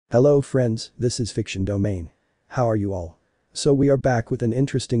Hello friends, this is Fiction Domain. How are you all? So we are back with an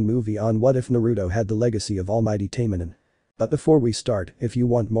interesting movie on what if Naruto had the legacy of Almighty Taimanin. But before we start, if you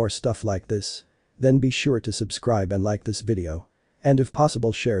want more stuff like this, then be sure to subscribe and like this video. And if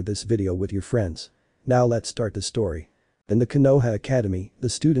possible share this video with your friends. Now let's start the story. In the Konoha Academy, the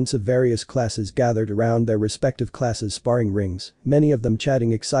students of various classes gathered around their respective classes' sparring rings, many of them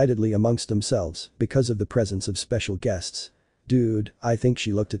chatting excitedly amongst themselves because of the presence of special guests. "Dude, I think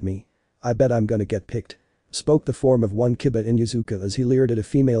she looked at me. I bet I'm gonna get picked," spoke the form of one Kiba Inuzuka as he leered at a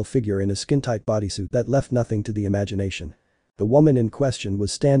female figure in a skin-tight bodysuit that left nothing to the imagination. The woman in question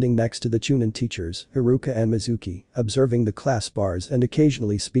was standing next to the Chunin teachers, Haruka and Mizuki, observing the class spars and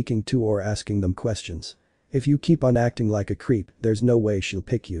occasionally speaking to or asking them questions. "If you keep on acting like a creep, there's no way she'll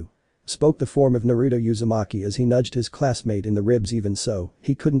pick you," spoke the form of Naruto Uzumaki as he nudged his classmate in the ribs. Even so,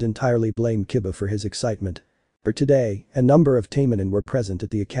 he couldn't entirely blame Kiba for his excitement. For today, a number of Taimanin were present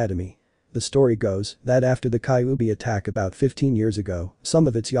at the academy. The story goes that after the Kyuubi attack about 15 years ago, some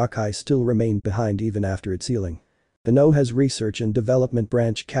of its yokai still remained behind even after its healing. The Konoha's research and development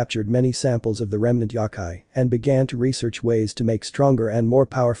branch captured many samples of the remnant yokai and began to research ways to make stronger and more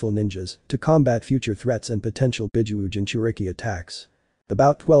powerful ninjas to combat future threats and potential Biju Jinchuriki attacks.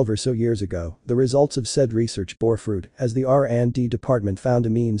 About 12 or so years ago, the results of said research bore fruit as the R&D department found a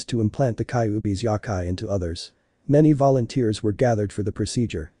means to implant the Kyuubi's yokai into others. Many volunteers were gathered for the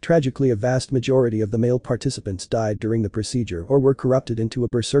procedure. Tragically, a vast majority of the male participants died during the procedure or were corrupted into a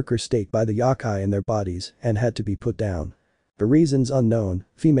berserker state by the yokai in their bodies and had to be put down. For reasons unknown,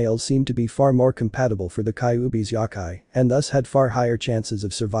 females seemed to be far more compatible for the Kyuubi's yokai and thus had far higher chances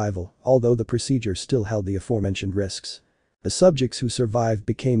of survival, although the procedure still held the aforementioned risks. The subjects who survived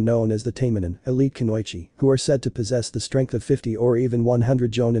became known as the Taimanin, elite Kunoichi, who are said to possess the strength of 50 or even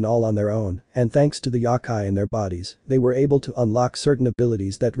 100 jonin all on their own, and thanks to the yokai in their bodies, they were able to unlock certain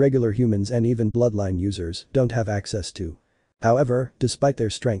abilities that regular humans and even bloodline users don't have access to. However, despite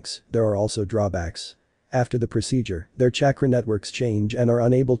their strengths, there are also drawbacks. After the procedure, their chakra networks change and are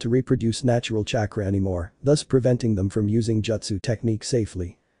unable to reproduce natural chakra anymore, thus preventing them from using jutsu techniques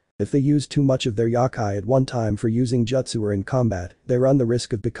safely. If they use too much of their yokai at one time for using jutsu or in combat, they run the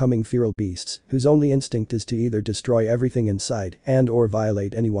risk of becoming feral beasts whose only instinct is to either destroy everything in sight and/or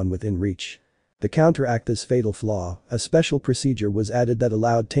violate anyone within reach. To counteract this fatal flaw, a special procedure was added that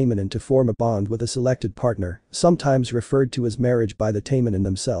allowed Taimanin to form a bond with a selected partner, sometimes referred to as marriage by the Taimanin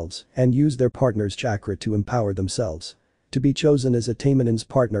themselves, and use their partner's chakra to empower themselves. To be chosen as a Taimanin's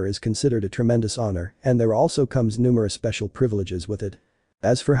partner is considered a tremendous honor, and there also comes numerous special privileges with it.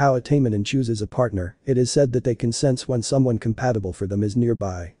 As for how a Taimanin chooses a partner, it is said that they can sense when someone compatible for them is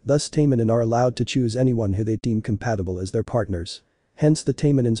nearby, thus Taimanin are allowed to choose anyone who they deem compatible as their partners. Hence the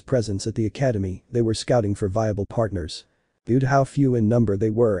Taimanin's presence at the academy, they were scouting for viable partners. Due to how few in number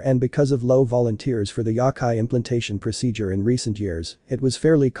they were and because of low volunteers for the yokai implantation procedure in recent years, it was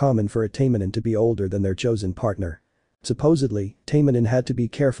fairly common for a Taimanin to be older than their chosen partner. Supposedly, Taimanin had to be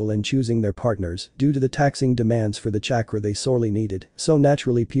careful in choosing their partners due to the taxing demands for the chakra they sorely needed, so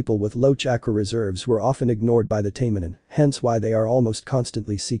naturally people with low chakra reserves were often ignored by the Taimanin, hence why they are almost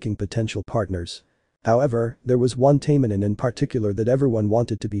constantly seeking potential partners. However, there was one Taimanin in particular that everyone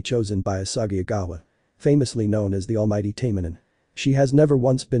wanted to be chosen by Asagi Ogawa. Famously known as the Almighty Taimanin. She has never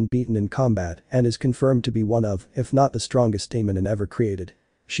once been beaten in combat and is confirmed to be one of, if not the strongest Taimanin ever created.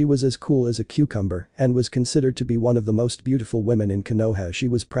 She was as cool as a cucumber and was considered to be one of the most beautiful women in Konoha. She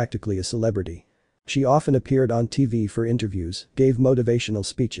was practically a celebrity. She often appeared on TV for interviews, gave motivational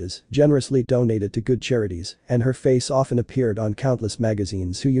speeches, generously donated to good charities, and her face often appeared on countless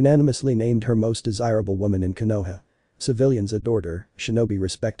magazines who unanimously named her most desirable woman in Konoha. Civilians adored her, shinobi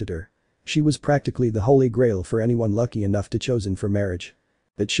respected her. She was practically the holy grail for anyone lucky enough to chosen for marriage.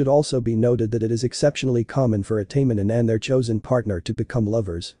 It should also be noted that it is exceptionally common for a Taimanin and their chosen partner to become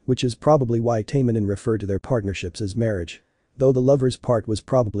lovers, which is probably why Taimanin refer to their partnerships as marriage. Though the lovers part was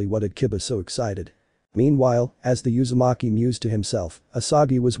probably what had Kiba so excited. Meanwhile, as the Uzumaki mused to himself,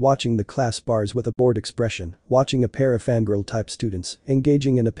 Asagi was watching the class spars with a bored expression, watching a pair of fangirl-type students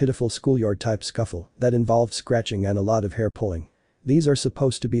engaging in a pitiful schoolyard-type scuffle that involved scratching and a lot of hair pulling. These are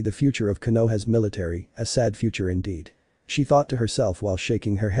supposed to be the future of Konoha's military, a sad future indeed. She thought to herself while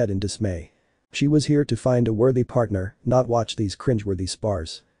shaking her head in dismay. She was here to find a worthy partner, not watch these cringeworthy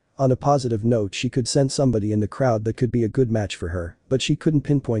spars. On a positive note, she could sense somebody in the crowd that could be a good match for her, but she couldn't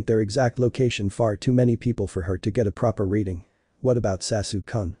pinpoint their exact location. Far too many people for her to get a proper reading. What about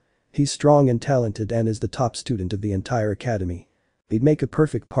Sasuke-kun? He's strong and talented and is the top student of the entire academy. He'd make a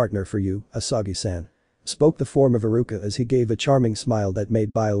perfect partner for you, Asagi-san. Spoke the form of Haruka as he gave a charming smile that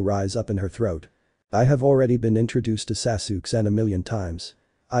made bile rise up in her throat. I have already been introduced to Sasuke-san a million times.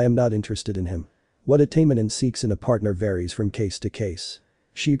 I am not interested in him. What a Taimanin seeks in a partner varies from case to case.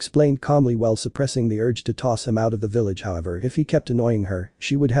 She explained calmly while suppressing the urge to toss him out of the village. However, if he kept annoying her,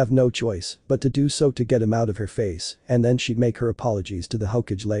 she would have no choice but to do so to get him out of her face, and then she'd make her apologies to the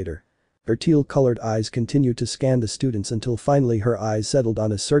Hokage later. Her teal-colored eyes continued to scan the students until finally her eyes settled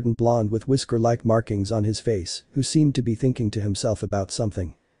on a certain blonde with whisker-like markings on his face, who seemed to be thinking to himself about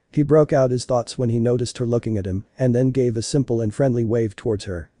something. He broke out his thoughts when he noticed her looking at him, and then gave a simple and friendly wave towards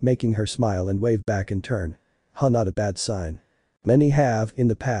her, making her smile and wave back in turn. Not a bad sign. Many have, in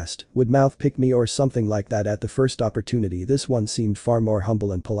the past, would mouth pick me or something like that at the first opportunity. This one seemed far more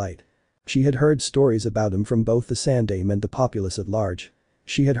humble and polite. She had heard stories about him from both the Sandaime and the populace at large.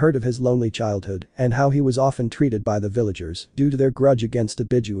 She had heard of his lonely childhood and how he was often treated by the villagers due to their grudge against the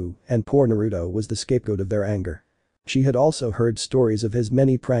Bijuu, and poor Naruto was the scapegoat of their anger. She had also heard stories of his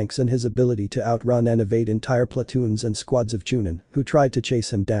many pranks and his ability to outrun and evade entire platoons and squads of Chunin who tried to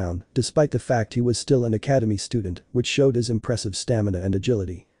chase him down, despite the fact he was still an academy student, which showed his impressive stamina and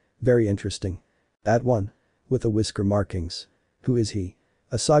agility. Very interesting. That one? With the whisker markings. Who is he?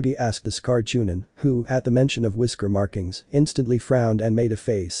 Asagi asked the scarred Chunin, who, at the mention of whisker markings, instantly frowned and made a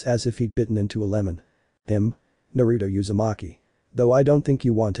face as if he'd bitten into a lemon. Him? Naruto Uzumaki. Though I don't think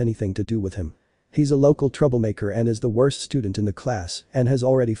you want anything to do with him. He's a local troublemaker and is the worst student in the class and has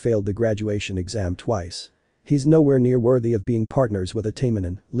already failed the graduation exam twice. He's nowhere near worthy of being partners with a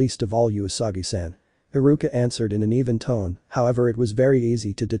Taimanin, least of all you Asagi-san. Iruka answered in an even tone, however it was very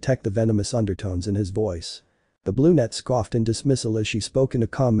easy to detect the venomous undertones in his voice. The brunette scoffed in dismissal as she spoke in a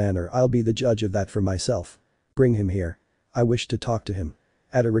calm manner. I'll be the judge of that for myself. Bring him here. I wish to talk to him.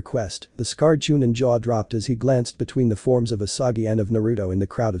 At a request, the scarred Chunin jaw dropped as he glanced between the forms of Asagi and of Naruto in the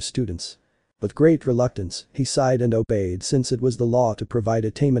crowd of students. With great reluctance, he sighed and obeyed since it was the law to provide a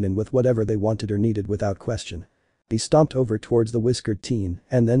Taimanin with whatever they wanted or needed without question. He stomped over towards the whiskered teen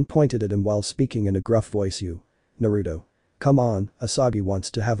and then pointed at him while speaking in a gruff voice. You. Naruto. Come on, Asagi wants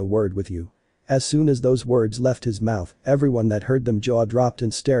to have a word with you. As soon as those words left his mouth, everyone that heard them jaw dropped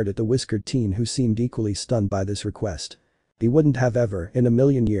and stared at the whiskered teen who seemed equally stunned by this request. He wouldn't have ever, in a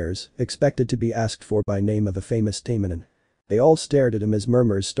million years, expected to be asked for by name of a famous Taimanin. They all stared at him as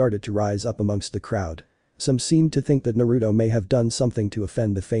murmurs started to rise up amongst the crowd. Some seemed to think that Naruto may have done something to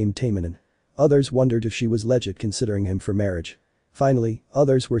offend the famed Taimanin. Others wondered if she was legit considering him for marriage. Finally,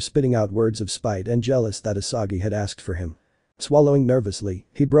 others were spitting out words of spite and jealous that Asagi had asked for him. Swallowing nervously,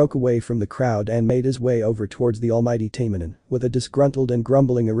 he broke away from the crowd and made his way over towards the almighty Taimanin, with a disgruntled and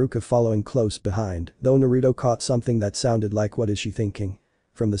grumbling Iruka following close behind, though Naruto caught something that sounded like "What is she thinking?"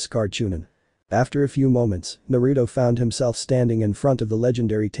 from the scarred Chunin. After a few moments, Naruto found himself standing in front of the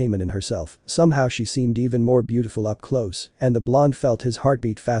legendary Taimanin herself. Somehow she seemed even more beautiful up close, and the blonde felt his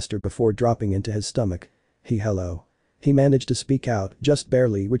heartbeat faster before dropping into his stomach. Hello. He managed to speak out, just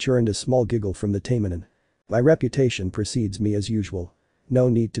barely, which earned a small giggle from the Taimanin. My reputation precedes me as usual. No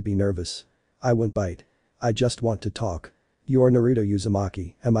need to be nervous. I won't bite. I just want to talk. You're Naruto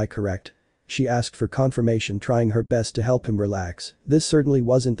Uzumaki, am I correct? She asked for confirmation, trying her best to help him relax. This certainly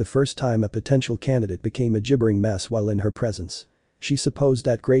wasn't the first time a potential candidate became a gibbering mess while in her presence. She supposed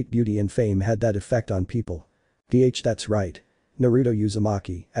that great beauty and fame had that effect on people. That's right. Naruto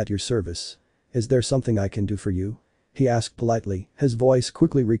Uzumaki, at your service. Is there something I can do for you? He asked politely, his voice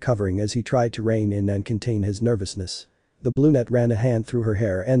quickly recovering as he tried to rein in and contain his nervousness. The brunette ran a hand through her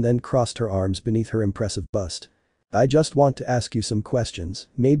hair and then crossed her arms beneath her impressive bust. I just want to ask you some questions,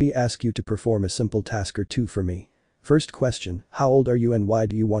 maybe ask you to perform a simple task or two for me. First question, how old are you and why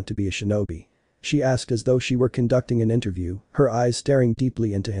do you want to be a shinobi? She asked as though she were conducting an interview, her eyes staring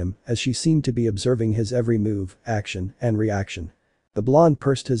deeply into him as she seemed to be observing his every move, action, and reaction. The blonde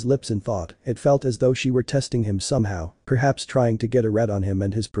pursed his lips in thought. It felt as though she were testing him somehow, perhaps trying to get a read on him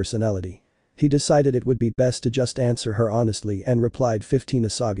and his personality. He decided it would be best to just answer her honestly and replied 15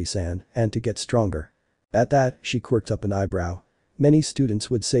 Asagi-san, and to get stronger. At that, she quirked up an eyebrow. Many students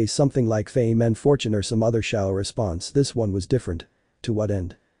would say something like fame and fortune or some other shallow response. This one was different. To what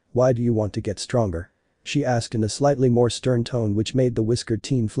end? Why do you want to get stronger? She asked in a slightly more stern tone which made the whiskered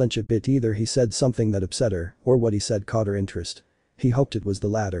teen flinch a bit. Either he said something that upset her, or what he said caught her interest. He hoped it was the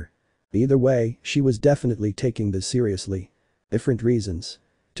latter. Either way, she was definitely taking this seriously. Different reasons.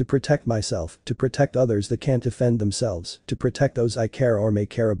 To protect myself, to protect others that can't defend themselves, to protect those I care or may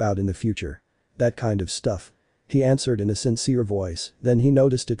care about in the future. That kind of stuff. He answered in a sincere voice, then he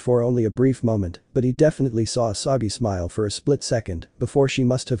noticed it for only a brief moment, but he definitely saw Asagi smile for a split second before she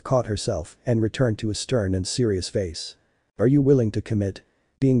must have caught herself and returned to a stern and serious face. Are you willing to commit?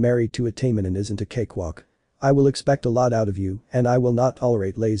 Being married to a Taimanin isn't a cakewalk. I will expect a lot out of you, and I will not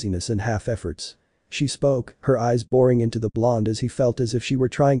tolerate laziness and half efforts. She spoke, her eyes boring into the blonde as he felt as if she were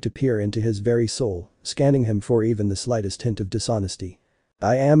trying to peer into his very soul, scanning him for even the slightest hint of dishonesty.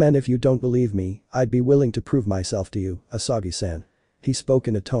 I am, and if you don't believe me, I'd be willing to prove myself to you, Asagi-san. He spoke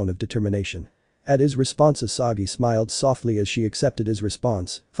in a tone of determination. At his response Asagi smiled softly as she accepted his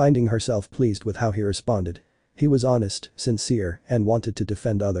response, finding herself pleased with how he responded. He was honest, sincere, and wanted to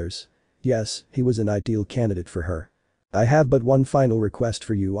defend others. Yes, he was an ideal candidate for her. I have but one final request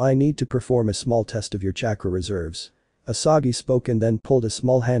for you. I need to perform a small test of your chakra reserves. Asagi spoke and then pulled a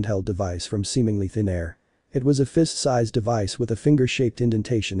small handheld device from seemingly thin air. It was a fist-sized device with a finger-shaped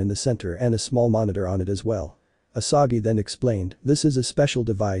indentation in the center and a small monitor on it as well. Asagi then explained, this is a special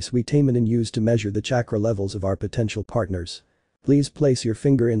device we Taimanin use to measure the chakra levels of our potential partners. Please place your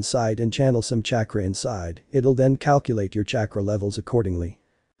finger inside and channel some chakra inside, it'll then calculate your chakra levels accordingly.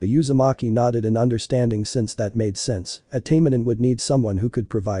 The Uzumaki nodded in understanding since that made sense, a Taimanin would need someone who could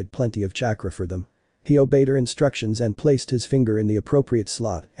provide plenty of chakra for them. He obeyed her instructions and placed his finger in the appropriate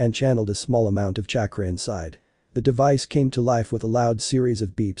slot and channeled a small amount of chakra inside. The device came to life with a loud series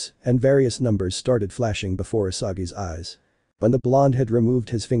of beeps and various numbers started flashing before Asagi's eyes. When the blonde had removed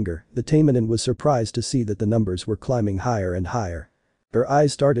his finger, the Taimanin was surprised to see that the numbers were climbing higher and higher. Her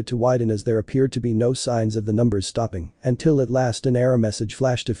eyes started to widen as there appeared to be no signs of the numbers stopping, until at last an error message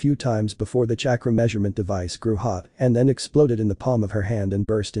flashed a few times before the chakra measurement device grew hot and then exploded in the palm of her hand and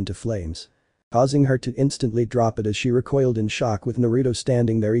burst into flames, causing her to instantly drop it as she recoiled in shock with Naruto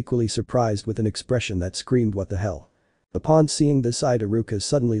standing there equally surprised with an expression that screamed what the hell. Upon seeing this sight Iruka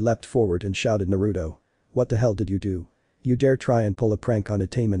suddenly leapt forward and shouted Naruto. What the hell did you do? You dare try and pull a prank on a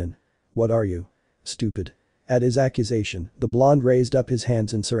Taimanin? What are you? Stupid. At his accusation, the blonde raised up his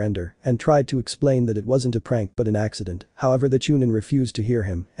hands in surrender and tried to explain that it wasn't a prank but an accident, however the Chunin refused to hear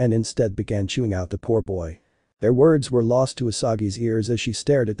him and instead began chewing out the poor boy. Their words were lost to Asagi's ears as she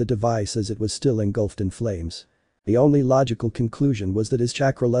stared at the device as it was still engulfed in flames. The only logical conclusion was that his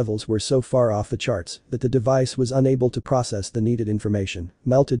chakra levels were so far off the charts that the device was unable to process the needed information,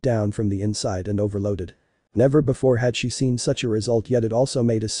 melted down from the inside and overloaded. Never before had she seen such a result, yet it also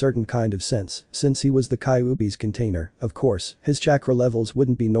made a certain kind of sense, since he was the Kyuubi's container, of course, his chakra levels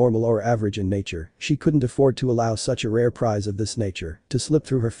wouldn't be normal or average in nature, she couldn't afford to allow such a rare prize of this nature to slip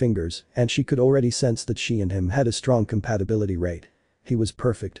through her fingers, and she could already sense that she and him had a strong compatibility rate. He was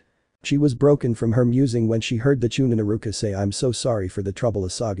perfect. She was broken from her musing when she heard the Chunin Iruka say, I'm so sorry for the trouble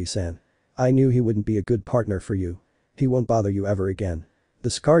Asagi-san. I knew he wouldn't be a good partner for you. He won't bother you ever again. The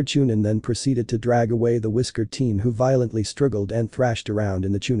scarred Chunin then proceeded to drag away the whiskered teen who violently struggled and thrashed around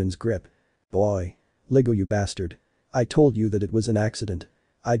in the Chunin's grip. Boy. Ligo, you bastard. I told you that it was an accident.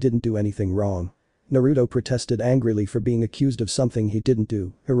 I didn't do anything wrong. Naruto protested angrily for being accused of something he didn't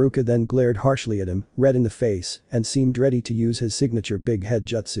do. Iruka then glared harshly at him, red in the face, and seemed ready to use his signature big head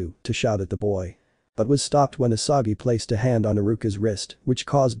jutsu to shout at the boy. But was stopped when Asagi placed a hand on Iruka's wrist, which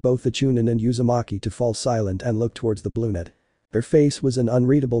caused both the Chunin and Uzumaki to fall silent and look towards the blue net. Her face was an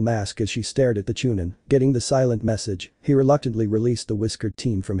unreadable mask as she stared at the Chunin, getting the silent message. He reluctantly released the whiskered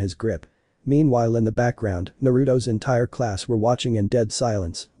teen from his grip. Meanwhile in the background, Naruto's entire class were watching in dead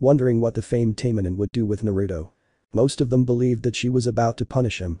silence, wondering what the famed Taimanin would do with Naruto. Most of them believed that she was about to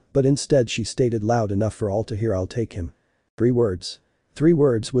punish him, but instead she stated loud enough for all to hear, I'll take him. 3 words. 3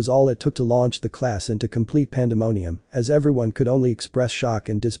 words was all it took to launch the class into complete pandemonium, as everyone could only express shock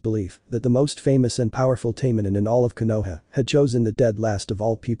and disbelief that the most famous and powerful Taimanin in all of Konoha had chosen the dead last of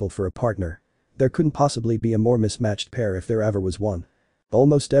all people for a partner. There couldn't possibly be a more mismatched pair if there ever was one.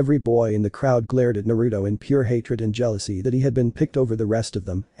 Almost every boy in the crowd glared at Naruto in pure hatred and jealousy that he had been picked over the rest of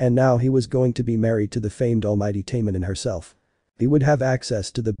them, and now he was going to be married to the famed almighty Taimanin herself. He would have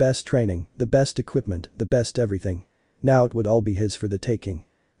access to the best training, the best equipment, the best everything. Now it would all be his for the taking.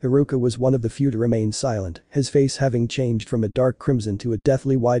 Iruka was one of the few to remain silent, his face having changed from a dark crimson to a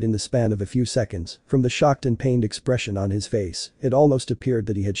deathly white in the span of a few seconds. From the shocked and pained expression on his face, it almost appeared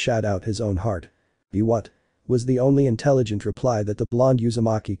that he had shat out his own heart. "You what?" was the only intelligent reply that the blonde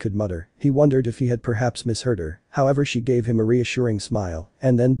Uzumaki could mutter. He wondered if he had perhaps misheard her, however she gave him a reassuring smile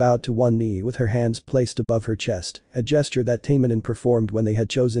and then bowed to one knee with her hands placed above her chest, a gesture that Taimanin performed when they had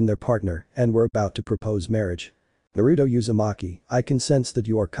chosen their partner and were about to propose marriage. "Naruto Uzumaki, I can sense that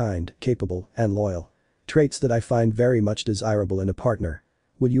you are kind, capable, and loyal. Traits that I find very much desirable in a partner.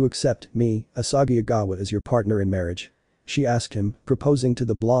 Would you accept me, Asagi Ogawa, as your partner in marriage?" she asked him, proposing to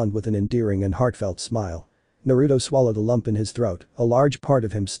the blonde with an endearing and heartfelt smile. Naruto swallowed a lump in his throat, a large part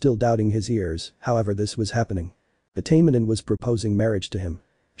of him still doubting his ears, however this was happening. The Taimanin was proposing marriage to him.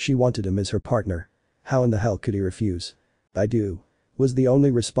 She wanted him as her partner. How in the hell could he refuse? "I do," was the only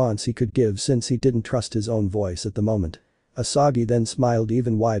response he could give since he didn't trust his own voice at the moment. Asagi then smiled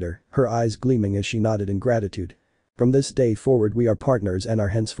even wider, her eyes gleaming as she nodded in gratitude. From this day forward we are partners and are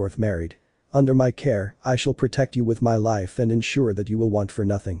henceforth married. Under my care, I shall protect you with my life and ensure that you will want for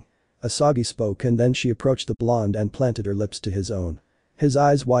nothing. Asagi spoke and then she approached the blonde and planted her lips to his own. His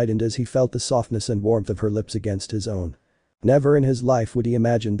eyes widened as he felt the softness and warmth of her lips against his own. Never in his life would he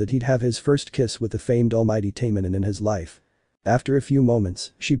imagine that he'd have his first kiss with the famed almighty Taimanin in his life. After a few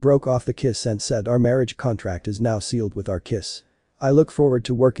moments, she broke off the kiss and said, our marriage contract is now sealed with our kiss. I look forward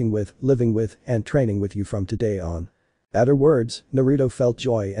to working with, living with, and training with you from today on. At her words, Naruto felt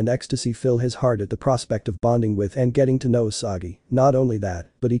joy and ecstasy fill his heart at the prospect of bonding with and getting to know Asagi. Not only that,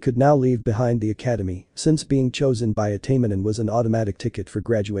 but he could now leave behind the academy, since being chosen by a Taimanin was an automatic ticket for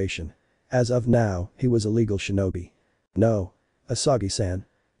graduation. As of now, he was a legal shinobi. No. Asagi-san.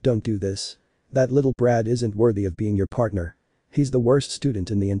 Don't do this. That little brat isn't worthy of being your partner. He's the worst student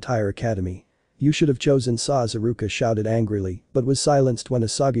in the entire academy. You should have chosen Iruka shouted angrily, but was silenced when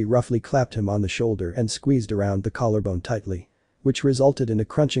Asagi roughly clapped him on the shoulder and squeezed around the collarbone tightly. Which resulted in a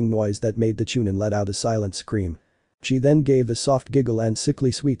crunching noise that made the Chunin let out a silent scream. She then gave a soft giggle and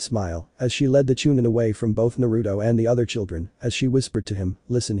sickly sweet smile as she led the Chunin away from both Naruto and the other children as she whispered to him,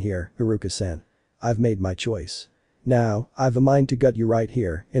 listen here, Iruka-san. I've made my choice. Now, I've a mind to gut you right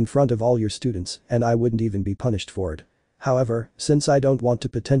here, in front of all your students, and I wouldn't even be punished for it. However, since I don't want to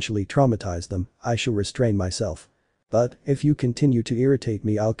potentially traumatize them, I shall restrain myself. But, if you continue to irritate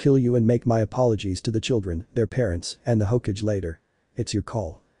me I'll kill you and make my apologies to the children, their parents, and the Hokage later. It's your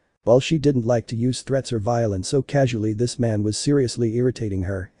call. Well, she didn't like to use threats or violence so casually. This man was seriously irritating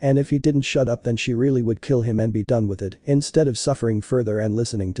her, and if he didn't shut up then she really would kill him and be done with it, instead of suffering further and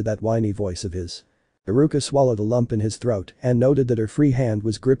listening to that whiny voice of his. Iruka swallowed a lump in his throat and noted that her free hand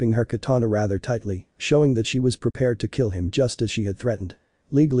was gripping her katana rather tightly, showing that she was prepared to kill him just as she had threatened.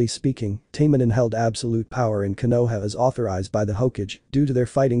 Legally speaking, Taimanin held absolute power in Konoha as authorized by the Hokage due to their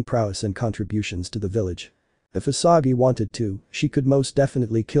fighting prowess and contributions to the village. If Asagi wanted to, she could most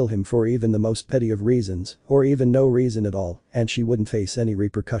definitely kill him for even the most petty of reasons, or even no reason at all, and she wouldn't face any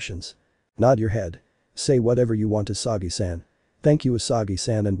repercussions. Nod your head. Say whatever you want, Asagi-san. Thank you,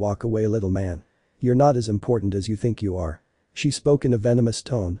 Asagi-san, and walk away, little man. You're not as important as you think you are. She spoke in a venomous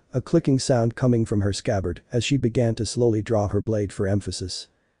tone, a clicking sound coming from her scabbard as she began to slowly draw her blade for emphasis.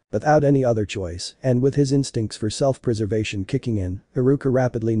 Without any other choice, and with his instincts for self-preservation kicking in, Iruka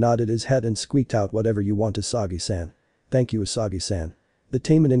rapidly nodded his head and squeaked out, whatever you want, Asagi-san. Thank you, Asagi-san. The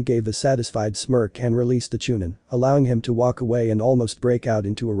Taimanin gave a satisfied smirk and released the Chunin, allowing him to walk away and almost break out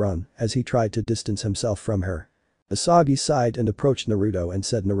into a run as he tried to distance himself from her. Asagi sighed and approached Naruto and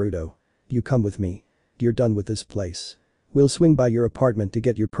said, Naruto. You come with me. You're done with this place. We'll swing by your apartment to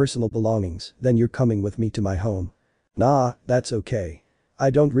get your personal belongings, then you're coming with me to my home. Nah, that's okay. I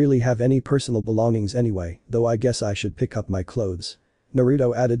don't really have any personal belongings anyway, though I guess I should pick up my clothes.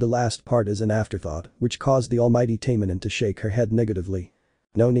 Naruto added the last part as an afterthought, which caused the almighty Taimanin to shake her head negatively.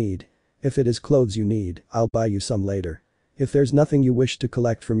 No need. If it is clothes you need, I'll buy you some later. If there's nothing you wish to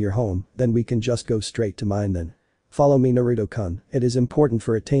collect from your home, then we can just go straight to mine then. Follow me, Naruto-kun. It is important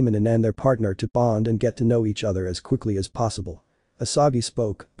for a Taimanin and their partner to bond and get to know each other as quickly as possible. Asagi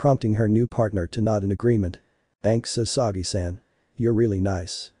spoke, prompting her new partner to nod in agreement. Thanks, Asagi-san. You're really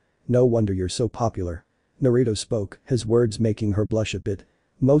nice. No wonder you're so popular. Naruto spoke, his words making her blush a bit.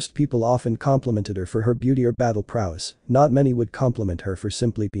 Most people often complimented her for her beauty or battle prowess, not many would compliment her for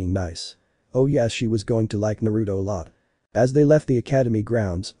simply being nice. Oh yes, she was going to like Naruto a lot. As they left the academy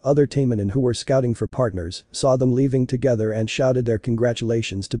grounds, other Taimanin who were scouting for partners saw them leaving together and shouted their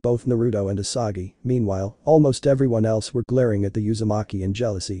congratulations to both Naruto and Asagi. Meanwhile, almost everyone else were glaring at the Uzumaki in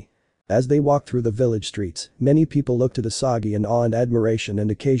jealousy. As they walked through the village streets, many people looked at Asagi in awe and admiration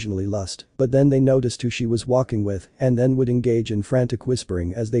and occasionally lust, but then they noticed who she was walking with and then would engage in frantic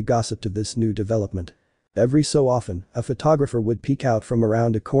whispering as they gossiped of this new development. Every so often, a photographer would peek out from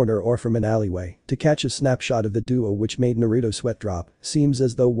around a corner or from an alleyway to catch a snapshot of the duo, which made Naruto sweat drop. Seems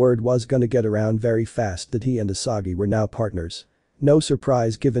as though word was gonna get around very fast that he and Asagi were now partners. No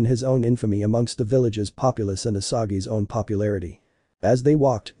surprise given his own infamy amongst the village's populace and Asagi's own popularity. As they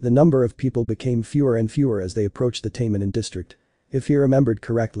walked, the number of people became fewer and fewer as they approached the Taimanin district. If he remembered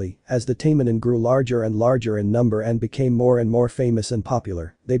correctly, as the Taimanin grew larger and larger in number and became more and more famous and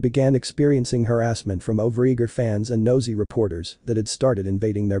popular, they began experiencing harassment from overeager fans and nosy reporters that had started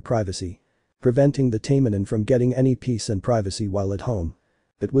invading their privacy. Preventing the Taimanin from getting any peace and privacy while at home.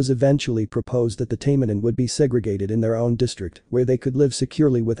 It was eventually proposed that the Taimanin would be segregated in their own district where they could live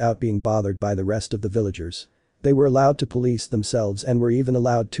securely without being bothered by the rest of the villagers. They were allowed to police themselves and were even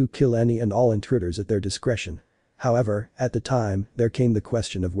allowed to kill any and all intruders at their discretion. However, at the time, there came the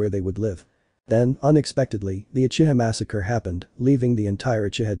question of where they would live. Then, unexpectedly, the Uchiha massacre happened, leaving the entire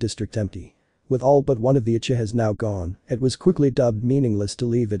Uchiha district empty. With all but one of the Uchihas now gone, it was quickly dubbed meaningless to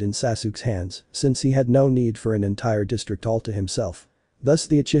leave it in Sasuke's hands, since he had no need for an entire district all to himself. Thus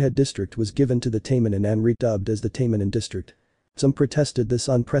the Uchiha district was given to the Taimanin and redubbed as the Taimanin district. Some protested this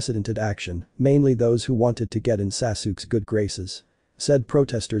unprecedented action, mainly those who wanted to get in Sasuke's good graces. Said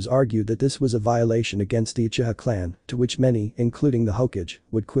protesters argued that this was a violation against the Uchiha clan, to which many, including the Hokage,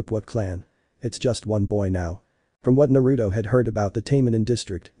 would quip what clan? It's just one boy now. From what Naruto had heard about the Taimanin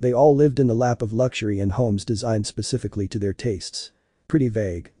district, they all lived in the lap of luxury in homes designed specifically to their tastes. Pretty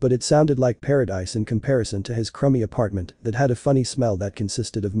vague, but it sounded like paradise in comparison to his crummy apartment that had a funny smell that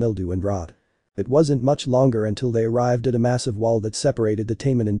consisted of mildew and rot. It wasn't much longer until they arrived at a massive wall that separated the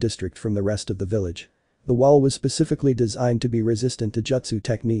Taimanin district from the rest of the village. The wall was specifically designed to be resistant to jutsu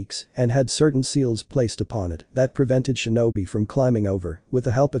techniques and had certain seals placed upon it that prevented shinobi from climbing over. With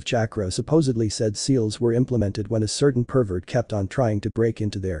the help of chakra, supposedly said seals were implemented when a certain pervert kept on trying to break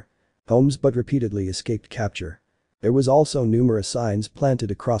into their homes but repeatedly escaped capture. There was also numerous signs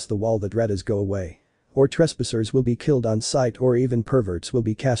planted across the wall that read as "Go away," or "Trespassers will be killed on sight," or even "Perverts will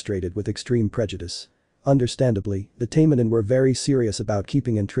be castrated with extreme prejudice." Understandably, the Taimanin were very serious about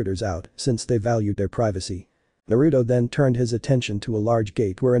keeping intruders out since they valued their privacy. Naruto then turned his attention to a large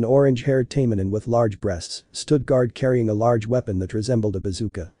gate where an orange-haired Taimanin with large breasts stood guard carrying a large weapon that resembled a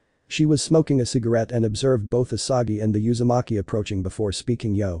bazooka. She was smoking a cigarette and observed both Asagi and the Uzumaki approaching before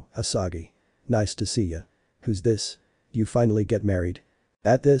speaking. "Yo, Asagi. Nice to see ya. Who's this? You finally get married?"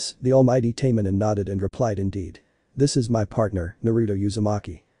 At this, the almighty Taimanin nodded and replied, "Indeed. This is my partner, Naruto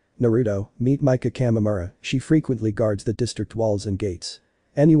Uzumaki. Naruto, meet Mika Kamimura, she frequently guards the district walls and gates.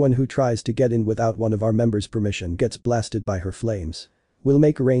 Anyone who tries to get in without one of our members' permission gets blasted by her flames. We'll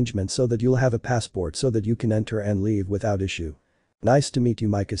make arrangements so that you'll have a passport so that you can enter and leave without issue." "Nice to meet you,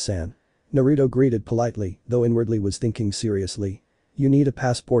 Mika-san." Naruto greeted politely, though inwardly was thinking seriously. You need a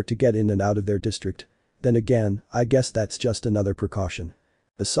passport to get in and out of their district. Then again, I guess that's just another precaution.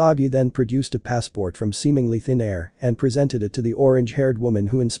 Asagi then produced a passport from seemingly thin air and presented it to the orange-haired woman,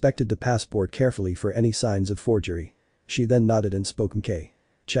 who inspected the passport carefully for any signs of forgery. She then nodded and spoke. "Okay.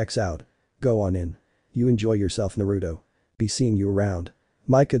 Checks out. Go on in. You enjoy yourself, Naruto. Be seeing you around."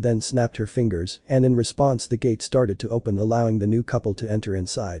 Mika then snapped her fingers and in response the gate started to open, allowing the new couple to enter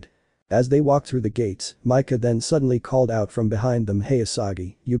inside. As they walked through the gates, Mika then suddenly called out from behind them, "Hey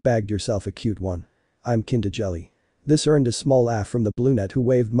Asagi, you bagged yourself a cute one. I'm kinda jelly." This earned a small laugh from the brunette, who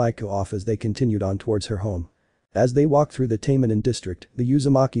waved Mika off as they continued on towards her home. As they walked through the Taimanin district, the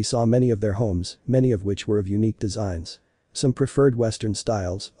Uzumaki saw many of their homes, many of which were of unique designs. Some preferred Western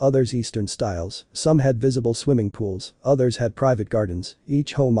styles, others Eastern styles, some had visible swimming pools, others had private gardens,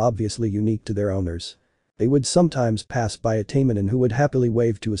 each home obviously unique to their owners. They would sometimes pass by a Taimanin who would happily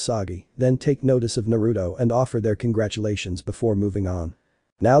wave to Asagi, then take notice of Naruto and offer their congratulations before moving on.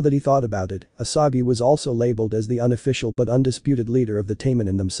 Now that he thought about it, Asagi was also labeled as the unofficial but undisputed leader of the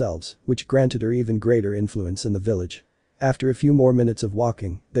Taimanin themselves, which granted her even greater influence in the village. After a few more minutes of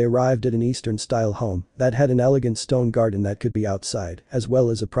walking, they arrived at an Eastern-style home that had an elegant stone garden that could be outside, as well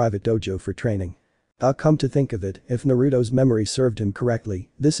as a private dojo for training. Come to think of it, if Naruto's memory served him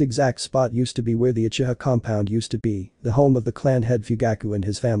correctly, this exact spot used to be where the Uchiha compound used to be, the home of the clan head Fugaku and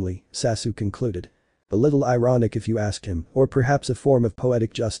his family, Sasuke concluded. A little ironic if you ask him, or perhaps a form of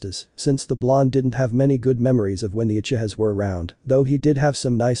poetic justice, since the blonde didn't have many good memories of when the Uchihas were around, though he did have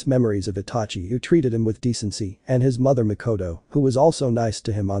some nice memories of Itachi, who treated him with decency, and his mother Mikoto, who was also nice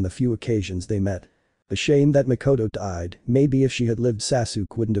to him on the few occasions they met. A shame that Mikoto died. Maybe if she had lived,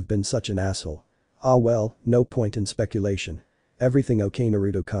 Sasuke wouldn't have been such an asshole. Ah well, no point in speculation. "Everything okay,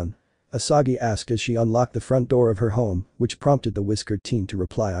 Naruto-kun?" Asagi asked as she unlocked the front door of her home, which prompted the whiskered teen to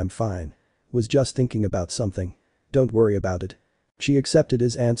reply, "I'm fine. Was just thinking about something. Don't worry about it." She accepted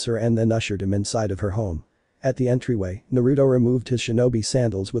his answer and then ushered him inside of her home. At the entryway, Naruto removed his shinobi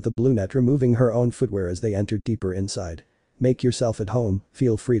sandals, with the brunette removing her own footwear as they entered deeper inside. "Make yourself at home,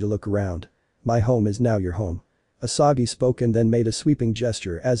 feel free to look around. My home is now your home." Asagi spoke and then made a sweeping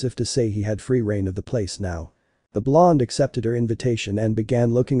gesture as if to say he had free reign of the place now. The blonde accepted her invitation and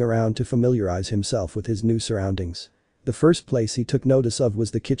began looking around to familiarize himself with his new surroundings. The first place he took notice of was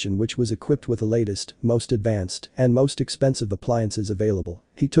the kitchen, which was equipped with the latest, most advanced, and most expensive appliances available.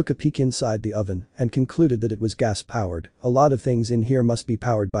 He took a peek inside the oven and concluded that it was gas-powered. A lot of things in here must be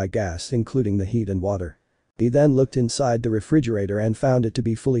powered by gas, including the heat and water. He then looked inside the refrigerator and found it to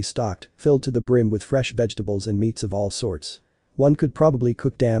be fully stocked, filled to the brim with fresh vegetables and meats of all sorts. One could probably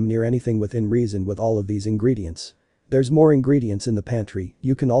cook damn near anything within reason with all of these ingredients. There's more ingredients in the pantry,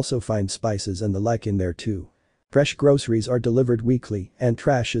 you can also find spices and the like in there too. Fresh groceries are delivered weekly and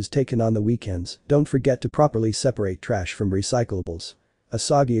trash is taken on the weekends. Don't forget to properly separate trash from recyclables.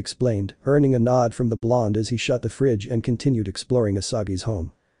 Asagi explained, earning a nod from the blonde as he shut the fridge and continued exploring Asagi's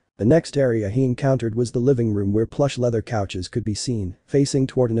home. The next area he encountered was the living room where plush leather couches could be seen, facing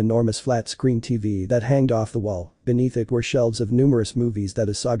toward an enormous flat-screen TV that hanged off the wall. Beneath it were shelves of numerous movies that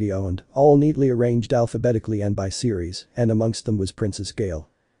Asagi owned, all neatly arranged alphabetically and by series, and amongst them was Princess Gale.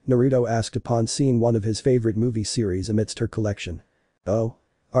 Naruto asked upon seeing one of his favorite movie series amidst her collection. "Oh?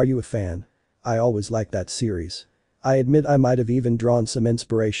 Are you a fan? I always liked that series. I admit I might have even drawn some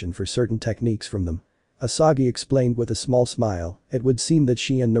inspiration for certain techniques from them." Asagi explained with a small smile. It would seem that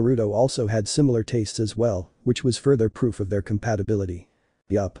she and Naruto also had similar tastes as well, which was further proof of their compatibility.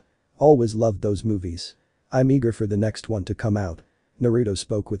 "Yup. Always loved those movies. I'm eager for the next one to come out." Naruto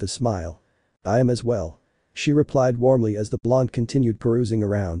spoke with a smile. "I am as well." She replied warmly as the blonde continued perusing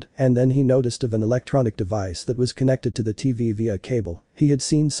around, and then he noticed of an electronic device that was connected to the TV via a cable. He had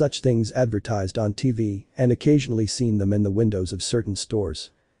seen such things advertised on TV and occasionally seen them in the windows of certain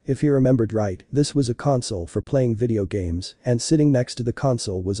stores. If he remembered right, this was a console for playing video games, and sitting next to the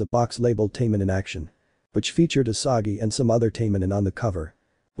console was a box labeled Taimanin Action, which featured Asagi and some other Taimanin on the cover.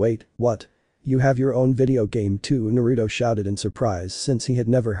 "Wait, what? You have your own video game too?" Naruto shouted in surprise since he had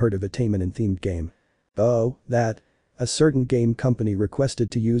never heard of a Taimanin-themed game. "Oh, that. A certain game company requested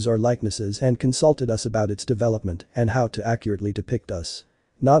to use our likenesses and consulted us about its development and how to accurately depict us.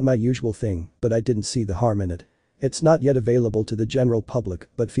 Not my usual thing, but I didn't see the harm in it. It's not yet available to the general public,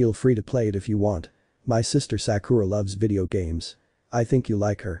 but feel free to play it if you want. My sister Sakura loves video games. I think you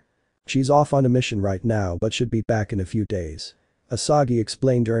like her. She's off on a mission right now but should be back in a few days." Asagi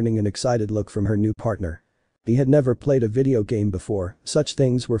explained, earning an excited look from her new partner. He had never played a video game before, such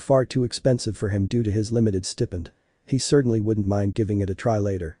things were far too expensive for him due to his limited stipend. He certainly wouldn't mind giving it a try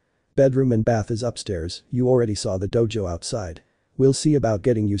later. "Bedroom and bath is upstairs, you already saw the dojo outside. We'll see about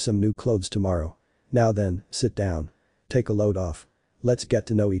getting you some new clothes tomorrow. Now then, sit down. Take a load off. Let's get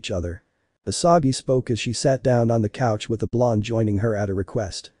to know each other." Asagi spoke as she sat down on the couch with the blonde joining her at a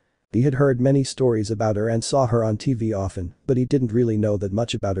request. He had heard many stories about her and saw her on TV often, but he didn't really know that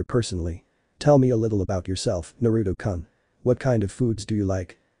much about her personally. "Tell me a little about yourself, Naruto-kun. What kind of foods do you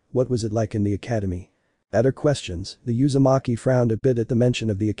like? What was it like in the academy?" At her questions, the Uzumaki frowned a bit at the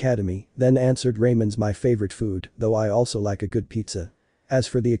mention of the academy, then answered, "Ramen's my favorite food, though I also like a good pizza. As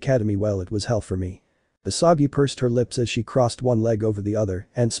for the academy, well, it was hell for me." Asagi pursed her lips as she crossed one leg over the other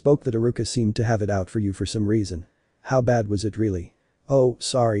and spoke that Iruka seemed to have it out for you for some reason. "How bad was it really?" "Oh,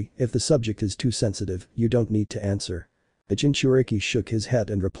 sorry, if the subject is too sensitive, you don't need to answer." The Jinchuriki shook his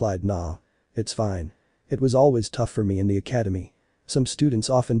head and replied, "Nah. It's fine. It was always tough for me in the academy. Some students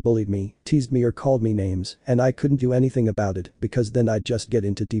often bullied me, teased me or called me names, and I couldn't do anything about it because then I'd just get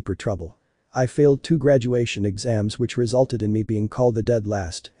into deeper trouble. I failed 2 graduation exams which resulted in me being called the dead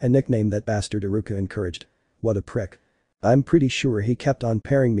last, a nickname that bastard Iruka encouraged. What a prick. I'm pretty sure he kept on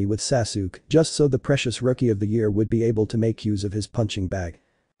pairing me with Sasuke just so the precious rookie of the year would be able to make use of his punching bag.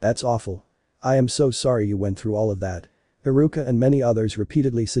 That's awful. I am so sorry you went through all of that. Iruka and many others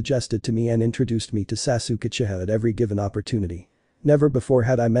repeatedly suggested to me and introduced me to Sasuke Uchiha at every given opportunity. Never before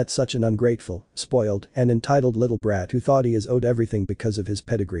had I met such an ungrateful, spoiled, and entitled little brat who thought he is owed everything because of his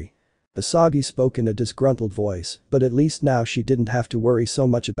pedigree." Asagi spoke in a disgruntled voice, but at least now she didn't have to worry so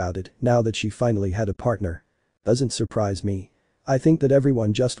much about it now that she finally had a partner. "Doesn't surprise me. I think that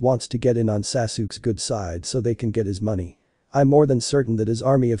everyone just wants to get in on Sasuke's good side so they can get his money. I'm more than certain that his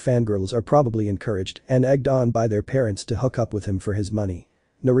army of fangirls are probably encouraged and egged on by their parents to hook up with him for his money."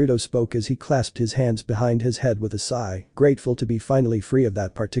 Naruto spoke as he clasped his hands behind his head with a sigh, grateful to be finally free of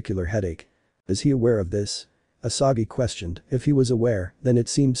that particular headache. "Is he aware of this?" Asagi questioned. If he was aware, then it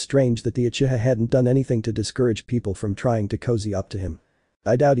seemed strange that the Uchiha hadn't done anything to discourage people from trying to cozy up to him.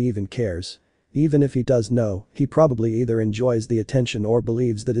 I doubt he even cares. Even if he does know, he probably either enjoys the attention or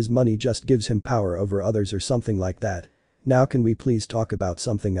believes that his money just gives him power over others or something like that. Now can we please talk about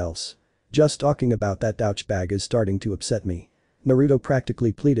something else? Just talking about that douchebag is starting to upset me." Naruto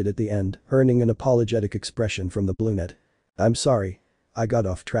practically pleaded at the end, earning an apologetic expression from the brunette. "I'm sorry. I got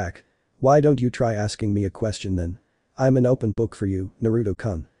off track. Why don't you try asking me a question then? I'm an open book for you,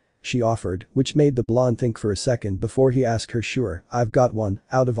 Naruto-kun," she offered, which made the blonde think for a second before he asked her. "Sure, I've got one.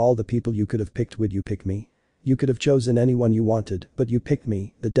 Out of all the people you could have picked, would you pick me? You could have chosen anyone you wanted, but you picked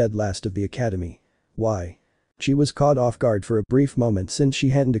me, the dead last of the academy. Why?" She was caught off guard for a brief moment since she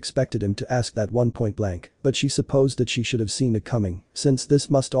hadn't expected him to ask that one point blank, but she supposed that she should have seen it coming, since this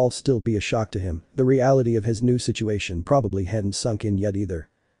must all still be a shock to him. The reality of his new situation probably hadn't sunk in yet either.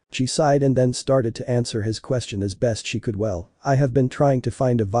 She sighed and then started to answer his question as best she could. Well, I have been trying to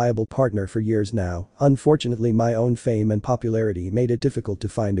find a viable partner for years now. Unfortunately, my own fame and popularity made it difficult to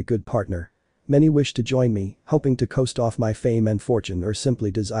find a good partner. Many wished to join me, hoping to coast off my fame and fortune, or simply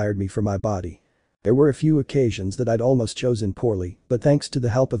desired me for my body. There were a few occasions that I'd almost chosen poorly, but thanks to the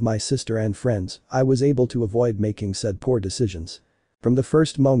help of my sister and friends, I was able to avoid making said poor decisions. From the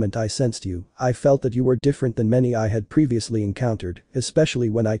first moment I sensed you, I felt that you were different than many I had previously encountered, especially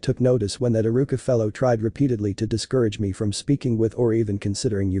when I took notice when that Iruka fellow tried repeatedly to discourage me from speaking with or even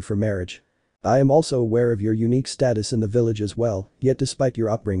considering you for marriage. I am also aware of your unique status in the village as well, yet despite your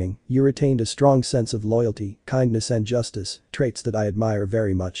upbringing, you retained a strong sense of loyalty, kindness and justice, traits that I admire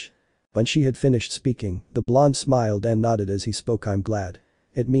very much. When she had finished speaking, the blonde smiled and nodded as he spoke. I'm glad.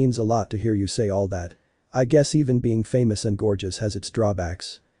 It means a lot to hear you say all that. I guess even being famous and gorgeous has its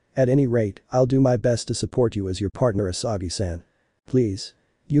drawbacks. At any rate, I'll do my best to support you as your partner Asagi-san. Please.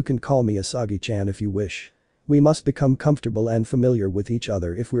 You can call me Asagi-chan if you wish. We must become comfortable and familiar with each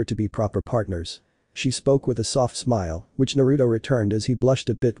other if we're to be proper partners. She spoke with a soft smile, which Naruto returned as he blushed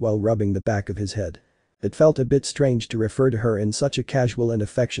a bit while rubbing the back of his head. It felt a bit strange to refer to her in such a casual and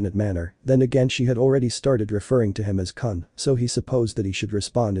affectionate manner, then again she had already started referring to him as kun, so he supposed that he should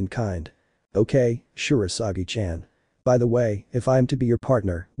respond in kind. Okay, sure Asagi-chan. By the way, if I'm to be your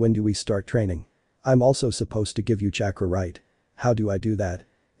partner, when do we start training? I'm also supposed to give you chakra, right? How do I do that?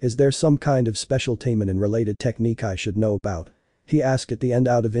 Is there some kind of special Taimanin related technique I should know about? He asked at the end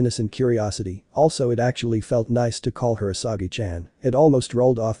out of innocent curiosity. Also, it actually felt nice to call her Asagi-chan. It almost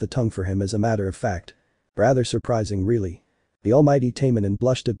rolled off the tongue for him as a matter of fact. Rather surprising really. The almighty Taimanin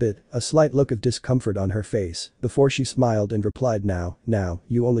blushed a bit, a slight look of discomfort on her face, before she smiled and replied, now,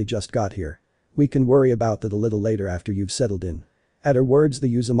 you only just got here. We can worry about that a little later after you've settled in. At her words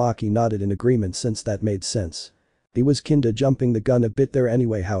the Uzumaki nodded in agreement since that made sense. He was kinda jumping the gun a bit there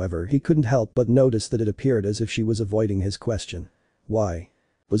anyway, however he couldn't help but notice that it appeared as if she was avoiding his question. Why?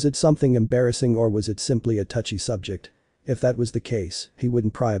 Was it something embarrassing or was it simply a touchy subject? If that was the case, he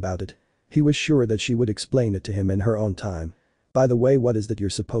wouldn't pry about it. He was sure that she would explain it to him in her own time. By the way, what is that you're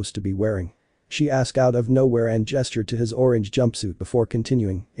supposed to be wearing? She asked out of nowhere and gestured to his orange jumpsuit before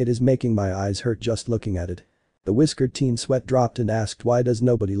continuing, it is making my eyes hurt just looking at it. The whiskered teen sweat dropped and asked, why does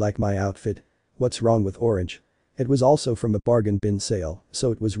nobody like my outfit? What's wrong with orange? It was also from a bargain bin sale,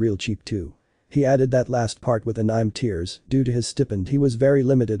 so it was real cheap too. He added that last part with I'm tears. Due to his stipend he was very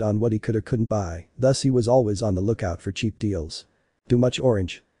limited on what he could or couldn't buy, thus he was always on the lookout for cheap deals. Too much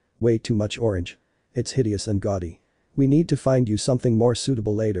orange. Way too much orange. It's hideous and gaudy. We need to find you something more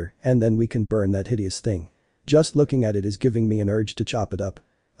suitable later, and then we can burn that hideous thing. Just looking at it is giving me an urge to chop it up.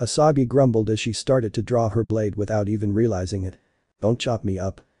 Asagi grumbled as she started to draw her blade without even realizing it. Don't chop me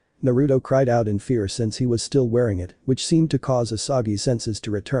up. Naruto cried out in fear since he was still wearing it, which seemed to cause Asagi's senses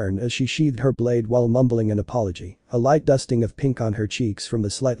to return as she sheathed her blade while mumbling an apology, a light dusting of pink on her cheeks from the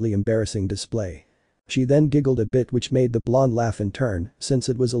slightly embarrassing display. She then giggled a bit, which made the blonde laugh in turn, since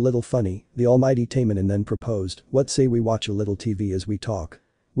it was a little funny. The almighty Taimanin then proposed, what say we watch a little TV as we talk?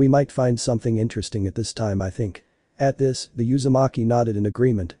 We might find something interesting at this time, I think. At this, the Uzumaki nodded in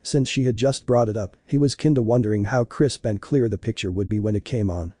agreement since she had just brought it up. He was kinda wondering how crisp and clear the picture would be when it came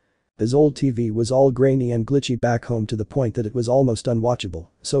on. His old TV was all grainy and glitchy back home to the point that it was almost unwatchable,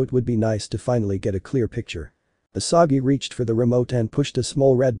 so it would be nice to finally get a clear picture. Asagi reached for the remote and pushed a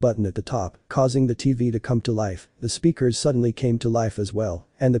small red button at the top, causing the TV to come to life. The speakers suddenly came to life as well,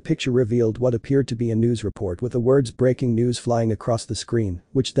 and the picture revealed what appeared to be a news report with the words breaking news flying across the screen,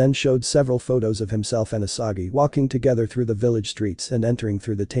 which then showed several photos of himself and Asagi walking together through the village streets and entering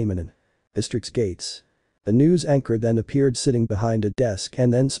through the Taimanin district's gates. The news anchor then appeared sitting behind a desk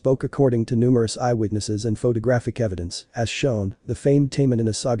and then spoke according to numerous eyewitnesses and photographic evidence. As shown, the famed Taimanin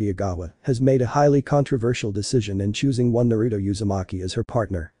Asagi Agawa has made a highly controversial decision in choosing one Naruto Uzumaki as her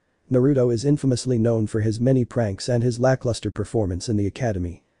partner. Naruto is infamously known for his many pranks and his lackluster performance in the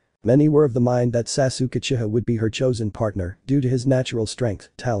academy. Many were of the mind that Sasuke Uchiha would be her chosen partner due to his natural strength,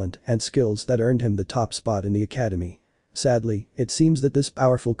 talent, and skills that earned him the top spot in the academy. Sadly, it seems that this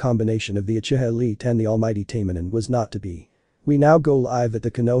powerful combination of the Uchiha elite and the almighty Taimanin was not to be. We now go live at the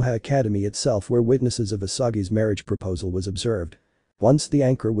Konoha Academy itself, where witnesses of Asagi's marriage proposal was observed. Once the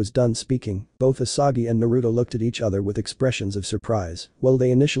anchor was done speaking, both Asagi and Naruto looked at each other with expressions of surprise. While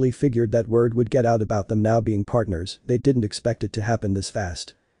they initially figured that word would get out about them now being partners, they didn't expect it to happen this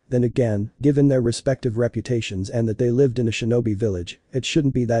fast. Then again, given their respective reputations and that they lived in a shinobi village, it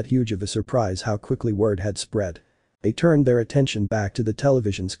shouldn't be that huge of a surprise how quickly word had spread. They turned their attention back to the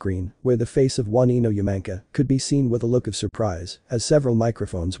television screen, where the face of one Ino Yamanka could be seen with a look of surprise, as several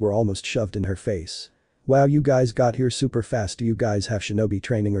microphones were almost shoved in her face. Wow, you guys got here super fast. Do you guys have shinobi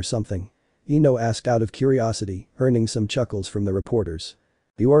training or something? Ino asked out of curiosity, earning some chuckles from the reporters.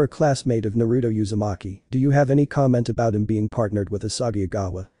 You are a classmate of Naruto Uzumaki, do you have any comment about him being partnered with Asagi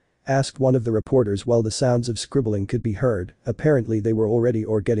Ogawa? Asked one of the reporters while the sounds of scribbling could be heard, apparently they were already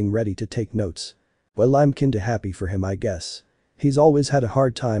or getting ready to take notes. Well, I'm kinda happy for him, I guess. He's always had a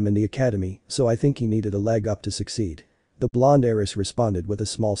hard time in the academy, so I think he needed a leg up to succeed. The blonde heiress responded with a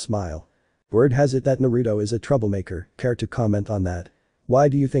small smile. Word has it that Naruto is a troublemaker, care to comment on that? Why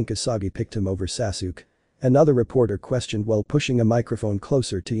do you think Asagi picked him over Sasuke? Another reporter questioned while pushing a microphone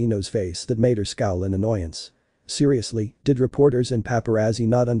closer to Ino's face that made her scowl in annoyance. Seriously, did reporters and paparazzi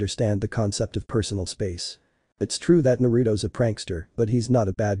not understand the concept of personal space? It's true that Naruto's a prankster, but he's not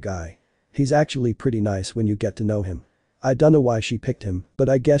a bad guy. He's actually pretty nice when you get to know him. I dunno why she picked him, but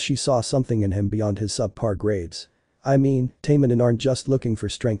I guess she saw something in him beyond his subpar grades. I mean, Taimanin aren't just looking for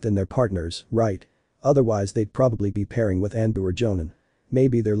strength in their partners, right? Otherwise they'd probably be pairing with Anbu or Jonin.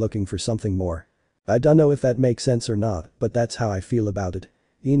 Maybe they're looking for something more. I dunno if that makes sense or not, but that's how I feel about it.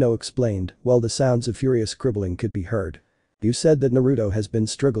 Ino explained, while the sounds of furious scribbling could be heard. You said that Naruto has been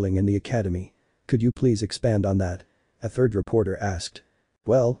struggling in the academy. Could you please expand on that? A third reporter asked.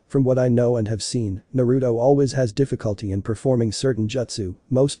 Well, from what I know and have seen, Naruto always has difficulty in performing certain jutsu,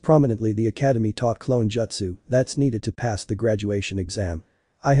 most prominently the academy taught clone jutsu, that's needed to pass the graduation exam.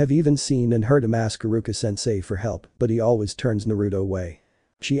 I have even seen and heard him ask Iruka-sensei for help, but he always turns Naruto away.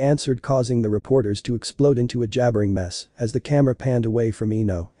 She answered, causing the reporters to explode into a jabbering mess as the camera panned away from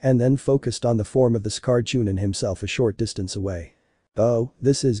Ino and then focused on the form of the scarred Chunin himself a short distance away. Oh,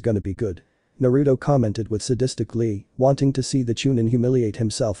 this is gonna be good. Naruto commented with sadistic glee, wanting to see the Chunin humiliate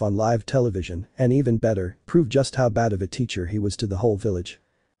himself on live television and even better, prove just how bad of a teacher he was to the whole village.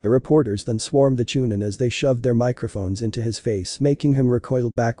 The reporters then swarmed the Chunin as they shoved their microphones into his face, making him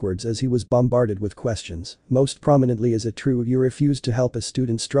recoil backwards as he was bombarded with questions. Most prominently, is it true you refused to help a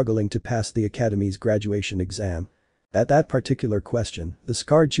student struggling to pass the academy's graduation exam? At that particular question, the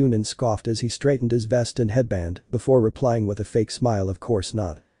scarred Chunin scoffed as he straightened his vest and headband before replying with a fake smile, of course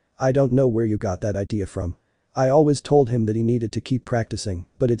not. I don't know where you got that idea from. I always told him that he needed to keep practicing,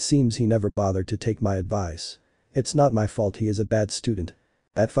 but it seems he never bothered to take my advice. It's not my fault he is a bad student.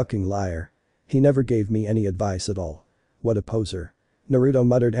 That fucking liar. He never gave me any advice at all. What a poser. Naruto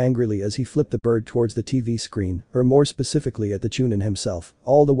muttered angrily as he flipped the bird towards the TV screen, or more specifically at the Chunin himself,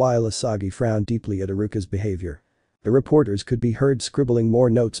 all the while Asagi frowned deeply at Iruka's behavior. The reporters could be heard scribbling more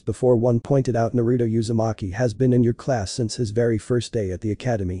notes before one pointed out, Naruto Uzumaki has been in your class since his very first day at the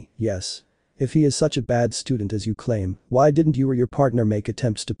academy, yes. If he is such a bad student as you claim, why didn't you or your partner make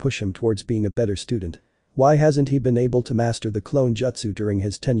attempts to push him towards being a better student? Why hasn't he been able to master the clone jutsu during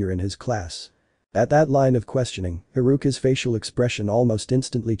his tenure in his class? At that line of questioning, Iruka's facial expression almost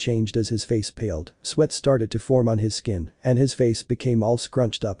instantly changed as his face paled, sweat started to form on his skin, and his face became all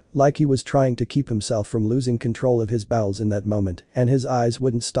scrunched up, like he was trying to keep himself from losing control of his bowels in that moment, and his eyes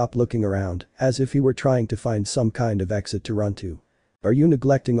wouldn't stop looking around, as if he were trying to find some kind of exit to run to. Are you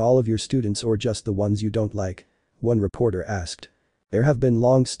neglecting all of your students or just the ones you don't like? One reporter asked. There have been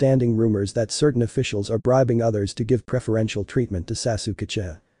long-standing rumors that certain officials are bribing others to give preferential treatment to Sasuke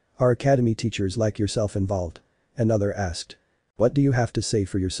Uchiha. Are academy teachers like yourself involved? Another asked. What do you have to say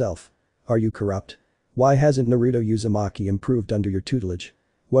for yourself? Are you corrupt? Why hasn't Naruto Uzumaki improved under your tutelage?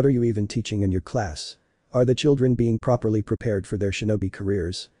 What are you even teaching in your class? Are the children being properly prepared for their shinobi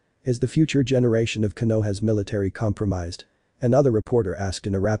careers? Is the future generation of Konoha's military compromised? Another reporter asked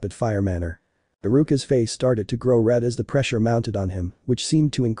in a rapid-fire manner. Iruka's face started to grow red as the pressure mounted on him, which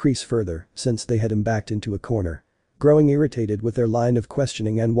seemed to increase further since they had him backed into a corner. Growing irritated with their line of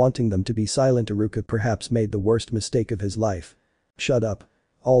questioning and wanting them to be silent, Iruka perhaps made the worst mistake of his life. Shut up.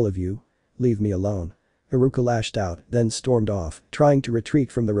 All of you. Leave me alone. Iruka lashed out, then stormed off, trying to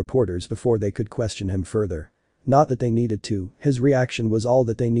retreat from the reporters before they could question him further. Not that they needed to, his reaction was all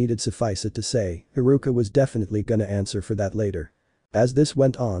that they needed. Suffice it to say, Iruka was definitely gonna answer for that later. As this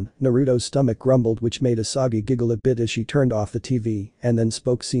went on, Naruto's stomach grumbled, which made Asagi giggle a bit as she turned off the TV and then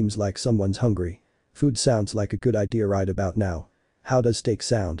spoke. Seems like someone's hungry. Food sounds like a good idea right about now. How does steak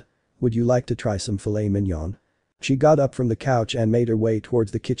sound? Would you like to try some filet mignon? She got up from the couch and made her way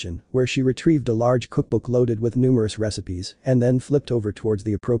towards the kitchen, where she retrieved a large cookbook loaded with numerous recipes and then flipped over towards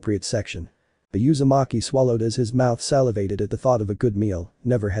the appropriate section. The Uzumaki swallowed as his mouth salivated at the thought of a good meal.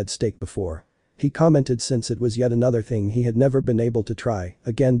 Never had steak before. He commented since it was yet another thing he had never been able to try,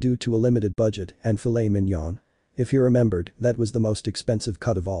 again due to a limited budget, and filet mignon. If he remembered, that was the most expensive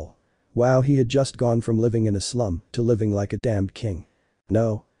cut of all. Wow, he had just gone from living in a slum to living like a damned king.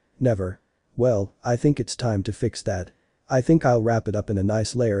 No. Never. Well, I think it's time to fix that. I think I'll wrap it up in a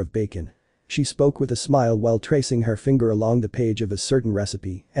nice layer of bacon. She spoke with a smile while tracing her finger along the page of a certain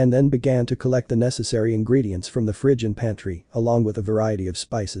recipe and then began to collect the necessary ingredients from the fridge and pantry, along with a variety of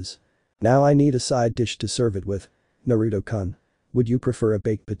spices. Now I need a side dish to serve it with. Naruto-kun. Would you prefer a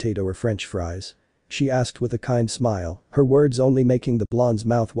baked potato or French fries? She asked with a kind smile, her words only making the blonde's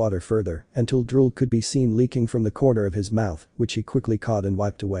mouth water further until drool could be seen leaking from the corner of his mouth, which he quickly caught and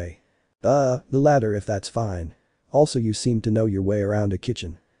wiped away. The latter if that's fine. Also you seem to know your way around a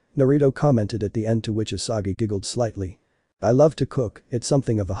kitchen. Naruto commented at the end, to which Asagi giggled slightly. I love to cook, it's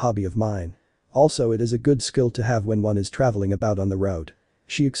something of a hobby of mine. Also it is a good skill to have when one is traveling about on the road.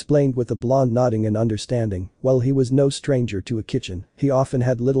 She explained with the blonde nodding in understanding. While he was no stranger to a kitchen, he often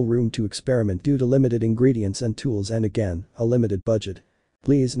had little room to experiment due to limited ingredients and tools and again, a limited budget.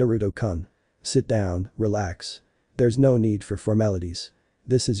 Please Naruto-kun. Sit down, relax. There's no need for formalities.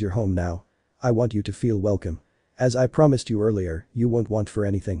 This is your home now. I want you to feel welcome. As I promised you earlier, you won't want for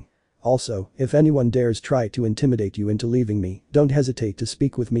anything. Also, if anyone dares try to intimidate you into leaving me, don't hesitate to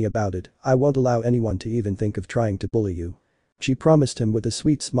speak with me about it, I won't allow anyone to even think of trying to bully you. She promised him with a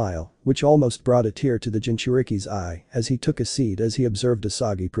sweet smile, which almost brought a tear to the Jinchuriki's eye as he took a seat as he observed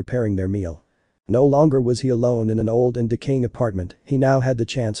Asagi preparing their meal. No longer was he alone in an old and decaying apartment, he now had the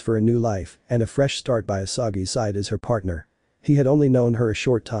chance for a new life and a fresh start by Asagi's side as her partner. He had only known her a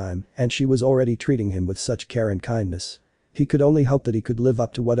short time and she was already treating him with such care and kindness. He could only hope that he could live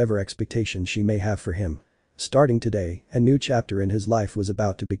up to whatever expectations she may have for him. Starting today, a new chapter in his life was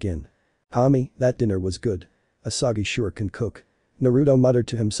about to begin. Hami, that dinner was good. Asagi sure can cook. Naruto muttered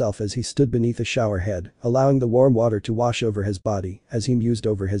to himself as he stood beneath a shower head, allowing the warm water to wash over his body as he mused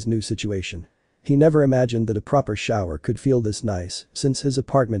over his new situation. He never imagined that a proper shower could feel this nice, since his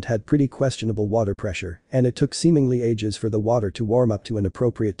apartment had pretty questionable water pressure and it took seemingly ages for the water to warm up to an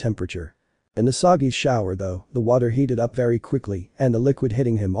appropriate temperature. In Asagi's shower though, the water heated up very quickly and the liquid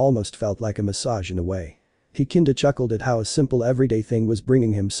hitting him almost felt like a massage in a way. He kinda chuckled at how a simple everyday thing was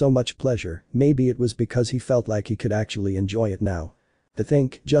bringing him so much pleasure, maybe it was because he felt like he could actually enjoy it now. To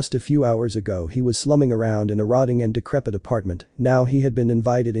think, just a few hours ago he was slumming around in a rotting and decrepit apartment, now he had been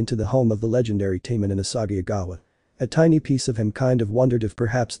invited into the home of the legendary Taimanin Asagi Agawa. A tiny piece of him kind of wondered if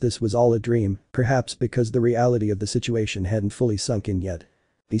perhaps this was all a dream, perhaps because the reality of the situation hadn't fully sunk in yet.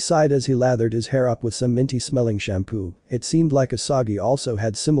 He sighed as he lathered his hair up with some minty-smelling shampoo, it seemed like Asagi also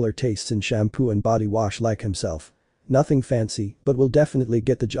had similar tastes in shampoo and body wash like himself. Nothing fancy, but will definitely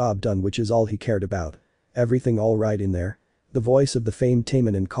get the job done, which is all he cared about. Everything all right in there? The voice of the famed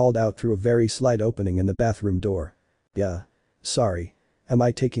Taimanin called out through a very slight opening in the bathroom door. Yeah. Sorry. Am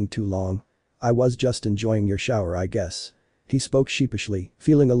I taking too long? I was just enjoying your shower I guess. He spoke sheepishly,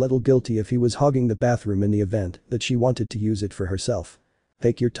 feeling a little guilty if he was hogging the bathroom in the event that she wanted to use it for herself.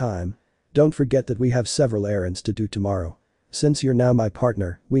 Take your time. Don't forget that we have several errands to do tomorrow. Since you're now my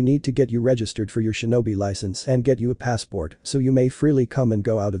partner, we need to get you registered for your shinobi license and get you a passport so you may freely come and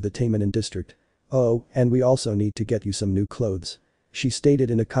go out of the Taimanin district. Oh, and we also need to get you some new clothes. She stated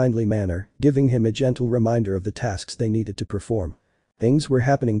in a kindly manner, giving him a gentle reminder of the tasks they needed to perform. Things were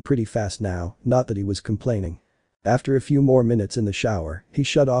happening pretty fast now, not that he was complaining. After a few more minutes in the shower, he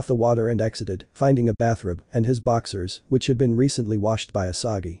shut off the water and exited, finding a bathrobe and his boxers, which had been recently washed by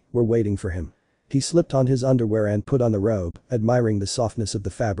Asagi, were waiting for him. He slipped on his underwear and put on the robe, admiring the softness of the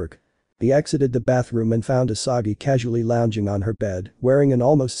fabric. He exited the bathroom and found Asagi casually lounging on her bed, wearing an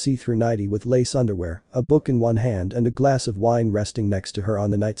almost see-through nightie with lace underwear, a book in one hand and a glass of wine resting next to her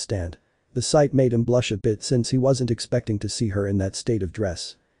on the nightstand. The sight made him blush a bit since he wasn't expecting to see her in that state of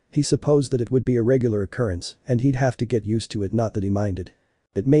dress. He supposed that it would be a regular occurrence and he'd have to get used to it, not that he minded.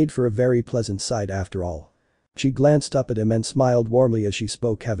 It made for a very pleasant sight after all. She glanced up at him and smiled warmly as she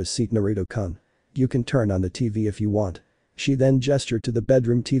spoke. Have a seat Naruto-kun. You can turn on the TV if you want. She then gestured to the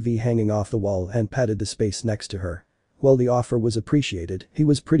bedroom TV hanging off the wall and patted the space next to her. While the offer was appreciated, he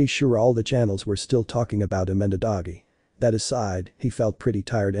was pretty sure all the channels were still talking about him and Adagi. That aside, he felt pretty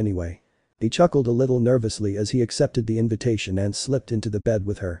tired anyway. He chuckled a little nervously as he accepted the invitation and slipped into the bed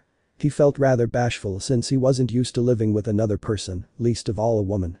with her. He felt rather bashful since he wasn't used to living with another person, least of all a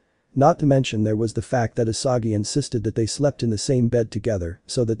woman. Not to mention there was the fact that Asagi insisted that they slept in the same bed together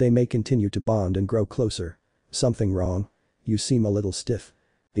so that they may continue to bond and grow closer. Something wrong? You seem a little stiff.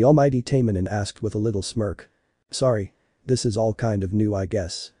 The almighty Taimanin asked with a little smirk. Sorry. This is all kind of new I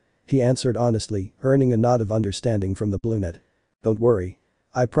guess. He answered honestly, earning a nod of understanding from the brunette. Don't worry.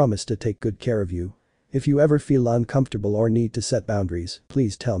 I promise to take good care of you. If you ever feel uncomfortable or need to set boundaries,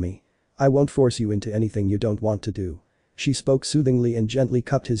 please tell me. I won't force you into anything you don't want to do. She spoke soothingly and gently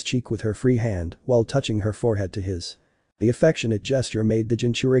cupped his cheek with her free hand while touching her forehead to his. The affectionate gesture made the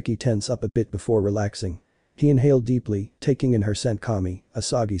Jinchuriki tense up a bit before relaxing. He inhaled deeply, taking in her scent. Kami,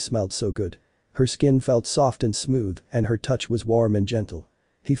 Asagi smelled so good. Her skin felt soft and smooth, and her touch was warm and gentle.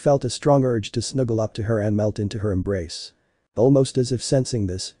 He felt a strong urge to snuggle up to her and melt into her embrace. Almost as if sensing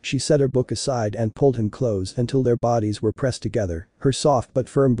this, she set her book aside and pulled him close until their bodies were pressed together, her soft but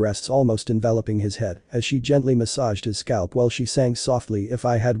firm breasts almost enveloping his head as she gently massaged his scalp while she sang softly, "If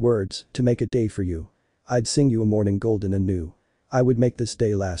I had words to make a day for you, I'd sing you a morning golden and new. I would make this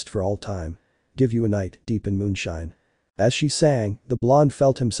day last for all time. Give you a night deep in moonshine." As she sang, the blonde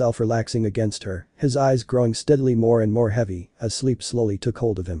felt himself relaxing against her, his eyes growing steadily more and more heavy as sleep slowly took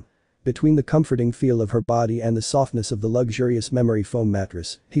hold of him. Between the comforting feel of her body and the softness of the luxurious memory foam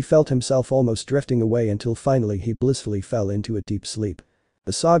mattress, he felt himself almost drifting away until finally he blissfully fell into a deep sleep.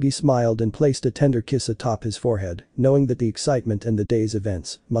 Asagi smiled and placed a tender kiss atop his forehead, knowing that the excitement and the day's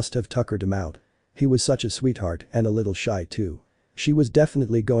events must have tuckered him out. He was such a sweetheart and a little shy too. She was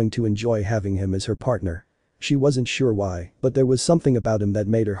definitely going to enjoy having him as her partner. She wasn't sure why, but there was something about him that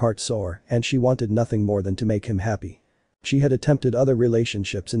made her heart soar and she wanted nothing more than to make him happy. She had attempted other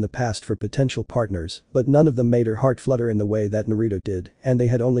relationships in the past for potential partners, but none of them made her heart flutter in the way that Naruto did, and they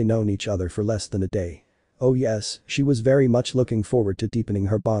had only known each other for less than a day. Oh yes, she was very much looking forward to deepening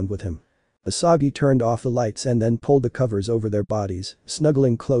her bond with him. Asagi turned off the lights and then pulled the covers over their bodies,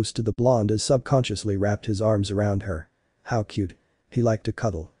 snuggling close to the blonde as subconsciously wrapped his arms around her. How cute. He liked to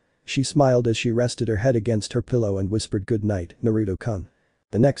cuddle. She smiled as she rested her head against her pillow and whispered, "Good night, Naruto-kun."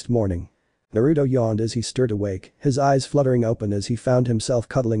 The next morning, Naruto yawned as he stirred awake, his eyes fluttering open as he found himself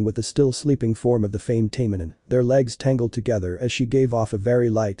cuddling with the still sleeping form of the famed Taimanin, their legs tangled together as she gave off a very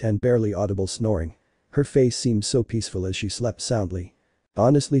light and barely audible snoring. Her face seemed so peaceful as she slept soundly.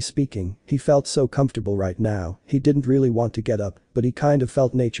 Honestly speaking, he felt so comfortable right now, he didn't really want to get up, but he kind of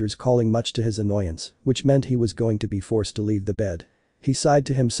felt nature's calling much to his annoyance, which meant he was going to be forced to leave the bed. He sighed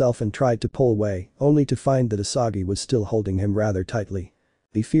to himself and tried to pull away, only to find that Asagi was still holding him rather tightly.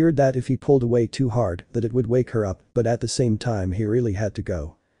 He feared that if he pulled away too hard, that it would wake her up, but at the same time he really had to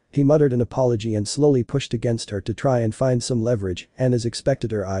go. He muttered an apology and slowly pushed against her to try and find some leverage, and as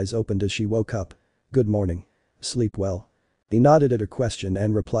expected her eyes opened as she woke up. "Good morning. Sleep well?" He nodded at her question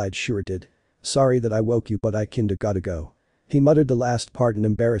and replied, "Sure it did. Sorry that I woke you but I kinda gotta go." He muttered the last part in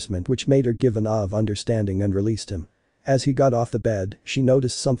embarrassment which made her give an ah of understanding and released him. As he got off the bed, she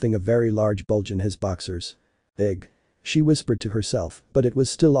noticed something, a very large bulge in his boxers. "Ugh," she whispered to herself, but it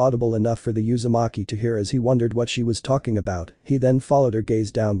was still audible enough for the Uzumaki to hear as he wondered what she was talking about. He then followed her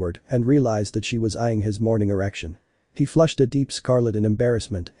gaze downward and realized that she was eyeing his morning erection. He flushed a deep scarlet in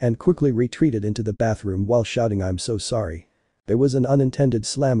embarrassment and quickly retreated into the bathroom while shouting, "I'm so sorry." There was an unintended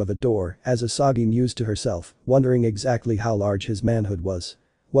slam of a door as Asagi mused to herself, wondering exactly how large his manhood was.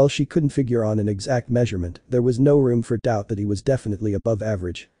 While she couldn't figure on an exact measurement, there was no room for doubt that he was definitely above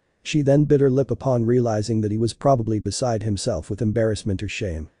average. She then bit her lip upon realizing that he was probably beside himself with embarrassment or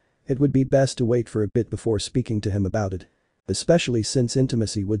shame. It would be best to wait for a bit before speaking to him about it. Especially since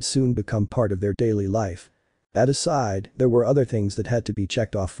intimacy would soon become part of their daily life. That aside, there were other things that had to be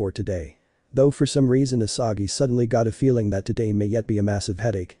checked off for today. Though for some reason Asagi suddenly got a feeling that today may yet be a massive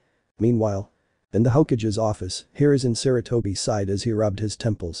headache. Meanwhile, in the Hokage's office, Hiruzen Sarutobi sighed as he rubbed his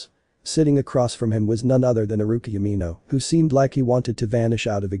temples. Sitting across from him was none other than Haruka Yamino, who seemed like he wanted to vanish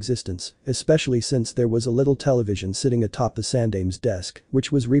out of existence, especially since there was a little television sitting atop the Sandame's desk,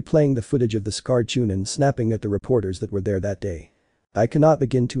 which was replaying the footage of the scarred Chunin snapping at the reporters that were there that day. "I cannot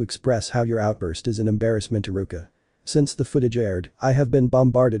begin to express how your outburst is an embarrassment, Haruka. Since the footage aired, I have been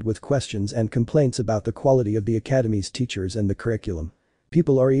bombarded with questions and complaints about the quality of the academy's teachers and the curriculum.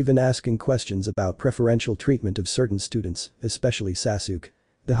 People are even asking questions about preferential treatment of certain students, especially Sasuke."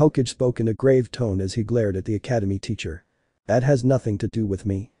 The Hokage spoke in a grave tone as he glared at the academy teacher. "That has nothing to do with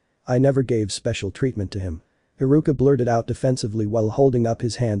me. I never gave special treatment to him." Haruka blurted out defensively while holding up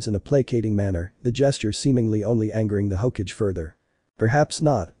his hands in a placating manner, the gesture seemingly only angering the Hokage further. "Perhaps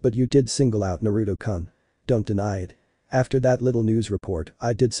not, but you did single out Naruto-kun. Don't deny it. After that little news report,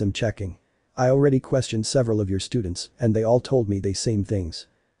 I did some checking. I already questioned several of your students, and they all told me the same things.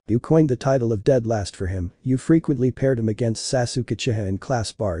 You coined the title of dead last for him, you frequently paired him against Sasuke Uchiha in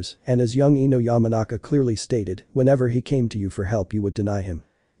class bars, and as young Ino Yamanaka clearly stated, whenever he came to you for help you would deny him.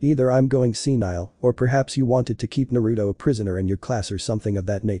 Either I'm going senile, or perhaps you wanted to keep Naruto a prisoner in your class or something of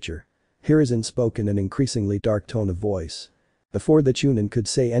that nature." Hiruzen spoke in an increasingly dark tone of voice. Before the Chunin could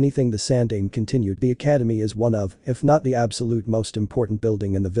say anything, the Sandame continued, "The academy is one of, if not the absolute most important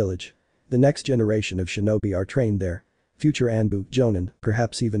building in the village. The next generation of shinobi are trained there. Future Anbu, Jonin,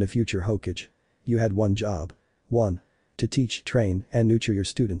 perhaps even a future Hokage. You had one job. 1. To teach, train, and nurture your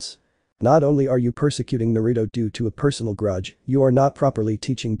students. Not only are you persecuting Naruto due to a personal grudge, you are not properly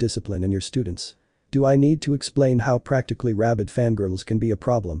teaching discipline in your students. Do I need to explain how practically rabid fangirls can be a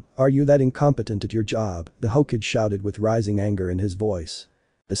problem? Are you that incompetent at your job? The Hokage shouted with rising anger in his voice.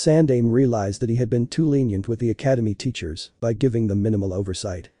 The Sandaime realized that he had been too lenient with the academy teachers by giving them minimal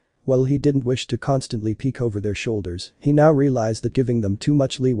oversight. While he didn't wish to constantly peek over their shoulders, he now realized that giving them too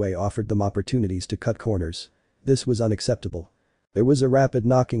much leeway offered them opportunities to cut corners. This was unacceptable. There was a rapid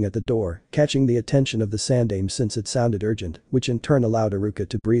knocking at the door, catching the attention of the Sandaime since it sounded urgent, which in turn allowed Iruka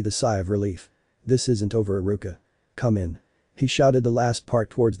to breathe a sigh of relief. This isn't over, Iruka. Come in. He shouted the last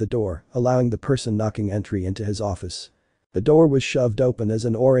part towards the door, allowing the person knocking entry into his office. The door was shoved open as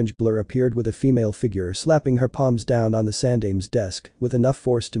an orange blur appeared with a female figure slapping her palms down on the Sandaime's desk with enough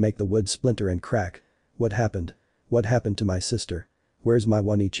force to make the wood splinter and crack. What happened? What happened to my sister? Where's my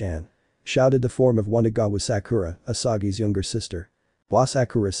Wani-chan? Shouted the form of Wanagawa Sakura, Asagi's younger sister. Wa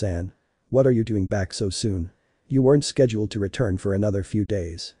Sakura-san. What are you doing back so soon? You weren't scheduled to return for another few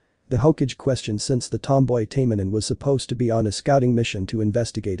days. The Hokage questioned since the tomboy Taimanin was supposed to be on a scouting mission to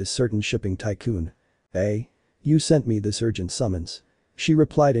investigate a certain shipping tycoon. Eh? You sent me this urgent summons. She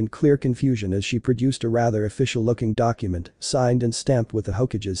replied in clear confusion as she produced a rather official-looking document, signed and stamped with the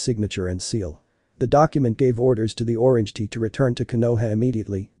Hokage's signature and seal. The document gave orders to the Orange Tea to return to Konoha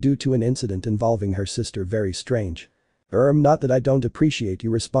immediately due to an incident involving her sister. Very strange. Not that I don't appreciate you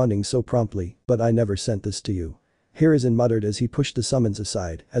responding so promptly, but I never sent this to you. Hiruzen muttered as he pushed the summons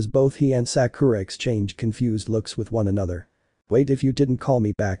aside as both he and Sakura exchanged confused looks with one another. Wait, if you didn't call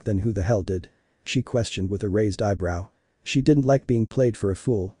me back then who the hell did? She questioned with a raised eyebrow. She didn't like being played for a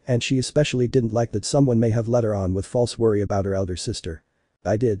fool, and she especially didn't like that someone may have led her on with false worry about her elder sister.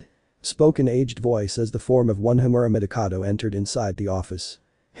 I did. Spoke an aged voice as the form of one Homura Midokado entered inside the office.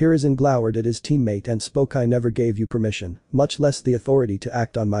 Hiruzen glowered at his teammate and spoke. I never gave you permission, much less the authority to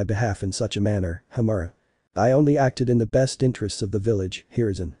act on my behalf in such a manner, Homura. I only acted in the best interests of the village,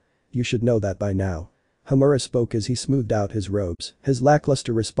 Hiruzen. You should know that by now. Homura spoke as he smoothed out his robes, his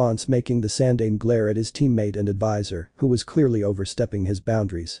lackluster response making the Sandaime glare at his teammate and advisor, who was clearly overstepping his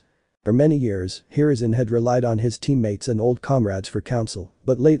boundaries. For many years, Hiruzen had relied on his teammates and old comrades for counsel,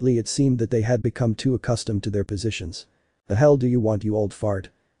 but lately it seemed that they had become too accustomed to their positions. The hell do you want, you old fart?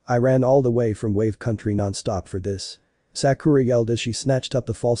 I ran all the way from Wave Country non-stop for this. Sakura yelled as she snatched up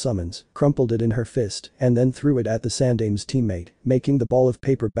the fall summons, crumpled it in her fist, and then threw it at the Sandaime's teammate, making the ball of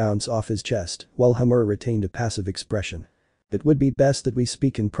paper bounce off his chest, while Homura retained a passive expression. It would be best that we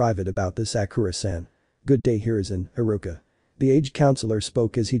speak in private about this, Sakura-san. Good day, Hiruzen, Iruka. The aged counselor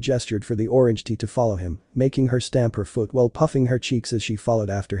spoke as he gestured for the Orange Tea to follow him, making her stamp her foot while puffing her cheeks as she followed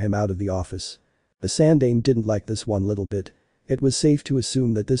after him out of the office. The Sandaime didn't like this one little bit. It was safe to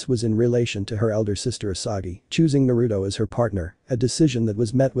assume that this was in relation to her elder sister Asagi choosing Naruto as her partner, a decision that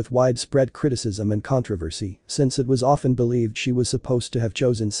was met with widespread criticism and controversy since it was often believed she was supposed to have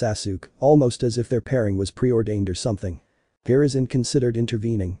chosen Sasuke, almost as if their pairing was preordained or something. Hiruzen considered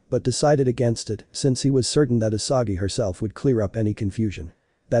intervening but decided against it since he was certain that Asagi herself would clear up any confusion.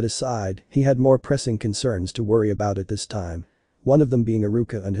 That aside, he had more pressing concerns to worry about at this time. One of them being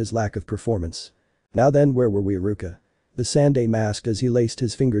Iruka and his lack of performance. Now then, where were we, Iruka? The Sandaime asked as he laced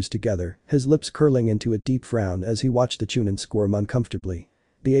his fingers together, his lips curling into a deep frown as he watched the Chunin squirm uncomfortably.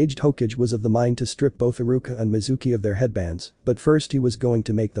 The aged Hokage was of the mind to strip both Iruka and Mizuki of their headbands, but first he was going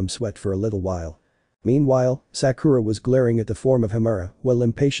to make them sweat for a little while. Meanwhile, Sakura was glaring at the form of Homura while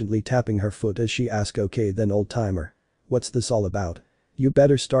impatiently tapping her foot as she asked, okay then, old-timer. What's this all about? You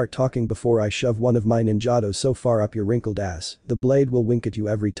better start talking before I shove one of my ninjados so far up your wrinkled ass, the blade will wink at you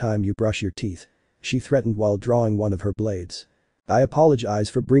every time you brush your teeth. She threatened while drawing one of her blades. I apologize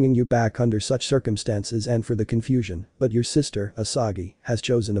for bringing you back under such circumstances and for the confusion, but your sister, Asagi, has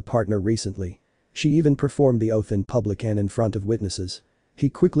chosen a partner recently. She even performed the oath in public and in front of witnesses. He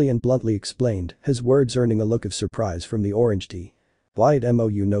quickly and bluntly explained, his words earning a look of surprise from the Orange Tea. Why'd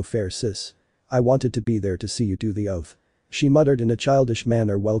you no fair sis? I wanted to be there to see you do the oath. She muttered in a childish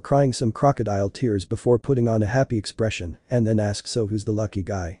manner while crying some crocodile tears before putting on a happy expression and then asked, so who's the lucky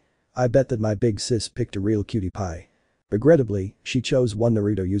guy? I bet that my big sis picked a real cutie pie. Regrettably, she chose one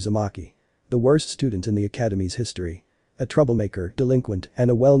Naruto Uzumaki. The worst student in the academy's history. A troublemaker, delinquent, and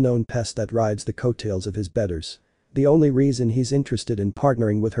a well-known pest that rides the coattails of his betters. The only reason he's interested in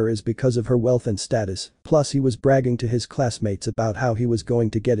partnering with her is because of her wealth and status, plus he was bragging to his classmates about how he was going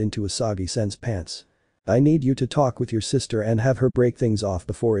to get into Asagi-san's pants. I need you to talk with your sister and have her break things off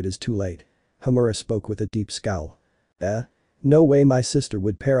before it is too late. Homura spoke with a deep scowl. No way my sister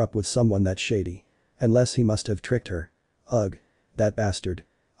would pair up with someone that shady. Unless he must have tricked her. Ugh. That bastard.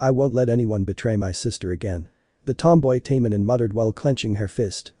 I won't let anyone betray my sister again. The tomboy Taimanin muttered while clenching her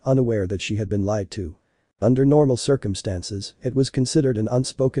fist, unaware that she had been lied to. Under normal circumstances, it was considered an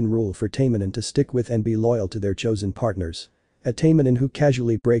unspoken rule for Taimanin to stick with and be loyal to their chosen partners. A Taimanin who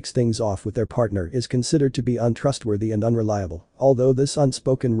casually breaks things off with their partner is considered to be untrustworthy and unreliable, although this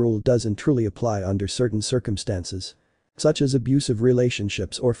unspoken rule doesn't truly apply under certain circumstances, such as abusive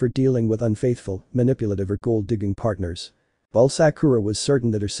relationships or for dealing with unfaithful, manipulative or gold-digging partners. While Sakura was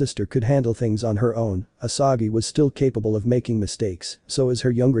certain that her sister could handle things on her own, Asagi was still capable of making mistakes, so as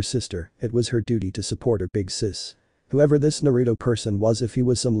her younger sister, it was her duty to support her big sis. Whoever this Naruto person was, if he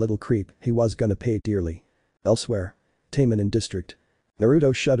was some little creep, he was gonna pay dearly. Elsewhere. Taimanin District.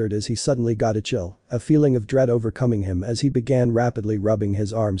 Naruto shuddered as he suddenly got a chill, a feeling of dread overcoming him as he began rapidly rubbing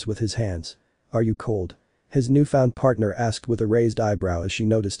his arms with his hands. "Are you cold?" His newfound partner asked with a raised eyebrow as she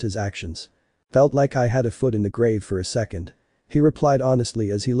noticed his actions. "Felt like I had a foot in the grave for a second." He replied honestly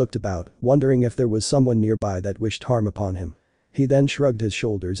as he looked about, wondering if there was someone nearby that wished harm upon him. He then shrugged his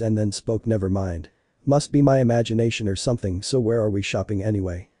shoulders and then spoke, "Never mind. Must be my imagination or something, so where are we shopping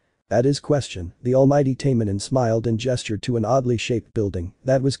anyway?" At his question, the almighty Taimanin smiled and gestured to an oddly shaped building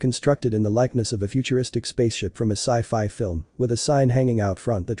that was constructed in the likeness of a futuristic spaceship from a sci-fi film, with a sign hanging out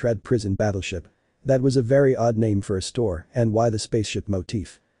front that read Prison Battleship. That was a very odd name for a store, and why the spaceship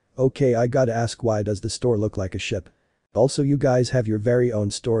motif? Okay, I gotta ask, why does the store look like a ship? Also, you guys have your very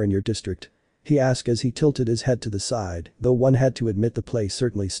own store in your district? He asked as he tilted his head to the side, though one had to admit the place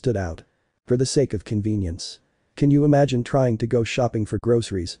certainly stood out. For the sake of convenience. Can you imagine trying to go shopping for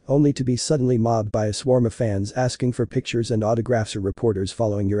groceries, only to be suddenly mobbed by a swarm of fans asking for pictures and autographs or reporters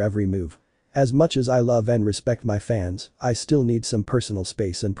following your every move? As much as I love and respect my fans, I still need some personal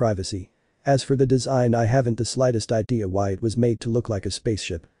space and privacy. As for the design, I haven't the slightest idea why it was made to look like a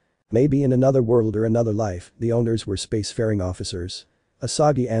spaceship. Maybe in another world or another life, the owners were spacefaring officers.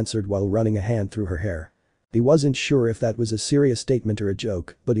 Asagi answered while running a hand through her hair. He wasn't sure if that was a serious statement or a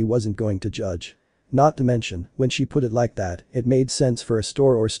joke, but he wasn't going to judge. Not to mention, when she put it like that, it made sense for a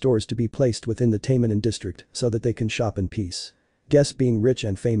store or stores to be placed within the Taimanin district so that they can shop in peace. Guess being rich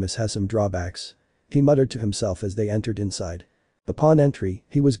and famous has some drawbacks. He muttered to himself as they entered inside. Upon entry,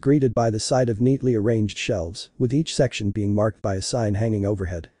 he was greeted by the sight of neatly arranged shelves, with each section being marked by a sign hanging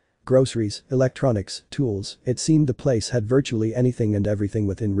overhead. Groceries, electronics, tools, it seemed the place had virtually anything and everything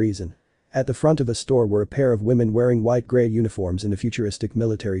within reason. At the front of a store were a pair of women wearing white-gray uniforms in a futuristic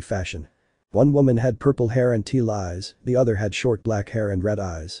military fashion. One woman had purple hair and teal eyes, the other had short black hair and red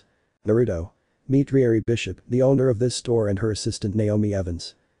eyes. Naruto. Meet Rieri Bishop, the owner of this store, and her assistant Naomi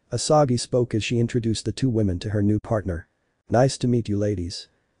Evans. Asagi spoke as she introduced the two women to her new partner. Nice to meet you ladies.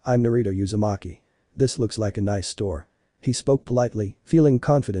 I'm Naruto Uzumaki. This looks like a nice store. He spoke politely, feeling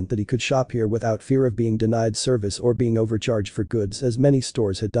confident that he could shop here without fear of being denied service or being overcharged for goods as many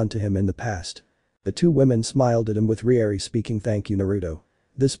stores had done to him in the past. The two women smiled at him with Rieri speaking, "Thank you, Naruto.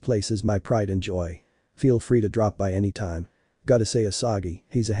 This place is my pride and joy. Feel free to drop by anytime. Gotta say, Asagi,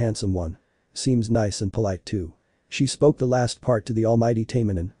 he's a handsome one. Seems nice and polite too." She spoke the last part to the almighty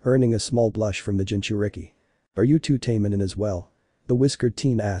Taimanin, earning a small blush from the Jinchuriki. "Are you two Taimanin as well?" the whiskered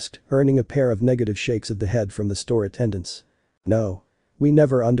teen asked, earning a pair of negative shakes of the head from the store attendants. "No. We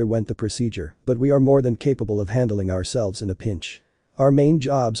never underwent the procedure, but we are more than capable of handling ourselves in a pinch. Our main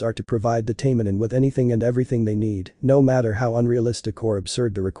jobs are to provide the Taimanin with anything and everything they need, no matter how unrealistic or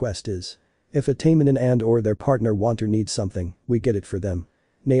absurd the request is. If a Taimanin and or their partner want or need something, we get it for them."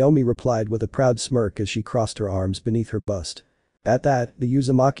 Naomi replied with a proud smirk as she crossed her arms beneath her bust. At that, the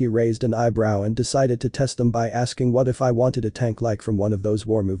Uzumaki raised an eyebrow and decided to test them by asking, "What if I wanted a tank like from one of those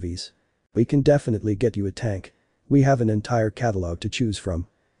war movies?" "We can definitely get you a tank. We have an entire catalog to choose from.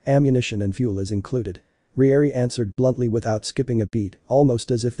 Ammunition and fuel is included." Rieri answered bluntly without skipping a beat,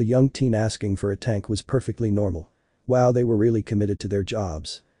 almost as if the young teen asking for a tank was perfectly normal. Wow, they were really committed to their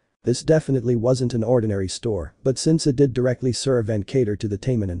jobs. This definitely wasn't an ordinary store, but since it did directly serve and cater to the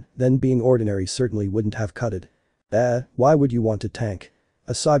Taimanin, then being ordinary certainly wouldn't have cut it. Why would you want a tank?"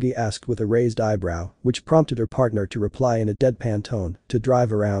 Asagi asked with a raised eyebrow, which prompted her partner to reply in a deadpan tone, "To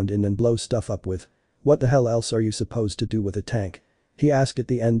drive around in and blow stuff up with. What the hell else are you supposed to do with a tank?" he asked at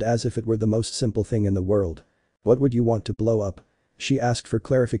the end as if it were the most simple thing in the world. "What would you want to blow up?" she asked for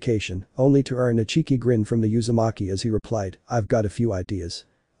clarification, only to earn a cheeky grin from the Uzumaki as he replied, "I've got a few ideas."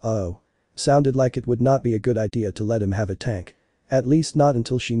 Oh. Sounded like it would not be a good idea to let him have a tank. At least not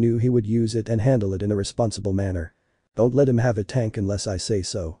until she knew he would use it and handle it in a responsible manner. "Don't let him have a tank unless I say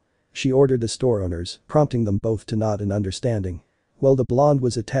so," she ordered the store owners, prompting them both to nod in understanding. While the blonde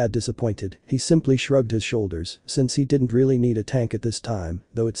was a tad disappointed, he simply shrugged his shoulders since he didn't really need a tank at this time,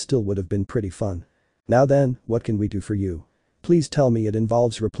 though it still would have been pretty fun. "Now then, what can we do for you? Please tell me it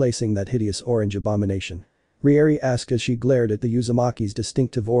involves replacing that hideous orange abomination." Rieri asked as she glared at the Uzumaki's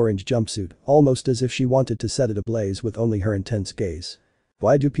distinctive orange jumpsuit, almost as if she wanted to set it ablaze with only her intense gaze.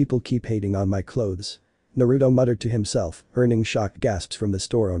 Why do people keep hating on my clothes? Naruto muttered to himself, earning shocked gasps from the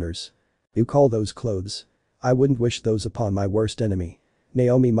store owners. You call those clothes? I wouldn't wish those upon my worst enemy.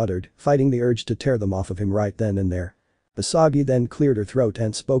 Naomi muttered, fighting the urge to tear them off of him right then and there. Asagi then cleared her throat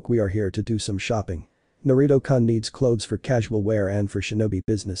and spoke, we are here to do some shopping. Naruto-kun needs clothes for casual wear and for shinobi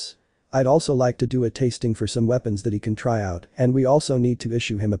business. I'd also like to do a tasting for some weapons that he can try out, and we also need to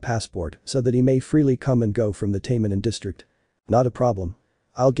issue him a passport so that he may freely come and go from the Taimanin district. Not a problem.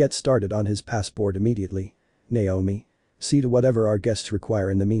 I'll get started on his passport immediately. Naomi. See to whatever our guests require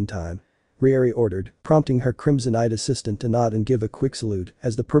in the meantime. Rieri ordered, prompting her crimson-eyed assistant to nod and give a quick salute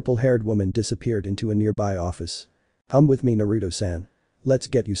as the purple-haired woman disappeared into a nearby office. Come with me, Naruto-san. Let's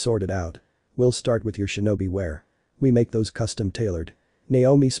get you sorted out. We'll start with your shinobi wear. We make those custom-tailored.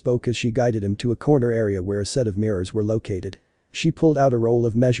 Naomi spoke as she guided him to a corner area where a set of mirrors were located. She pulled out a roll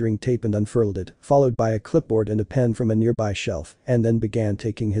of measuring tape and unfurled it, followed by a clipboard and a pen from a nearby shelf, and then began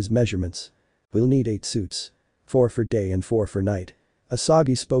taking his measurements. We'll need 8 suits. 4 for day and 4 for night.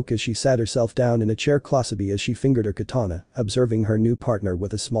 Asagi spoke as she sat herself down in a chair closely as she fingered her katana, observing her new partner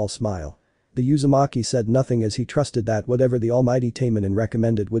with a small smile. The Uzumaki said nothing as he trusted that whatever the almighty Taimanin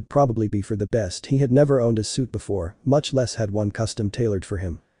recommended would probably be for the best. He had never owned a suit before, much less had one custom tailored for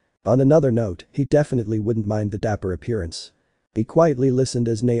him. On another note, he definitely wouldn't mind the dapper appearance. He quietly listened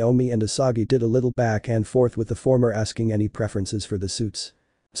as Naomi and Asagi did a little back and forth with the former asking any preferences for the suits.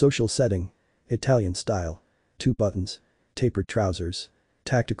 Social setting. Italian style. 2 buttons. Tapered trousers.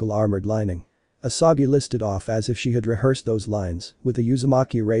 Tactical armored lining. Asagi listed off as if she had rehearsed those lines, with the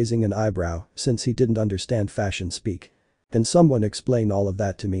Uzumaki raising an eyebrow since he didn't understand fashion speak. Can someone explain all of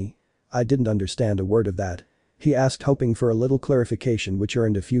that to me? I didn't understand a word of that. He asked, hoping for a little clarification, which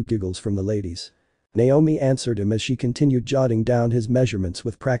earned a few giggles from the ladies. Naomi answered him as she continued jotting down his measurements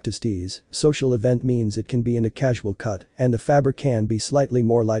with practiced ease. Social event means it can be in a casual cut and the fabric can be slightly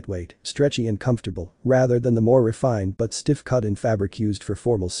more lightweight, stretchy and comfortable, rather than the more refined but stiff cut-in fabric used for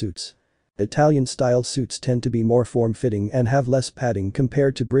formal suits. Italian-style suits tend to be more form-fitting and have less padding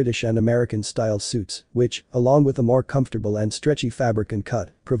compared to British and American-style suits, which, along with a more comfortable and stretchy fabric and cut,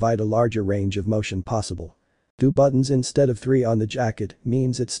 provide a larger range of motion possible. 2 buttons instead of 3 on the jacket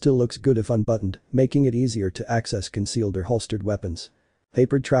means it still looks good if unbuttoned, making it easier to access concealed or holstered weapons.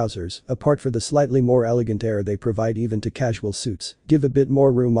 Tapered trousers, apart from the slightly more elegant air they provide even to casual suits, give a bit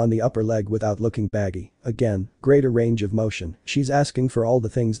more room on the upper leg without looking baggy. Again, greater range of motion. She's asking for all the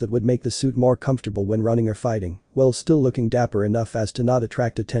things that would make the suit more comfortable when running or fighting, while still looking dapper enough as to not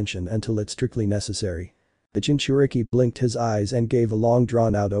attract attention until it's strictly necessary. The Jinchuriki blinked his eyes and gave a long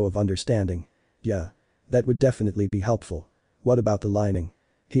drawn-out O of understanding. Yeah. That would definitely be helpful. What about the lining?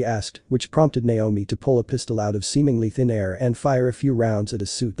 He asked, which prompted Naomi to pull a pistol out of seemingly thin air and fire a few rounds at a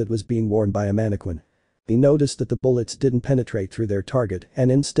suit that was being worn by a mannequin. He noticed that the bullets didn't penetrate through their target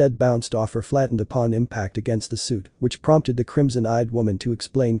and instead bounced off or flattened upon impact against the suit, which prompted the crimson-eyed woman to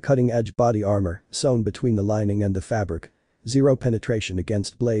explain cutting-edge body armor sewn between the lining and the fabric. 0 penetration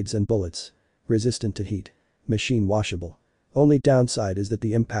against blades and bullets. Resistant to heat. Machine washable. Only downside is that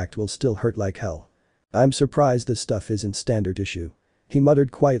the impact will still hurt like hell. I'm surprised this stuff isn't standard issue. He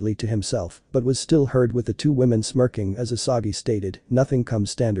muttered quietly to himself, but was still heard with the 2 women smirking as Asagi stated, nothing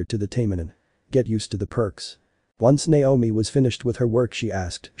comes standard to the Taimanin. Get used to the perks. Once Naomi was finished with her work, she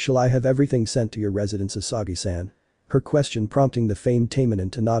asked, shall I have everything sent to your residence, Asagi-san? Her question prompting the famed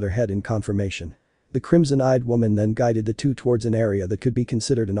Taimanin to nod her head in confirmation. The crimson-eyed woman then guided the 2 towards an area that could be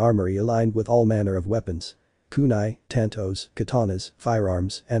considered an armory aligned with all manner of weapons. Kunai, tantos, katanas,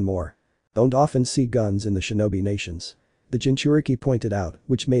 firearms, and more. Don't often see guns in the shinobi nations. The Jinchuriki pointed out,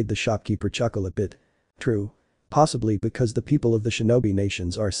 which made the shopkeeper chuckle a bit. True. Possibly because the people of the shinobi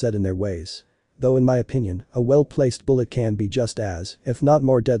nations are set in their ways. Though in my opinion, a well-placed bullet can be just as, if not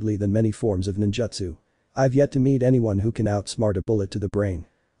more deadly than many forms of ninjutsu. I've yet to meet anyone who can outsmart a bullet to the brain.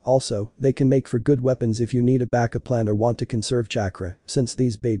 Also, they can make for good weapons if you need a backup plan or want to conserve chakra, since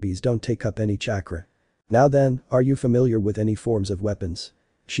these babies don't take up any chakra. Now then, are you familiar with any forms of weapons?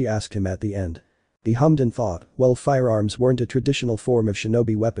 She asked him at the end. He hummed and thought, while firearms weren't a traditional form of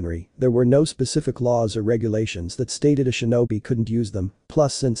shinobi weaponry, there were no specific laws or regulations that stated a shinobi couldn't use them,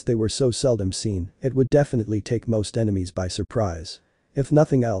 plus since they were so seldom seen, it would definitely take most enemies by surprise. If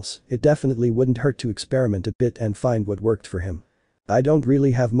nothing else, it definitely wouldn't hurt to experiment a bit and find what worked for him. I don't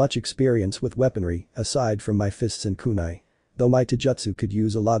really have much experience with weaponry, aside from my fists and kunai. Though my taijutsu could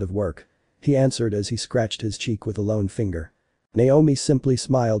use a lot of work. He answered as he scratched his cheek with a lone finger. Naomi simply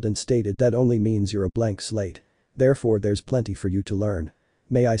smiled and stated that only means you're a blank slate. Therefore there's plenty for you to learn.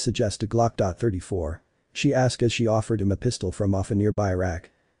 May I suggest a Glock.34? she asked as she offered him a pistol from off a nearby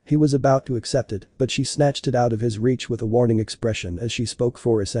rack. He was about to accept it, but she snatched it out of his reach with a warning expression as she spoke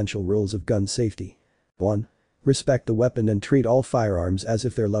 4 essential rules of gun safety. 1. Respect the weapon and treat all firearms as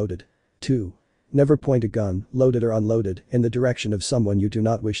if they're loaded. 2. Never point a gun, loaded or unloaded, in the direction of someone you do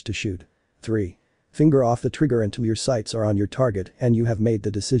not wish to shoot. 3. Finger off the trigger until your sights are on your target and you have made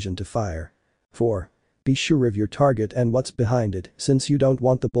the decision to fire. 4. Be sure of your target and what's behind it, since you don't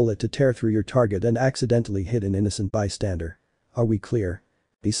want the bullet to tear through your target and accidentally hit an innocent bystander. Are we clear?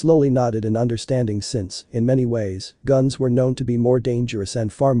 He slowly nodded in understanding since, in many ways, guns were known to be more dangerous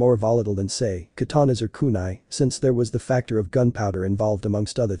and far more volatile than say, katanas or kunai, since there was the factor of gunpowder involved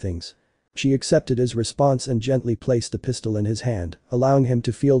amongst other things. She accepted his response and gently placed the pistol in his hand, allowing him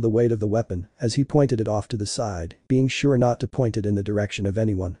to feel the weight of the weapon as he pointed it off to the side, being sure not to point it in the direction of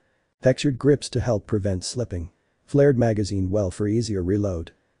anyone. Textured grips to help prevent slipping. Flared magazine well for easier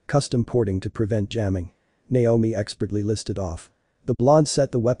reload. Custom porting to prevent jamming. Naomi expertly listed off. The blonde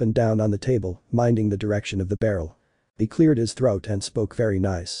set the weapon down on the table, minding the direction of the barrel. He cleared his throat and spoke very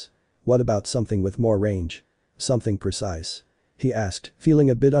nice. What about something with more range? Something precise? He asked, feeling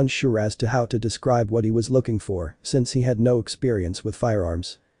a bit unsure as to how to describe what he was looking for since he had no experience with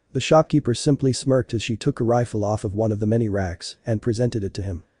firearms. The shopkeeper simply smirked as she took a rifle off of one of the many racks and presented it to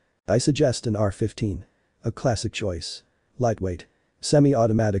him. I suggest an R15. A classic choice. Lightweight.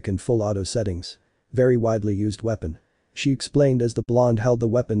 Semi-automatic and full auto settings. Very widely used weapon. She explained as the blonde held the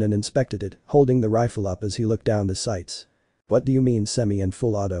weapon and inspected it, holding the rifle up as he looked down the sights. What do you mean semi and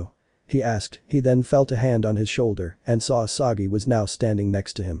full auto? He asked. He then felt a hand on his shoulder and saw Asagi was now standing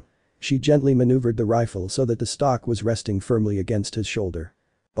next to him. She gently maneuvered the rifle so that the stock was resting firmly against his shoulder.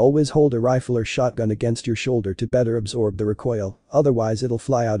 Always hold a rifle or shotgun against your shoulder to better absorb the recoil, otherwise it'll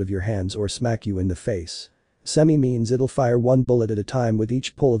fly out of your hands or smack you in the face. Semi means it'll fire 1 bullet at a time with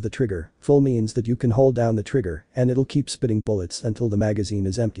each pull of the trigger, full means that you can hold down the trigger and it'll keep spitting bullets until the magazine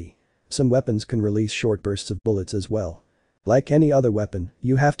is empty. Some weapons can release short bursts of bullets as well. Like any other weapon,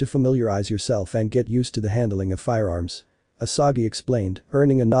 you have to familiarize yourself and get used to the handling of firearms. Asagi explained,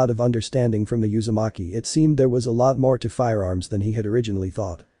 earning a nod of understanding from the Uzumaki. It seemed there was a lot more to firearms than he had originally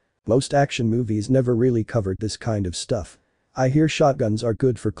thought. Most action movies never really covered this kind of stuff. I hear shotguns are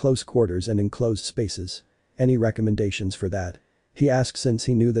good for close quarters and enclosed spaces. Any recommendations for that? He asked since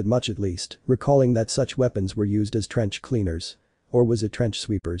he knew that much at least, recalling that such weapons were used as trench cleaners. Or was it trench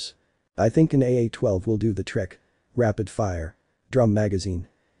sweepers? I think an AA-12 will do the trick. Rapid fire. Drum magazine.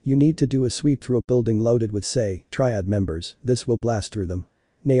 You need to do a sweep through a building loaded with say, triad members, this will blast through them.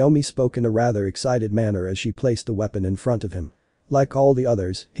 Naomi spoke in a rather excited manner as she placed the weapon in front of him. Like all the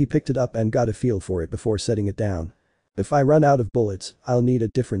others, he picked it up and got a feel for it before setting it down. If I run out of bullets, I'll need a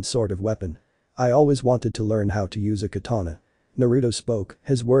different sort of weapon. I always wanted to learn how to use a katana. Naruto spoke,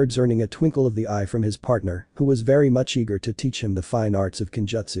 his words earning a twinkle of the eye from his partner, who was very much eager to teach him the fine arts of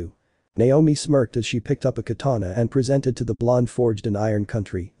kinjutsu. Naomi smirked as she picked up a katana and presented to the blonde forged in Iron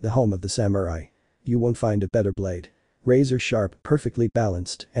Country, the home of the samurai. You won't find a better blade. Razor sharp, perfectly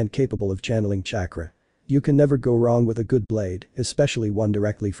balanced, and capable of channeling chakra. You can never go wrong with a good blade, especially one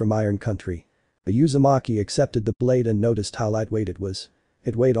directly from Iron Country. The Uzumaki accepted the blade and noticed how lightweight it was.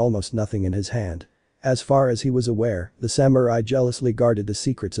 It weighed almost nothing in his hand. As far as he was aware, the samurai jealously guarded the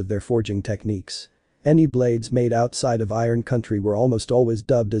secrets of their forging techniques. Any blades made outside of Iron Country were almost always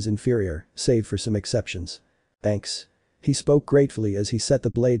dubbed as inferior, save for some exceptions. Thanks. He spoke gratefully as he set the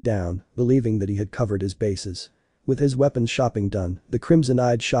blade down, believing that he had covered his bases. With his weapons shopping done, the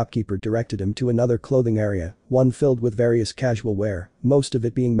crimson-eyed shopkeeper directed him to another clothing area, one filled with various casual wear, most of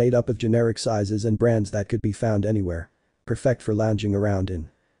it being made up of generic sizes and brands that could be found anywhere. Perfect for lounging around in.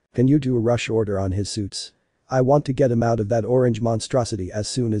 Can you do a rush order on his suits? I want to get him out of that orange monstrosity as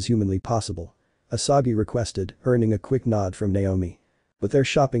soon as humanly possible. Asagi requested, earning a quick nod from Naomi. With their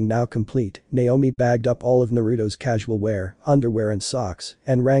shopping now complete, Naomi bagged up all of Naruto's casual wear, underwear and socks,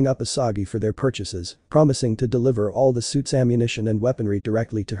 and rang up Asagi for their purchases, promising to deliver all the suit's ammunition and weaponry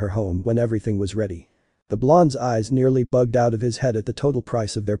directly to her home when everything was ready. The blonde's eyes nearly bugged out of his head at the total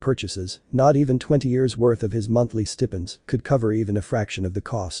price of their purchases, not even 20 years worth of his monthly stipends could cover even a fraction of the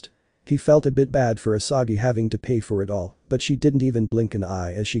cost. He felt a bit bad for Asagi having to pay for it all, but she didn't even blink an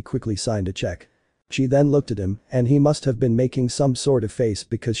eye as she quickly signed a check. She then looked at him, and he must have been making some sort of face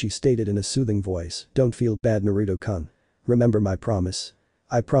because she stated in a soothing voice, "Don't feel bad, Naruto-kun. Remember my promise.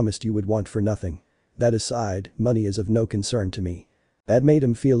 I promised you would want for nothing. That aside, money is of no concern to me." That made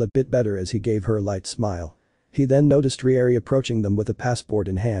him feel a bit better as he gave her a light smile. He then noticed Rieri approaching them with a passport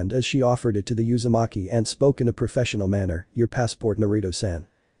in hand as she offered it to the Uzumaki and spoke in a professional manner, "Your passport, Naruto-san.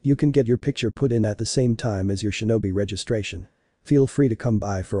 You can get your picture put in at the same time as your shinobi registration. Feel free to come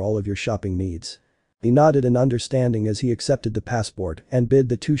by for all of your shopping needs." He nodded in understanding as he accepted the passport and bid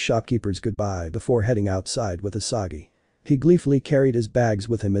the two shopkeepers goodbye before heading outside with Asagi. He gleefully carried his bags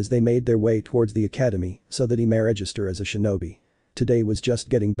with him as they made their way towards the academy so that he may register as a shinobi. Today was just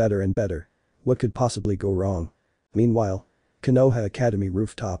getting better and better. What could possibly go wrong? Meanwhile, Konoha Academy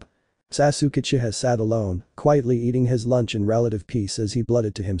rooftop. Sasuke Uchiha sat alone, quietly eating his lunch in relative peace as he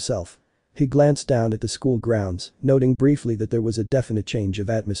blooded to himself. He glanced down at the school grounds, noting briefly that there was a definite change of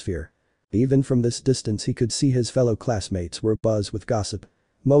atmosphere. Even from this distance he could see his fellow classmates were abuzz with gossip.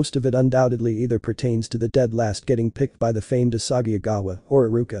 Most of it undoubtedly either pertains to the dead last getting picked by the famed Asagi Ogawa or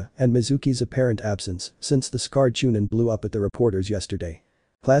Iruka and Mizuki's apparent absence since the scarred Chunin blew up at the reporters yesterday.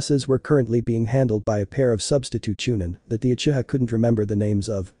 Classes were currently being handled by a pair of substitute Chunin that the Uchiha couldn't remember the names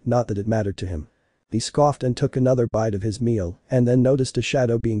of, not that it mattered to him. He scoffed and took another bite of his meal and then noticed a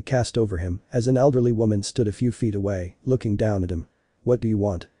shadow being cast over him as an elderly woman stood a few feet away, looking down at him. "What do you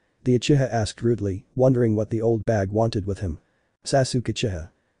want?" the Uchiha asked rudely, wondering what the old bag wanted with him. "Sasuke Uchiha.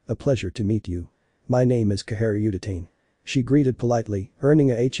 A pleasure to meet you. My name is Kaharu Udatane." She greeted politely,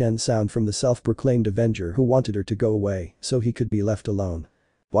 earning a HN sound from the self-proclaimed avenger who wanted her to go away so he could be left alone.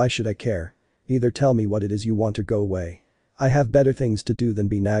 "Why should I care? Either tell me what it is you want or go away. I have better things to do than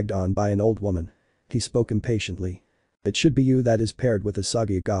be nagged on by an old woman." He spoke impatiently. "It should be you that is paired with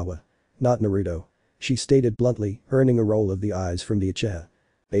Asagi Ogawa. Not Naruto," she stated bluntly, earning a roll of the eyes from the Uchiha.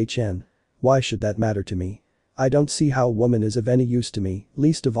 "HN. Why should that matter to me? I don't see how a woman is of any use to me,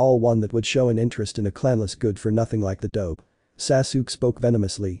 least of all one that would show an interest in a clanless good-for-nothing like the dope." Sasuke spoke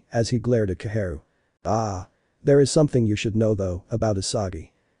venomously as he glared at Kaharu. "Ah. There is something you should know though, about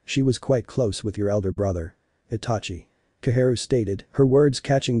Asagi. She was quite close with your elder brother. Itachi." Kaharu stated, her words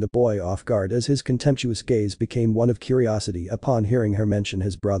catching the boy off guard as his contemptuous gaze became one of curiosity upon hearing her mention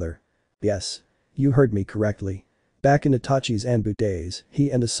his brother. "Yes. You heard me correctly. Back in Itachi's Anbu days,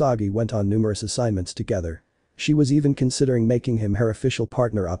 he and Asagi went on numerous assignments together. She was even considering making him her official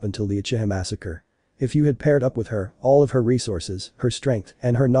partner up until the Uchiha massacre. If you had paired up with her, all of her resources, her strength,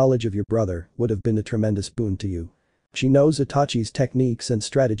 and her knowledge of your brother would have been a tremendous boon to you. She knows Itachi's techniques and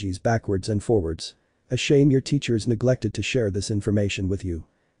strategies backwards and forwards. A shame your teachers neglected to share this information with you."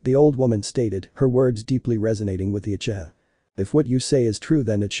 The old woman stated, her words deeply resonating with the Uchiha. "If what you say is true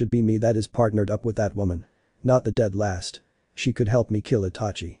then it should be me that is partnered up with that woman. Not the dead last. She could help me kill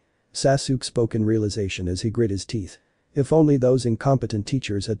Itachi." Sasuke spoke in realization as he grit his teeth. If only those incompetent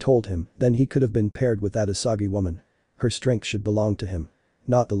teachers had told him, then he could have been paired with that Asagi woman. Her strength should belong to him,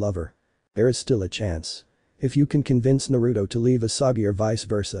 not the lover. There is still a chance. If you can convince Naruto to leave Asagi or vice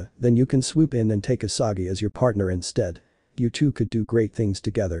versa, then you can swoop in and take Asagi as your partner instead. You two could do great things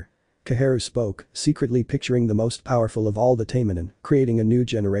together. Kaharu spoke, secretly picturing the most powerful of all the Taimanin, creating a new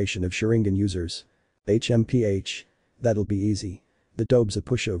generation of Sharingan users. HMPH. That'll be easy. The dope's a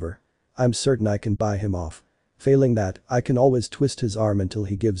pushover. I'm certain I can buy him off. Failing that, I can always twist his arm until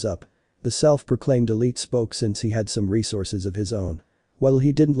he gives up. The self-proclaimed elite spoke since he had some resources of his own. While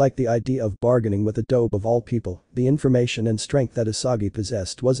he didn't like the idea of bargaining with a dope of all people, the information and strength that Asagi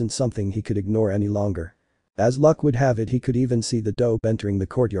possessed wasn't something he could ignore any longer. As luck would have it he could even see the dope entering the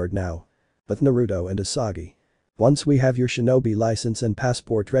courtyard now. But Naruto and Asagi. "Once we have your shinobi license and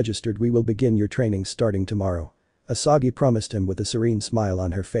passport registered we will begin your training starting tomorrow." Asagi promised him with a serene smile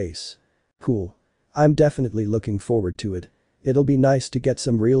on her face. "Cool. I'm definitely looking forward to it. It'll be nice to get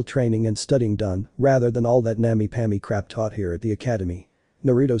some real training and studying done rather than all that nammy-pammy crap taught here at the academy."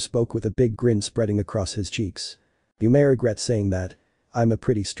 Naruto spoke with a big grin spreading across his cheeks. "You may regret saying that. I'm a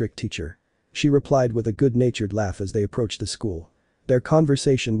pretty strict teacher." She replied with a good-natured laugh as they approached the school. Their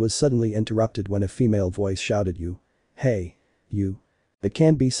conversation was suddenly interrupted when a female voice shouted, "You. Hey. You. It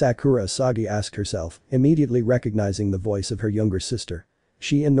can't be Sakura," Asagi asked herself, immediately recognizing the voice of her younger sister.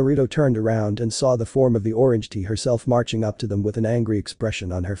 She and Naruto turned around and saw the form of the orange tea herself marching up to them with an angry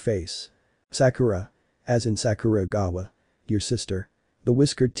expression on her face. "Sakura. As in Sakura Ogawa. Your sister?" The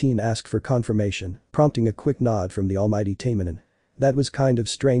whiskered teen asked for confirmation, prompting a quick nod from the almighty Taimanin. That was kind of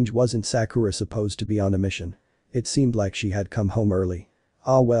strange, wasn't Sakura supposed to be on a mission? It seemed like she had come home early.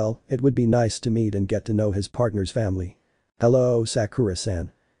 Ah well, it would be nice to meet and get to know his partner's family. "Hello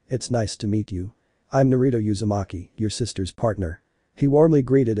Sakura-san. It's nice to meet you. I'm Naruto Uzumaki, your sister's partner." He warmly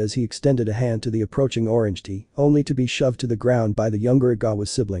greeted as he extended a hand to the approaching orange tea, only to be shoved to the ground by the younger Ogawa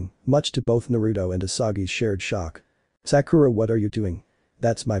sibling, much to both Naruto and Asagi's shared shock. "Sakura, what are you doing?"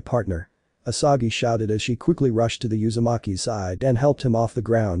 "That's my partner." Asagi shouted as she quickly rushed to the Uzumaki's side and helped him off the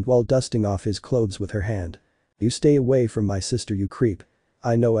ground while dusting off his clothes with her hand. "You stay away from my sister, you creep.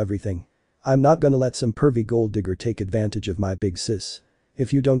 I know everything. I'm not gonna let some pervy gold digger take advantage of my big sis.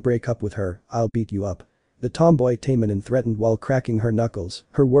 If you don't break up with her, I'll beat you up." The tomboy Taimanin threatened while cracking her knuckles,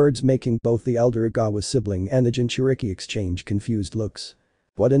 her words making both the elder Igawa sibling and the Jinchuriki exchange confused looks.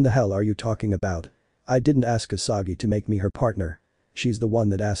 What in the hell are you talking about? I didn't ask Asagi to make me her partner. She's the one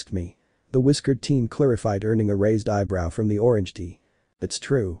that asked me. The whiskered teen clarified, earning a raised eyebrow from the orange tea. It's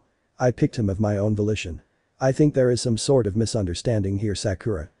true. I picked him of my own volition. I think there is some sort of misunderstanding here,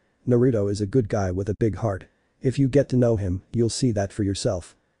 Sakura. Naruto is a good guy with a big heart. If you get to know him, you'll see that for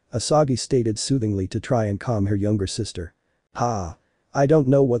yourself. Asagi stated soothingly to try and calm her younger sister. Ha. I don't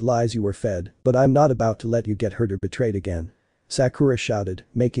know what lies you were fed, but I'm not about to let you get hurt or betrayed again. Sakura shouted,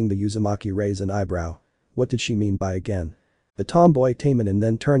 making the Uzumaki raise an eyebrow. What did she mean by again? The tomboy Taimanin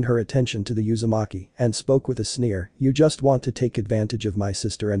then turned her attention to the Uzumaki and spoke with a sneer, you just want to take advantage of my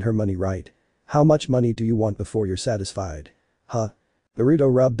sister and her money, right? How much money do you want before you're satisfied? Huh? Naruto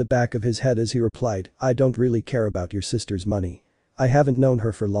rubbed the back of his head as he replied, I don't really care about your sister's money. I haven't known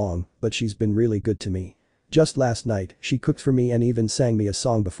her for long, but she's been really good to me. Just last night, she cooked for me and even sang me a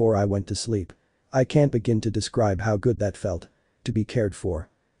song before I went to sleep. I can't begin to describe how good that felt. To be cared for.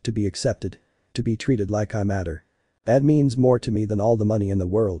 To be accepted. To be treated like I matter. That means more to me than all the money in the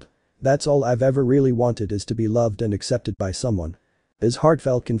world. That's all I've ever really wanted, is to be loved and accepted by someone. His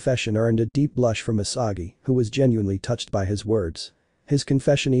heartfelt confession earned a deep blush from Asagi, who was genuinely touched by his words. His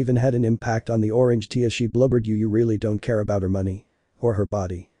confession even had an impact on the orange tea as she blubbered, you really don't care about her money. Or her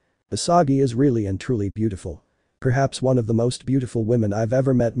body. Asagi is really and truly beautiful. Perhaps one of the most beautiful women I've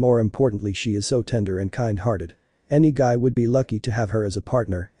ever met. More importantly, she is so tender and kind-hearted. Any guy would be lucky to have her as a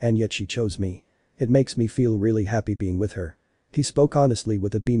partner, and yet she chose me. It makes me feel really happy being with her. He spoke honestly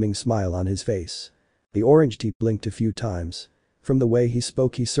with a beaming smile on his face. The orange tea blinked a few times. From the way he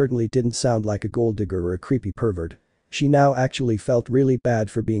spoke, he certainly didn't sound like a gold digger or a creepy pervert. She now actually felt really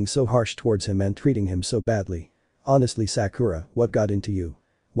bad for being so harsh towards him and treating him so badly. Honestly, Sakura, what got into you?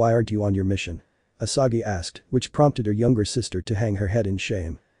 Why aren't you on your mission? Asagi asked, which prompted her younger sister to hang her head in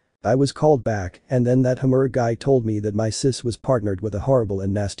shame. I was called back, and then that Hamura guy told me that my sis was partnered with a horrible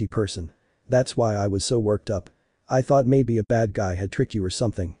and nasty person. That's why I was so worked up. I thought maybe a bad guy had tricked you or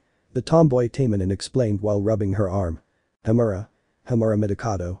something. The tomboy Taimanin explained while rubbing her arm. Hamura? Hamura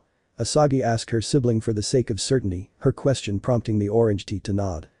Midokado? Asagi asked her sibling for the sake of certainty, her question prompting the orange tea to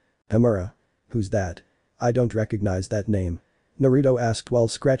nod. Hamura? Who's that? I don't recognize that name. Naruto asked while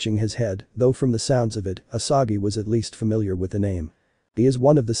scratching his head, though from the sounds of it, Asagi was at least familiar with the name. He is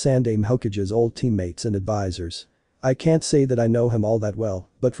one of the Sandaime Hokage's old teammates and advisors. I can't say that I know him all that well,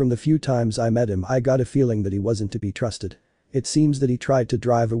 but from the few times I met him I got a feeling that he wasn't to be trusted. It seems that he tried to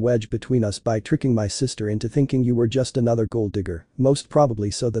drive a wedge between us by tricking my sister into thinking you were just another gold digger, most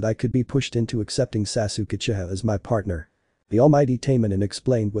probably so that I could be pushed into accepting Sasuke Uchiha as my partner. The almighty Taimanin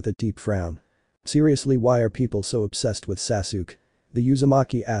explained with a deep frown. Seriously, why are people so obsessed with Sasuke? The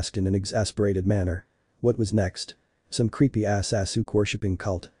Uzumaki asked in an exasperated manner. What was next? Some creepy-ass Sasuke worshipping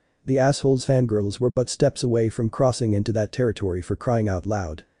cult. The assholes fangirls were but steps away from crossing into that territory, for crying out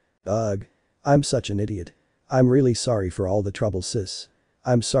loud. Ugh. I'm such an idiot. I'm really sorry for all the trouble, sis.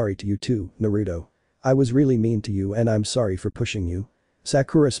 I'm sorry to you too, Naruto. I was really mean to you and I'm sorry for pushing you.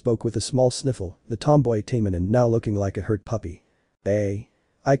 Sakura spoke with a small sniffle, the tomboy Taimanin now looking like a hurt puppy. Hey.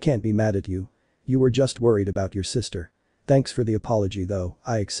 I can't be mad at you. You were just worried about your sister. Thanks for the apology though,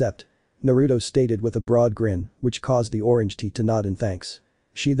 I accept. Naruto stated with a broad grin, which caused the orange tea to nod in thanks.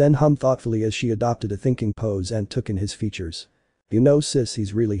 She then hummed thoughtfully as she adopted a thinking pose and took in his features. You know sis,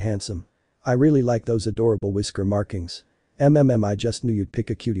 he's really handsome. I really like those adorable whisker markings. I just knew you'd pick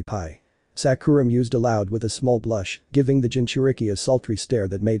a cutie pie. Sakura mused aloud with a small blush, giving the Jinchuriki a sultry stare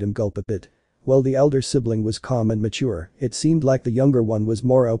that made him gulp a bit. While the elder sibling was calm and mature, it seemed like the younger one was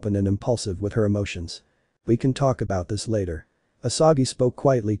more open and impulsive with her emotions. We can talk about this later. Asagi spoke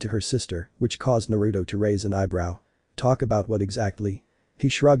quietly to her sister, which caused Naruto to raise an eyebrow. Talk about what exactly? He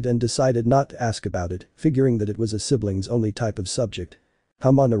shrugged and decided not to ask about it, figuring that it was a sibling's only type of subject.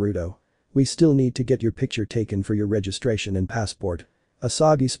 Come on, Naruto. We still need to get your picture taken for your registration and passport.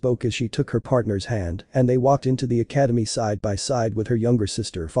 Asagi spoke as she took her partner's hand and they walked into the academy side by side with her younger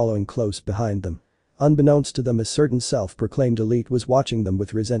sister following close behind them. Unbeknownst to them, a certain self-proclaimed elite was watching them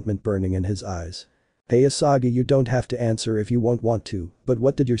with resentment burning in his eyes. Hey Asagi, you don't have to answer if you won't want to, but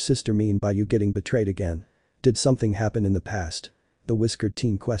what did your sister mean by you getting betrayed again? Did something happen in the past? The whiskered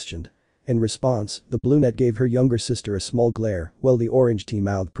teen questioned. In response, the brunette gave her younger sister a small glare while the orange teen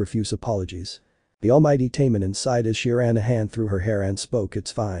mouthed profuse apologies. The almighty Taimanin sighed as she ran a hand through her hair and spoke,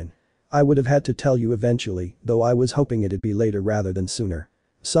 it's fine. I would have had to tell you eventually, though I was hoping it'd be later rather than sooner.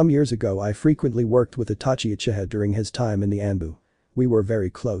 Some years ago I frequently worked with Itachi Uchiha during his time in the Anbu. We were very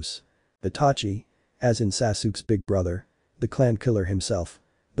close. Itachi? As in Sasuke's big brother? The clan killer himself.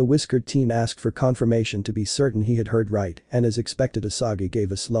 The whiskered teen asked for confirmation to be certain he had heard right, and as expected Asagi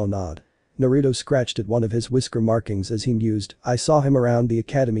gave a slow nod. Naruto scratched at one of his whisker markings as he mused, I saw him around the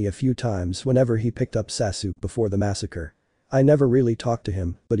academy a few times whenever he picked up Sasuke before the massacre. I never really talked to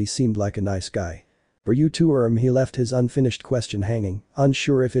him, but he seemed like a nice guy. Were you two or he left his unfinished question hanging,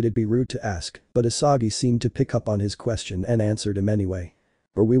 unsure if it'd be rude to ask, but Asagi seemed to pick up on his question and answered him anyway.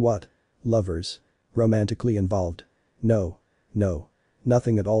 Were we what? Lovers? Romantically involved? No. No.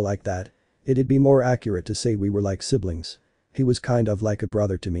 Nothing at all like that. It'd be more accurate to say we were like siblings. He was kind of like a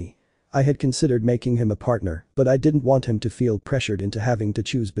brother to me. I had considered making him a partner, but I didn't want him to feel pressured into having to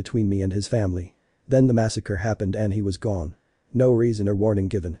choose between me and his family. Then the massacre happened and he was gone. No reason or warning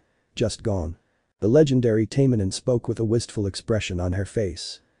given. Just gone. The legendary Taimanin spoke with a wistful expression on her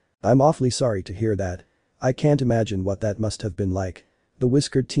face. I'm awfully sorry to hear that. I can't imagine what that must have been like. The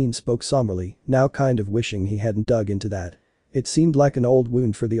whiskered teen spoke somberly, now kind of wishing he hadn't dug into that. It seemed like an old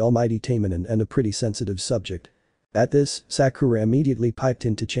wound for the almighty Taimanin and a pretty sensitive subject. At this, Sakura immediately piped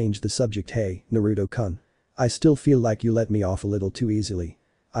in to change the subject. Hey, Naruto-kun. I still feel like you let me off a little too easily.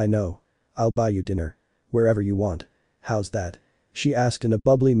 I know. I'll buy you dinner. Wherever you want. How's that? She asked in a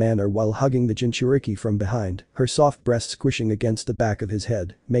bubbly manner while hugging the Jinchuriki from behind, her soft breast squishing against the back of his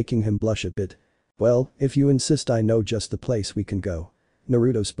head, making him blush a bit. Well, if you insist I know just the place we can go.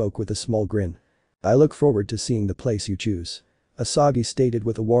 Naruto spoke with a small grin. I look forward to seeing the place you choose. Asagi stated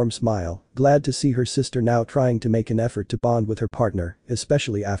with a warm smile, glad to see her sister now trying to make an effort to bond with her partner,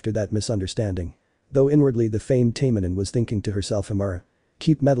 especially after that misunderstanding. Though inwardly the famed Taimanin was thinking to herself, Amura.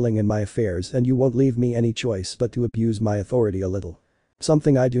 Keep meddling in my affairs and you won't leave me any choice but to abuse my authority a little.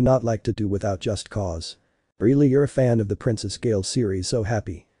 Something I do not like to do without just cause. Really, you're a fan of the Princess Gale series, so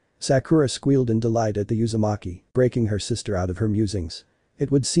happy. Sakura squealed in delight at the Uzumaki, breaking her sister out of her musings.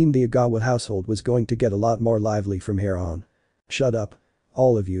 It would seem the Ogawa household was going to get a lot more lively from here on. Shut up.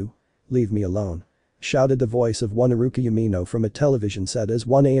 All of you. Leave me alone. Shouted the voice of one Iruka Yamino from a television set as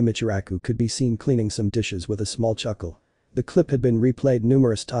one Ichiraku could be seen cleaning some dishes with a small chuckle. The clip had been replayed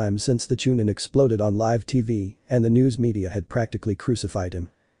numerous times since the Chunin exploded on live TV, and the news media had practically crucified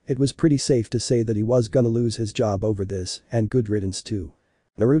him. It was pretty safe to say that he was gonna lose his job over this, and good riddance too.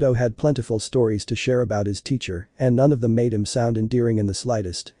 Naruto had plentiful stories to share about his teacher, and none of them made him sound endearing in the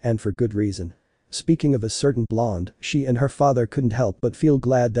slightest, and for good reason. Speaking of a certain blonde, she and her father couldn't help but feel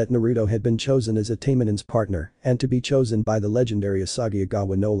glad that Naruto had been chosen as a Taimanin's partner, and to be chosen by the legendary Asagi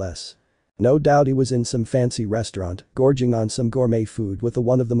Ogawa no less. No doubt he was in some fancy restaurant, gorging on some gourmet food with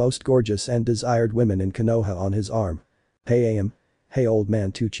one of the most gorgeous and desired women in Konoha on his arm. Hey Am. Hey old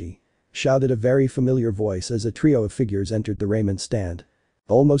man Tucci. Shouted a very familiar voice as a trio of figures entered the ramen stand.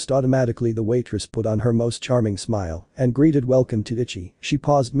 Almost automatically the waitress put on her most charming smile and greeted welcome to Ichi. She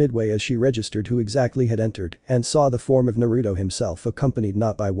paused midway as she registered who exactly had entered and saw the form of Naruto himself accompanied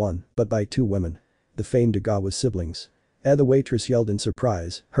not by one, but by two women. The famed Ogawa siblings. The waitress yelled in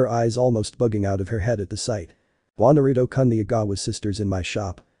surprise, her eyes almost bugging out of her head at the sight. "Wa Naruto-kun, the Ogawa sisters in my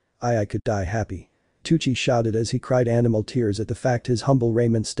shop. I could die happy." Tucci shouted as he cried animal tears at the fact his humble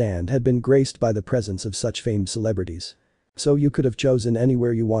ramen stand had been graced by the presence of such famed celebrities. So you could have chosen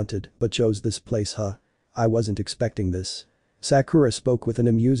anywhere you wanted, but chose this place, huh? I wasn't expecting this. Sakura spoke with an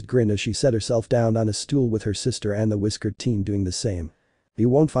amused grin as she set herself down on a stool with her sister and the whiskered teen doing the same. You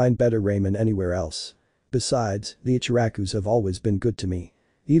won't find better ramen anywhere else. Besides, the Ichirakus have always been good to me.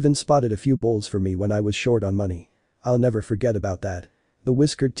 Even spotted a few bowls for me when I was short on money. I'll never forget about that. The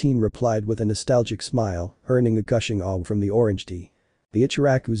whiskered teen replied with a nostalgic smile, earning a gushing awe from the orange tea. The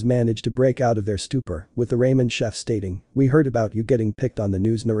Ichirakus managed to break out of their stupor, with the ramen chef stating, "We heard about you getting picked on the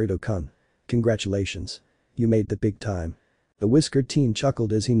news, Naruto-kun. Congratulations. You made the big time." The whiskered teen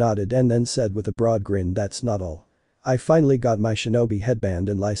chuckled as he nodded and then said with a broad grin, "That's not all. I finally got my shinobi headband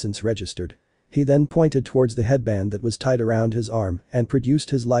and license registered." He then pointed towards the headband that was tied around his arm and produced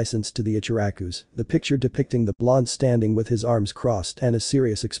his license to the Ichirakus, the picture depicting the blonde standing with his arms crossed and a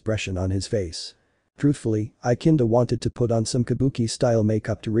serious expression on his face. Truthfully, I kinda wanted to put on some kabuki-style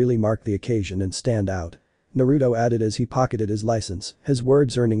makeup to really mark the occasion and stand out. Naruto added as he pocketed his license, his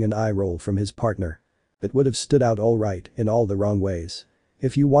words earning an eye roll from his partner. It would have stood out alright in all the wrong ways.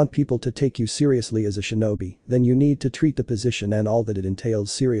 If you want people to take you seriously as a shinobi, then you need to treat the position and all that it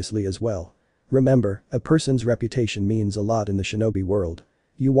entails seriously as well. Remember, a person's reputation means a lot in the shinobi world.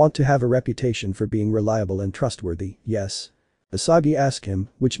 You want to have a reputation for being reliable and trustworthy, yes? Asagi asked him,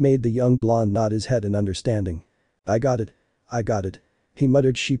 which made the young blonde nod his head in understanding. I got it. I got it. He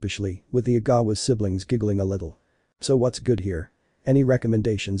muttered sheepishly, with the Ogawa siblings giggling a little. So what's good here? Any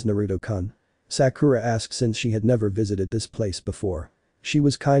recommendations, Naruto-kun? Sakura asked since she had never visited this place before. She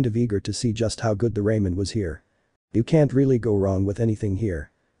was kind of eager to see just how good the ramen was here. You can't really go wrong with anything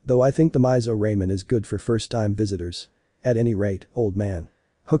here. Though I think the miso ramen is good for first-time visitors. At any rate, old man.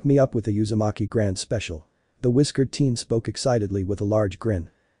 Hook me up with the Uzumaki Grand Special. The whiskered teen spoke excitedly with a large grin.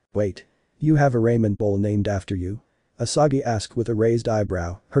 Wait. You have a ramen bowl named after you? Asagi asked with a raised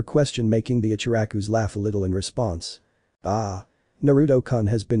eyebrow, her question making the Ichirakus laugh a little in response. Ah. Naruto-kun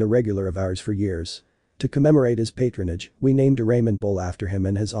has been a regular of ours for years. To commemorate his patronage, we named a ramen bowl after him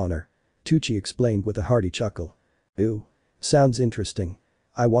in his honor. Tucci explained with a hearty chuckle. Ooh. Sounds interesting.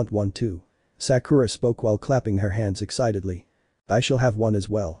 I want one too. Sakura spoke while clapping her hands excitedly. I shall have one as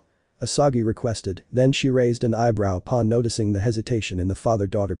well. Asagi requested, then she raised an eyebrow upon noticing the hesitation in the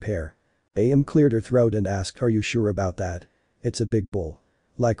father-daughter pair. Am cleared her throat and asked, are you sure about that? It's a big bowl.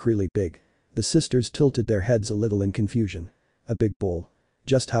 Like really big. The sisters tilted their heads a little in confusion. A big bowl.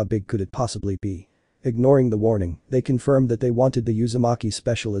 Just how big could it possibly be? Ignoring the warning, they confirmed that they wanted the Uzumaki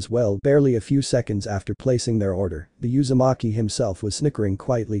special as well. Barely a few seconds after placing their order, the Uzumaki himself was snickering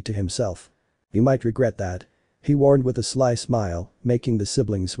quietly to himself. You might regret that. He warned with a sly smile, making the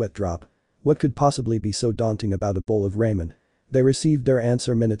siblings' sweat drop. What could possibly be so daunting about a bowl of ramen? They received their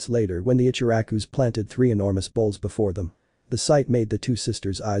answer minutes later when the Ichirakus planted 3 enormous bowls before them. The sight made the two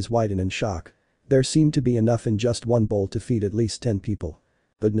sisters' eyes widen in shock. There seemed to be enough in just one bowl to feed at least 10 people.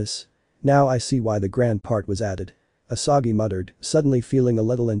 Goodness. Now I see why the grand part was added. Asagi muttered, suddenly feeling a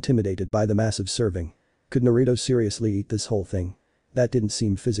little intimidated by the massive serving. Could Naruto seriously eat this whole thing? That didn't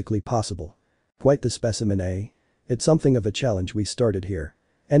seem physically possible. Quite the specimen, eh? It's something of a challenge we started here.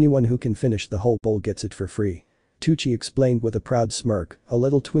 Anyone who can finish the whole bowl gets it for free. Tucci explained with a proud smirk, a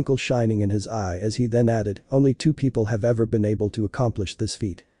little twinkle shining in his eye as he then added, only 2 people have ever been able to accomplish this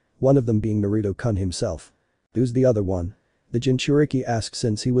feat. One of them being Naruto-kun himself. Who's the other one? The Jinchuriki asked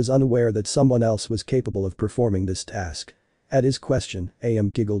since he was unaware that someone else was capable of performing this task. At his question, Am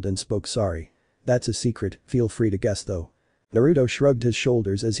giggled and spoke sorry. That's a secret, feel free to guess though. Naruto shrugged his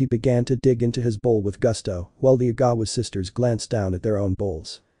shoulders as he began to dig into his bowl with gusto, while the Ogawa sisters glanced down at their own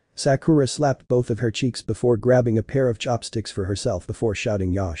bowls. Sakura slapped both of her cheeks before grabbing a pair of chopsticks for herself before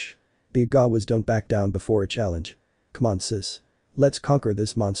shouting Yosh. The Ogawas don't back down before a challenge. Come on sis. Let's conquer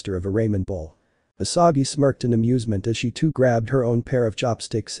this monster of a ramen bowl. Asagi smirked in amusement as she too grabbed her own pair of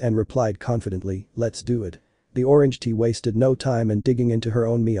chopsticks and replied confidently, let's do it. The orange tea wasted no time in digging into her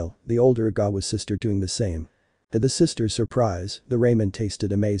own meal, the older Ogawa sister doing the same. To the sisters' surprise, the ramen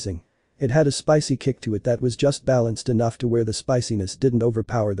tasted amazing. It had a spicy kick to it that was just balanced enough to where the spiciness didn't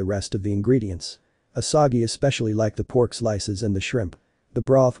overpower the rest of the ingredients. Asagi especially liked the pork slices and the shrimp. The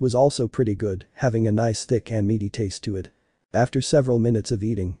broth was also pretty good, having a nice thick and meaty taste to it. After several minutes of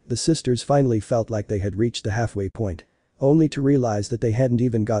eating, the sisters finally felt like they had reached the halfway point. Only to realize that they hadn't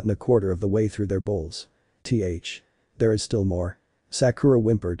even gotten a quarter of the way through their bowls. There is still more. Sakura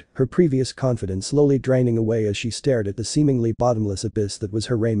whimpered, her previous confidence slowly draining away as she stared at the seemingly bottomless abyss that was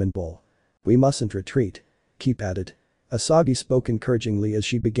her ramen bowl. We mustn't retreat. Keep at it. Asagi spoke encouragingly as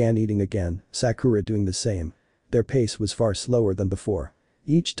she began eating again, Sakura doing the same. Their pace was far slower than before.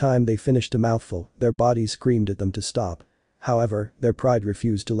 Each time they finished a mouthful, their bodies screamed at them to stop. However, their pride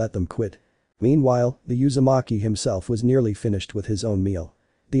refused to let them quit. Meanwhile, the Uzumaki himself was nearly finished with his own meal.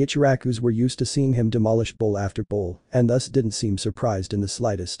 The Ichirakus were used to seeing him demolish bowl after bowl and thus didn't seem surprised in the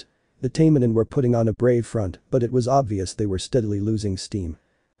slightest. The Taimanin were putting on a brave front, but it was obvious they were steadily losing steam.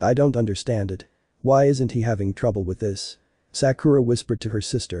 I don't understand it. Why isn't he having trouble with this? Sakura whispered to her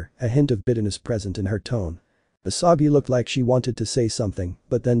sister, a hint of bitterness present in her tone. Asagi looked like she wanted to say something,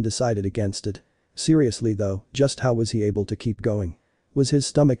 but then decided against it. Seriously though, just how was he able to keep going? Was his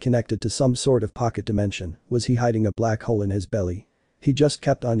stomach connected to some sort of pocket dimension? Was he hiding a black hole in his belly? He just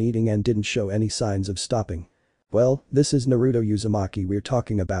kept on eating and didn't show any signs of stopping. Well, this is Naruto Uzumaki we're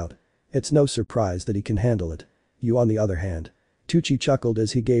talking about. It's no surprise that he can handle it. You on the other hand. Tucci chuckled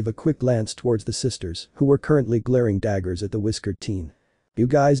as he gave a quick glance towards the sisters, who were currently glaring daggers at the whiskered teen. You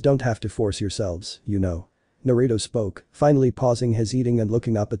guys don't have to force yourselves, you know. Naruto spoke, finally pausing his eating and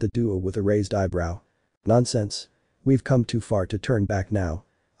looking up at the duo with a raised eyebrow. Nonsense. We've come too far to turn back now.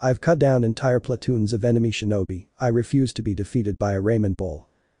 I've cut down entire platoons of enemy shinobi, I refuse to be defeated by a ramen bowl.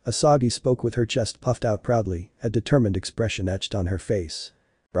 Asagi spoke with her chest puffed out proudly, a determined expression etched on her face.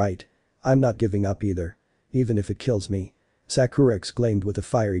 Right. I'm not giving up either. Even if it kills me. Sakura exclaimed with a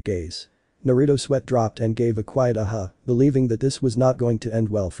fiery gaze. Naruto's sweat dropped and gave a quiet aha, believing that this was not going to end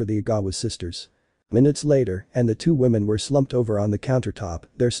well for the Ogawa sisters. Minutes later, and the two women were slumped over on the countertop,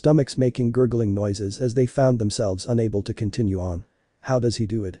 their stomachs making gurgling noises as they found themselves unable to continue on. How does he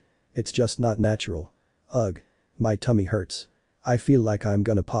do it? It's just not natural. Ugh. My tummy hurts. I feel like I'm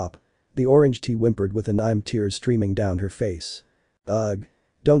gonna pop. The orange tea whimpered with tears streaming down her face. Ugh.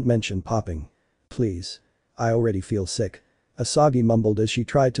 Don't mention popping. Please. I already feel sick. Asagi mumbled as she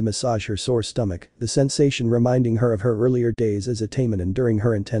tried to massage her sore stomach, the sensation reminding her of her earlier days as a Taimanin during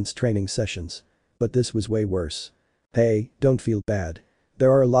her intense training sessions. But this was way worse. Hey, don't feel bad.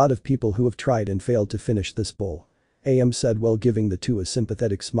 There are a lot of people who have tried and failed to finish this bowl. AM said while giving the two a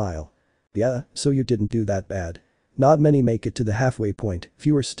sympathetic smile. Yeah, so you didn't do that bad. Not many make it to the halfway point,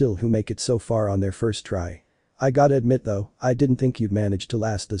 fewer still who make it so far on their first try. I gotta admit though, I didn't think you'd manage to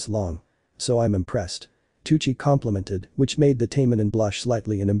last this long. So I'm impressed. Tucci complimented, which made the Taimanin blush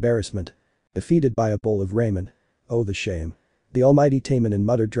slightly in embarrassment. Defeated by a bowl of ramen. Oh the shame. The almighty Taimanin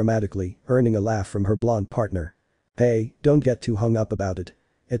muttered dramatically, earning a laugh from her blonde partner. Hey, don't get too hung up about it.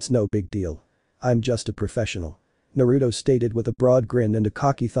 It's no big deal. I'm just a professional. Naruto stated with a broad grin and a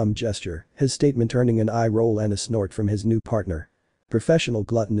cocky thumb gesture, his statement earning an eye roll and a snort from his new partner. Professional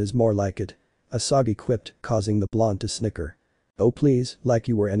glutton is more like it. Asagi quipped, causing the blonde to snicker. Oh please, like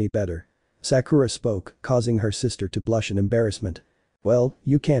you were any better. Sakura spoke, causing her sister to blush in embarrassment. Well,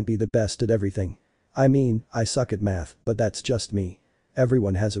 you can't be the best at everything. I mean, I suck at math, but that's just me.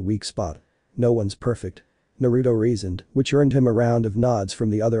 Everyone has a weak spot. No one's perfect. Naruto reasoned, which earned him a round of nods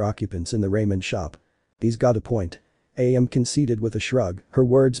from the other occupants in the ramen shop. He's got a point. AM conceded with a shrug, her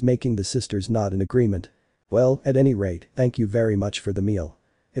words making the sisters nod in agreement. Well, at any rate, thank you very much for the meal.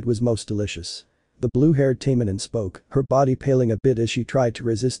 It was most delicious. The blue-haired Taimanin spoke, her body paling a bit as she tried to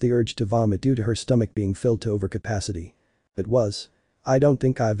resist the urge to vomit due to her stomach being filled to overcapacity. It was. I don't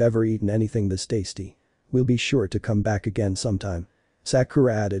think I've ever eaten anything this tasty. We'll be sure to come back again sometime.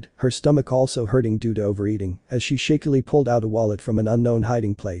 Sakura added, her stomach also hurting due to overeating, as she shakily pulled out a wallet from an unknown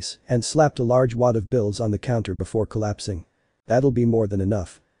hiding place and slapped a large wad of bills on the counter before collapsing. That'll be more than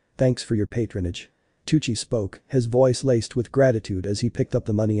enough. Thanks for your patronage. Tucci spoke, his voice laced with gratitude as he picked up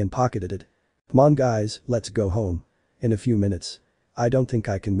the money and pocketed it. Come on guys, let's go home. In a few minutes. I don't think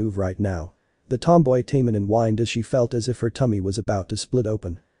I can move right now. The tomboy Taimanin whined as she felt as if her tummy was about to split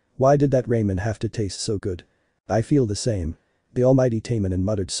open. Why did that ramen have to taste so good? I feel the same. The almighty Taimanin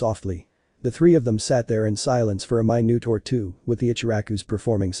muttered softly. The three of them sat there in silence for a minute or two, with the Ichirakus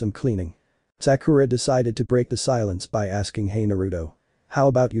performing some cleaning. Sakura decided to break the silence by asking, hey Naruto. How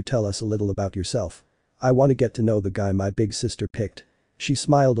about you tell us a little about yourself? I want to get to know the guy my big sister picked. She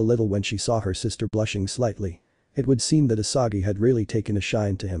smiled a little when she saw her sister blushing slightly. It would seem that Asagi had really taken a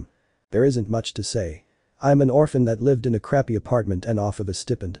shine to him. There isn't much to say. I'm an orphan that lived in a crappy apartment and off of a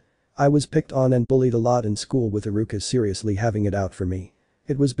stipend. I was picked on and bullied a lot in school with Iruka seriously having it out for me.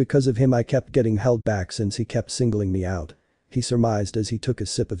 It was because of him I kept getting held back since he kept singling me out. He surmised as he took a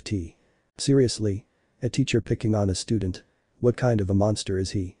sip of tea. Seriously? A teacher picking on a student? What kind of a monster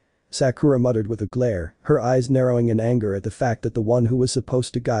is he? Sakura muttered with a glare, her eyes narrowing in anger at the fact that the one who was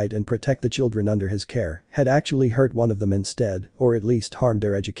supposed to guide and protect the children under his care had actually hurt one of them instead, or at least harmed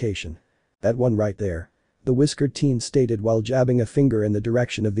their education. That one right there. The whiskered teen stated while jabbing a finger in the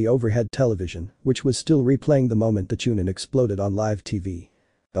direction of the overhead television, which was still replaying the moment the Chunin exploded on live TV.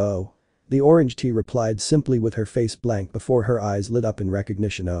 Oh. The orange tea replied simply with her face blank before her eyes lit up in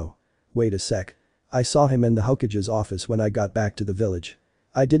recognition. Oh. Wait a sec. I saw him in the Hokage's office when I got back to the village.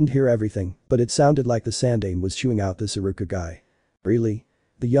 I didn't hear everything, but it sounded like the Sandaime was chewing out this Iruka guy. Really?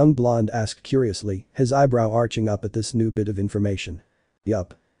 The young blonde asked curiously, his eyebrow arching up at this new bit of information.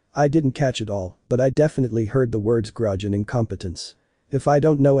 Yup. I didn't catch it all, but I definitely heard the words grudge and incompetence. If I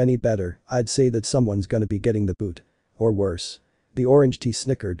don't know any better, I'd say that someone's gonna be getting the boot. Or worse. The orange tea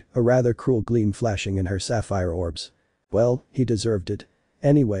snickered, a rather cruel gleam flashing in her sapphire orbs. Well, he deserved it.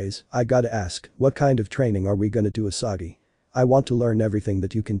 Anyways, I gotta ask, what kind of training are we gonna do, Asagi? I want to learn everything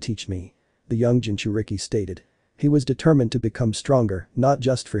that you can teach me. The young Jinchuriki stated. He was determined to become stronger, not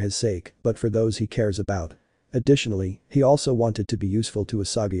just for his sake, but for those he cares about. Additionally, he also wanted to be useful to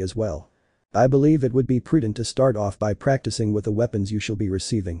Asagi as well. I believe it would be prudent to start off by practicing with the weapons you shall be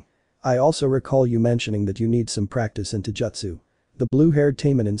receiving. I also recall you mentioning that you need some practice in Taijutsu. The blue-haired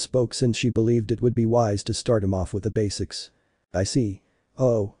Taimanin spoke since she believed it would be wise to start him off with the basics. I see.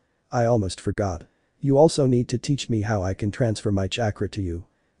 Oh. I almost forgot. You also need to teach me how I can transfer my chakra to you.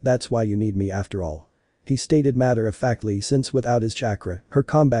 That's why you need me after all. He stated matter-of-factly since without his chakra, her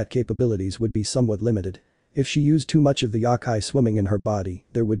combat capabilities would be somewhat limited. If she used too much of the yokai swimming in her body,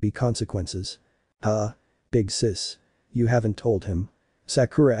 there would be consequences. Huh? Big sis. You haven't told him?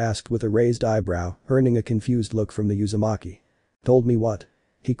 Sakura asked with a raised eyebrow, earning a confused look from the Uzumaki. Told me what?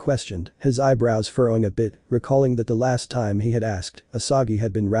 He questioned, his eyebrows furrowing a bit, recalling that the last time he had asked, Asagi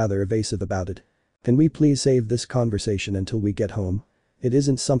had been rather evasive about it. Can we please save this conversation until we get home? It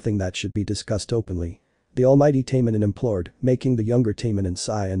isn't something that should be discussed openly. The almighty Taimanin implored, making the younger Taimanin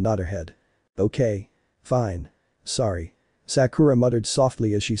sigh and nod her head. Okay. Fine. Sorry. Sakura muttered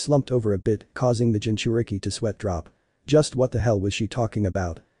softly as she slumped over a bit, causing the Jinchuriki to sweat drop. Just what the hell was she talking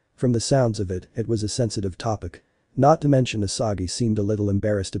about? From the sounds of it, it was a sensitive topic. Not to mention Asagi seemed a little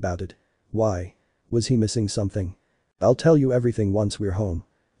embarrassed about it. Why? Was he missing something? I'll tell you everything once we're home.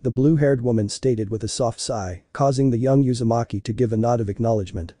 The blue-haired woman stated with a soft sigh, causing the young Uzumaki to give a nod of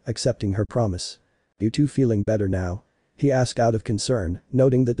acknowledgement, accepting her promise. You two feeling better now? He asked out of concern,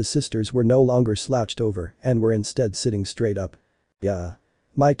 noting that the sisters were no longer slouched over and were instead sitting straight up. Yeah.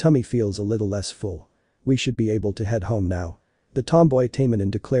 My tummy feels a little less full. We should be able to head home now. The tomboy Taimanin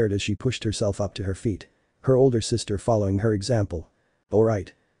declared as she pushed herself up to her feet. Her older sister following her example.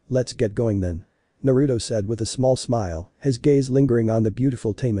 Alright. Let's get going then. Naruto said with a small smile, his gaze lingering on the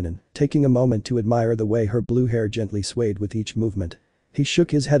beautiful Taimanin, taking a moment to admire the way her blue hair gently swayed with each movement. He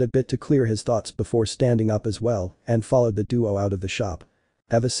shook his head a bit to clear his thoughts before standing up as well and followed the duo out of the shop.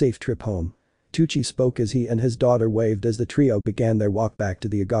 Have a safe trip home. Tucci spoke as he and his daughter waved as the trio began their walk back to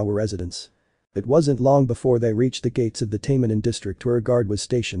the Ogawa residence. It wasn't long before they reached the gates of the Taimanin district where a guard was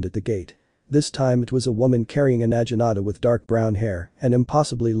stationed at the gate. This time it was a woman carrying a naginata with dark brown hair, an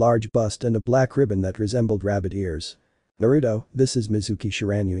impossibly large bust and a black ribbon that resembled rabbit ears. Naruto, this is Mizuki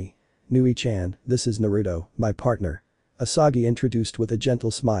Shiranui. Nui-chan, this is Naruto, my partner. Asagi introduced with a gentle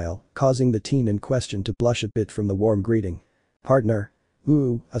smile, causing the teen in question to blush a bit from the warm greeting. Partner?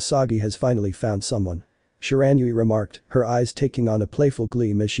 Ooh, Asagi has finally found someone. Shiranui remarked, her eyes taking on a playful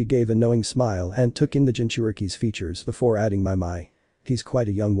gleam as she gave a knowing smile and took in the Jinchuriki's features before adding my. He's quite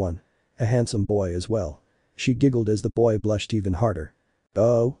a young one. A handsome boy as well. She giggled as the boy blushed even harder.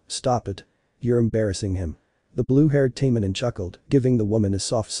 Oh, stop it. You're embarrassing him. The blue-haired Taimanin chuckled, giving the woman a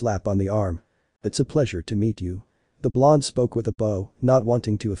soft slap on the arm. It's a pleasure to meet you. The blonde spoke with a bow, not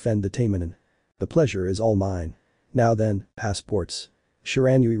wanting to offend the Taimanin. The pleasure is all mine. Now then, passports.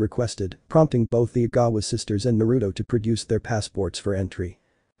 Shiranui requested, prompting both the Ogawa sisters and Naruto to produce their passports for entry.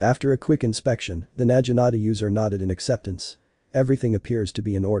 After a quick inspection, the Naginata user nodded in acceptance. Everything appears to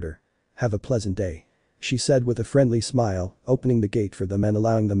be in order. Have a pleasant day. She said with a friendly smile, opening the gate for them and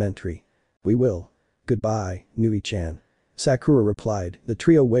allowing them entry. We will. Goodbye, Nui-chan. Sakura replied, the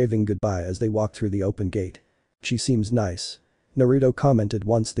trio waving goodbye as they walked through the open gate. She seems nice. Naruto commented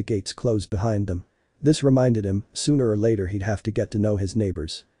once the gates closed behind them. This reminded him, sooner or later he'd have to get to know his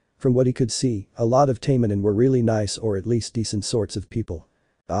neighbors. From what he could see, a lot of Taimanin were really nice or at least decent sorts of people.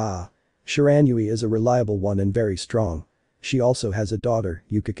 Ah. Shiranui is a reliable one and very strong. She also has a daughter,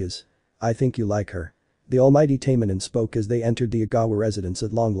 Yukika's. I think you like her. The almighty Taimanin spoke as they entered the Ogawa residence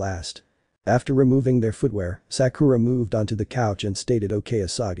at long last. After removing their footwear, Sakura moved onto the couch and stated, okay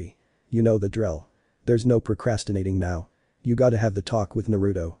Asagi. You know the drill. There's no procrastinating now. You gotta have the talk with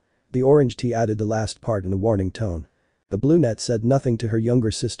Naruto. The orange tea added the last part in a warning tone. The brunette said nothing to her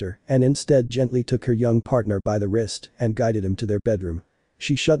younger sister and instead gently took her young partner by the wrist and guided him to their bedroom.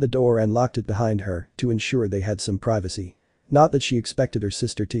 She shut the door and locked it behind her to ensure they had some privacy. Not that she expected her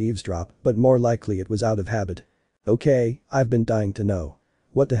sister to eavesdrop, but more likely it was out of habit. Okay, I've been dying to know.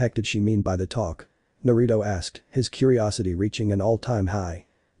 What the heck did she mean by the talk? Naruto asked, his curiosity reaching an all-time high.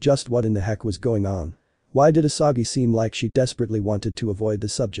 Just what in the heck was going on? Why did Asagi seem like she desperately wanted to avoid the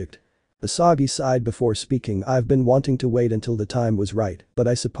subject? Asagi sighed before speaking. I've been wanting to wait until the time was right, but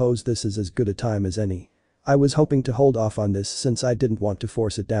I suppose this is as good a time as any. I was hoping to hold off on this since I didn't want to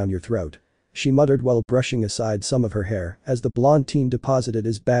force it down your throat. She muttered while brushing aside some of her hair as the blonde teen deposited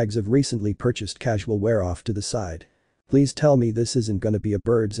his bags of recently purchased casual wear off to the side. Please tell me this isn't gonna be a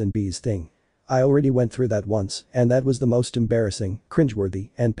birds and bees thing. I already went through that once and that was the most embarrassing,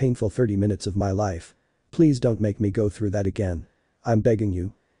 cringeworthy, and painful 30 minutes of my life. Please don't make me go through that again. I'm begging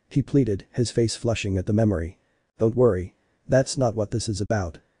you. He pleaded, his face flushing at the memory. Don't worry. That's not what this is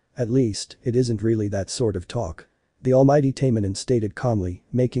about. At least, it isn't really that sort of talk. The almighty Taimanin stated calmly,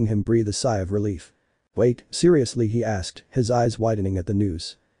 making him breathe a sigh of relief. Wait, seriously he asked, his eyes widening at the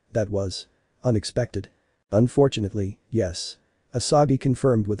news. That was unexpected. Unfortunately, yes. Asagi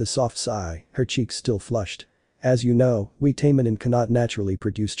confirmed with a soft sigh, her cheeks still flushed. As you know, we Taimanin cannot naturally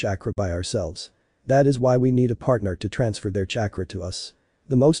produce chakra by ourselves. That is why we need a partner to transfer their chakra to us.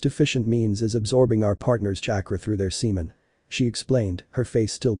 The most efficient means is absorbing our partner's chakra through their semen. She explained, her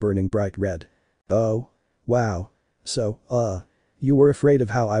face still burning bright red. Oh. Wow. So, you were afraid of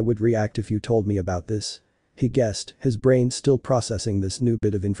how I would react if you told me about this? He guessed, his brain still processing this new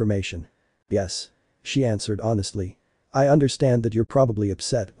bit of information. Yes. She answered honestly. I understand that you're probably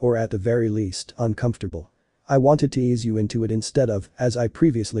upset or at the very least, uncomfortable. I wanted to ease you into it instead of, as I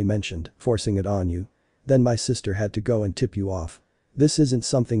previously mentioned, forcing it on you. Then my sister had to go and tip you off. This isn't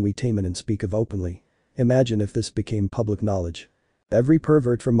something we Taimanin speak of openly. Imagine if this became public knowledge. Every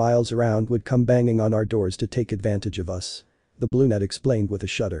pervert for miles around would come banging on our doors to take advantage of us. The brunette explained with a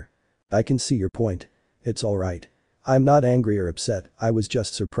shudder. I can see your point. It's alright. I'm not angry or upset, I was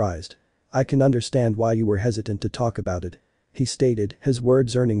just surprised. I can understand why you were hesitant to talk about it. He stated, his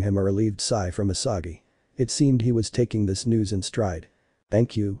words earning him a relieved sigh from Asagi. It seemed he was taking this news in stride.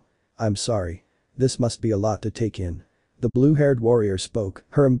 Thank you. I'm sorry. This must be a lot to take in. The blue-haired warrior spoke,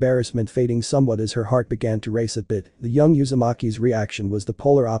 her embarrassment fading somewhat as her heart began to race a bit. The young Uzumaki's reaction was the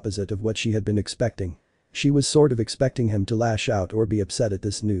polar opposite of what she had been expecting. She was sort of expecting him to lash out or be upset at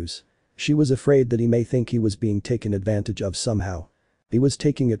this news. She was afraid that he may think he was being taken advantage of somehow. He was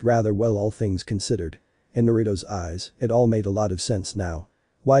taking it rather well, all things considered. In Naruto's eyes, it all made a lot of sense now.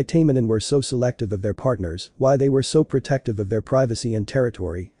 Why Taimanin were so selective of their partners, why they were so protective of their privacy and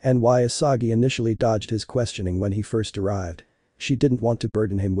territory, and why Asagi initially dodged his questioning when he first arrived. She didn't want to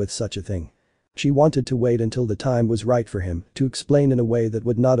burden him with such a thing. She wanted to wait until the time was right for him to explain in a way that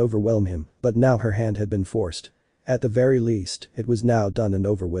would not overwhelm him, but now her hand had been forced. At the very least, it was now done and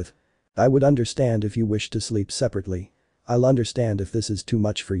over with. I would understand if you wish to sleep separately. I'll understand if this is too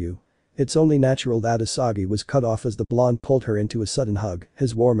much for you. It's only natural that Asagi was cut off as the blonde pulled her into a sudden hug,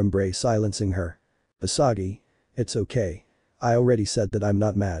 his warm embrace silencing her. Asagi. It's okay. I already said that I'm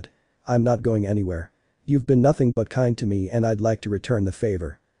not mad. I'm not going anywhere. You've been nothing but kind to me and I'd like to return the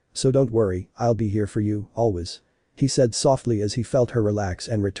favor. So don't worry, I'll be here for you, always. He said softly as he felt her relax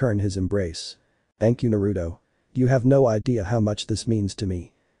and return his embrace. Thank you, Naruto. You have no idea how much this means to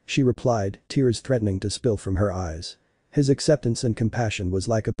me. She replied, tears threatening to spill from her eyes. His acceptance and compassion was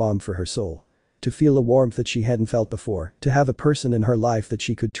like a balm for her soul. To feel a warmth that she hadn't felt before, to have a person in her life that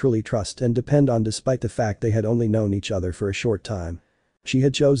she could truly trust and depend on despite the fact they had only known each other for a short time. She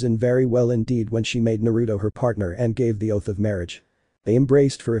had chosen very well indeed when she made Naruto her partner and gave the oath of marriage. They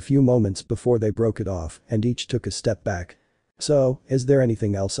embraced for a few moments before they broke it off and each took a step back. So, is there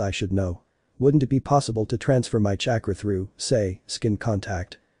anything else I should know? Wouldn't it be possible to transfer my chakra through, say, skin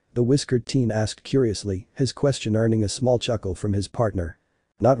contact? The whiskered teen asked curiously, his question earning a small chuckle from his partner.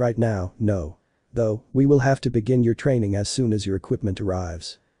 Not right now, no. Though, we will have to begin your training as soon as your equipment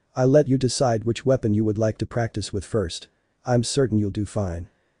arrives. I'll let you decide which weapon you would like to practice with first. I'm certain you'll do fine.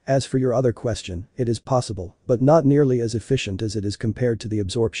 As for your other question, it is possible, but not nearly as efficient as it is compared to the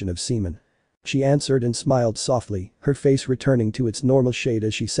absorption of semen. She answered and smiled softly, her face returning to its normal shade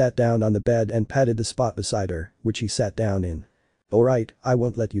as she sat down on the bed and patted the spot beside her, which he sat down in. Alright, I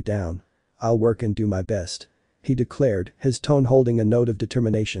won't let you down. I'll work and do my best. He declared, his tone holding a note of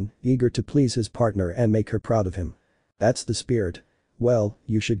determination, eager to please his partner and make her proud of him. That's the spirit. Well,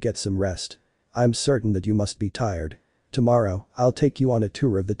 you should get some rest. I'm certain that you must be tired. Tomorrow, I'll take you on a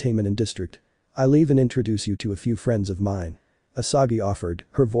tour of the Taimanin district. I'll even introduce you to a few friends of mine. Asagi offered,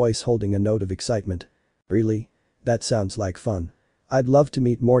 her voice holding a note of excitement. Really? That sounds like fun. I'd love to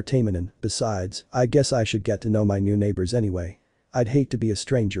meet more Taimanin, besides, I guess I should get to know my new neighbors anyway. I'd hate to be a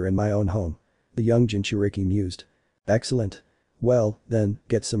stranger in my own home. The young Jinchuriki mused. Excellent. Well, then,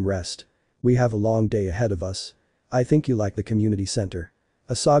 get some rest. We have a long day ahead of us. I think you like the community center.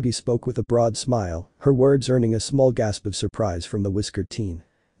 Asagi spoke with a broad smile, her words earning a small gasp of surprise from the whiskered teen.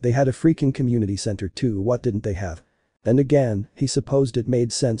 They had a freaking community center too, what didn't they have? Then again, he supposed it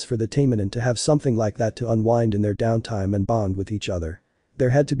made sense for the Taimanin to have something like that to unwind in their downtime and bond with each other.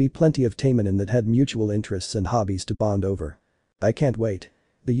 There had to be plenty of Taimanin that had mutual interests and hobbies to bond over. I can't wait.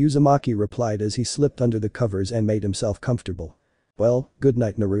 The Uzumaki replied as he slipped under the covers and made himself comfortable. Well, good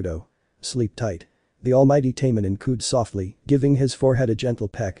night, Naruto. Sleep tight. The almighty Taimanin cooed softly, giving his forehead a gentle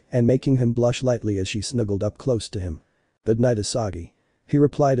peck and making him blush lightly as she snuggled up close to him. Good night, Asagi. He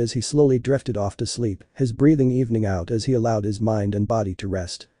replied as he slowly drifted off to sleep, his breathing evening out as he allowed his mind and body to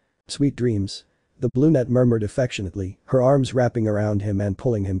rest. Sweet dreams. The brunette murmured affectionately, her arms wrapping around him and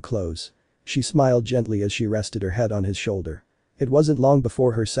pulling him close. She smiled gently as she rested her head on his shoulder. It wasn't long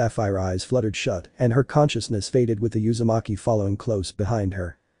before her sapphire eyes fluttered shut and her consciousness faded with the Uzumaki following close behind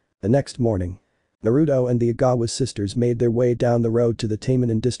her. The next morning, Naruto and the Ogawa sisters made their way down the road to the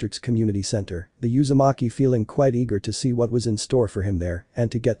Taimanin district's community center, the Uzumaki feeling quite eager to see what was in store for him there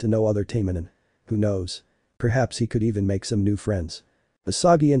and to get to know other Taimanin. Who knows? Perhaps he could even make some new friends.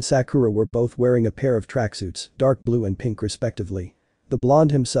 Asagi and Sakura were both wearing a pair of tracksuits, dark blue and pink respectively. The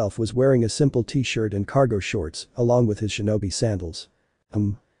blonde himself was wearing a simple t-shirt and cargo shorts, along with his shinobi sandals.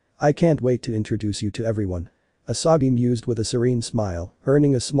 I can't wait to introduce you to everyone. Asagi mused with a serene smile,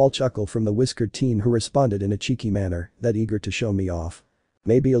 earning a small chuckle from the whiskered teen who responded in a cheeky manner, that eager to show me off.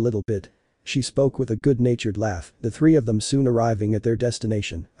 Maybe a little bit. She spoke with a good-natured laugh, the three of them soon arriving at their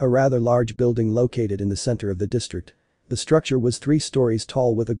destination, a rather large building located in the center of the district. The structure was 3 stories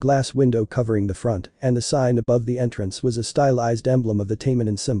tall with a glass window covering the front, and the sign above the entrance was a stylized emblem of the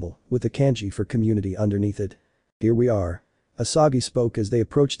Taimanin symbol, with the kanji for community underneath it. Here we are. Asagi spoke as they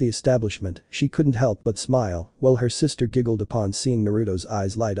approached the establishment. She couldn't help but smile, while her sister giggled upon seeing Naruto's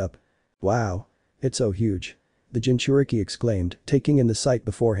eyes light up. Wow. It's so huge. The Jinchuriki exclaimed, taking in the sight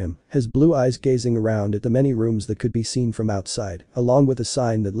before him, his blue eyes gazing around at the many rooms that could be seen from outside, along with a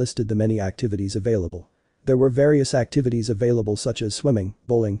sign that listed the many activities available. There were various activities available such as swimming,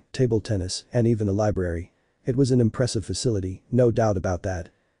 bowling, table tennis, and even a library. It was an impressive facility, no doubt about that.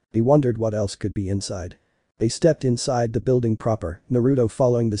 He wondered what else could be inside. They stepped inside the building proper, Naruto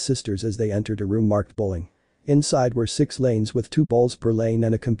following the sisters as they entered a room marked bowling. Inside were 6 lanes with 2 balls per lane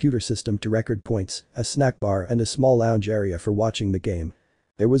and a computer system to record points, a snack bar and a small lounge area for watching the game.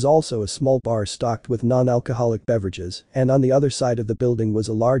 There was also a small bar stocked with non-alcoholic beverages, and on the other side of the building was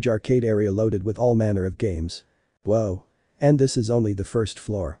a large arcade area loaded with all manner of games. Whoa. And this is only the first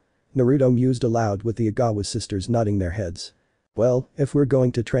floor. Naruto mused aloud with the Ogawa sisters nodding their heads. Well, if we're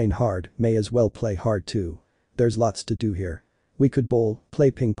going to train hard, may as well play hard too. There's lots to do here. We could bowl,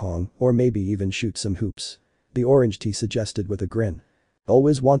 play ping pong, or maybe even shoot some hoops. The orange tea suggested with a grin.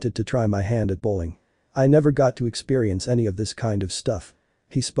 Always wanted to try my hand at bowling. I never got to experience any of this kind of stuff.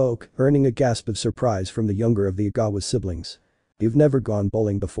 He spoke, earning a gasp of surprise from the younger of the Ogawa siblings. You've never gone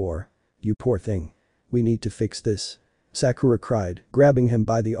bowling before? You poor thing. We need to fix this. Sakura cried, grabbing him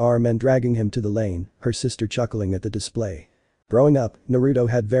by the arm and dragging him to the lane, her sister chuckling at the display. Growing up, Naruto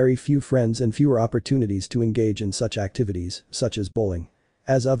had very few friends and fewer opportunities to engage in such activities, such as bowling.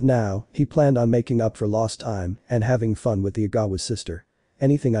 As of now, he planned on making up for lost time and having fun with the Ogawa's sister.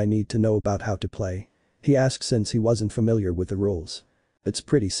 Anything I need to know about how to play? He asked since he wasn't familiar with the rules. It's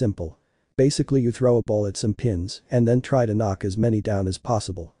pretty simple. Basically you throw a ball at some pins and then try to knock as many down as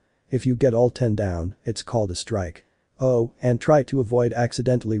possible. If you get all 10 down, it's called a strike. Oh, and try to avoid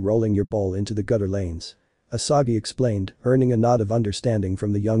accidentally rolling your ball into the gutter lanes. Asagi explained, earning a nod of understanding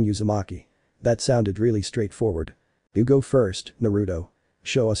from the young Uzumaki. That sounded really straightforward. You go first, Naruto.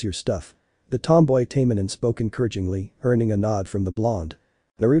 Show us your stuff. The tomboy Taimanin spoke encouragingly, earning a nod from the blonde.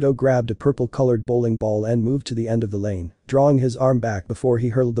 Naruto grabbed a purple-colored bowling ball and moved to the end of the lane, drawing his arm back before he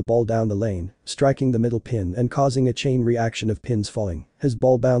hurled the ball down the lane, striking the middle pin and causing a chain reaction of pins falling, his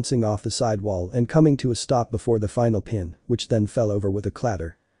ball bouncing off the side wall and coming to a stop before the final pin, which then fell over with a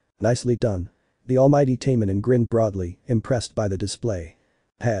clatter. Nicely done. The almighty Taimanin grinned broadly, impressed by the display.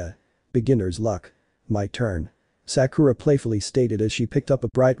 Heh. Beginner's luck. My turn. Sakura playfully stated as she picked up a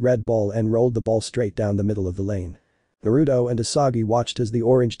bright red ball and rolled the ball straight down the middle of the lane. Naruto and Asagi watched as the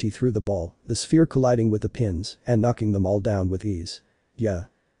orange tea threw the ball, the sphere colliding with the pins and knocking them all down with ease. Yeah.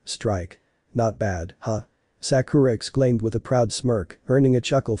 Strike. Not bad, huh? Sakura exclaimed with a proud smirk, earning a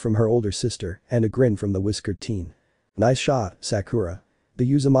chuckle from her older sister and a grin from the whiskered teen. Nice shot, Sakura.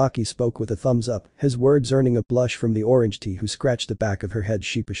 The Uzumaki spoke with a thumbs up, his words earning a blush from the orange tea who scratched the back of her head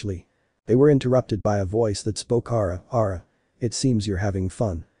sheepishly. They were interrupted by a voice that spoke Ara. It seems you're having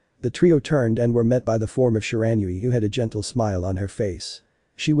fun. The trio turned and were met by the form of Shiranui who had a gentle smile on her face.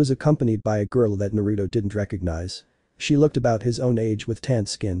 She was accompanied by a girl that Naruto didn't recognize. She looked about his own age with tanned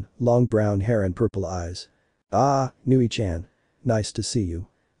skin, long brown hair and purple eyes. Ah, Nui-chan. Nice to see you.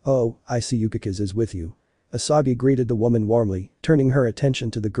 Oh, I see Yukakiz is with you. Asagi greeted the woman warmly, turning her attention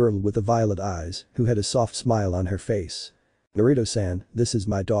to the girl with the violet eyes, who had a soft smile on her face. Naruto-san, this is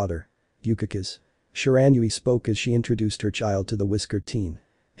my daughter. Yukakiz. Shiranui spoke as she introduced her child to the whiskered teen.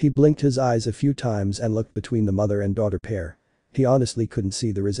 He blinked his eyes a few times and looked between the mother and daughter pair. He honestly couldn't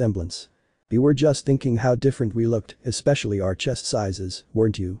see the resemblance. You were just thinking how different we looked, especially our chest sizes,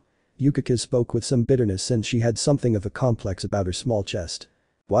 weren't you? Yukakiz spoke with some bitterness since she had something of a complex about her small chest.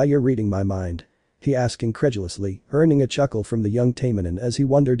 Why you're reading my mind? He asked incredulously, earning a chuckle from the young Taimanin as he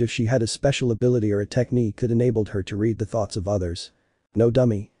wondered if she had a special ability or a technique that enabled her to read the thoughts of others. No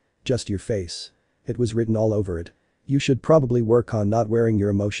dummy. Just your face. It was written all over it. You should probably work on not wearing your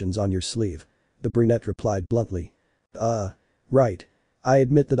emotions on your sleeve. The brunette replied bluntly. Right. I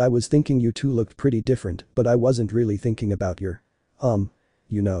admit that I was thinking you two looked pretty different, but I wasn't really thinking about your…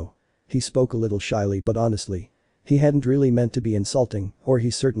 you know. He spoke a little shyly but honestly. He hadn't really meant to be insulting, or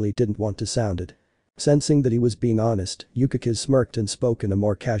he certainly didn't want to sound it. Sensing that he was being honest, Yukakiz smirked and spoke in a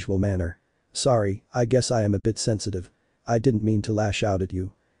more casual manner. Sorry, I guess I am a bit sensitive. I didn't mean to lash out at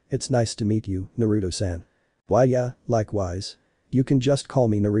you. It's nice to meet you, Naruto-san. Why yeah, likewise. You can just call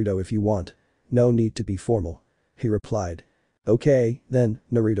me Naruto if you want. No need to be formal. He replied. Okay, then,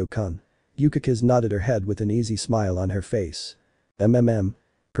 Naruto-kun. Yukakiz nodded her head with an easy smile on her face.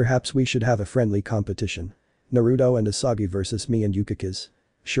 Perhaps we should have a friendly competition. Naruto and Asagi versus me and Yukakiz.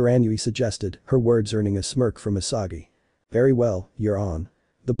 Shiranui suggested, her words earning a smirk from Asagi. Very well, you're on.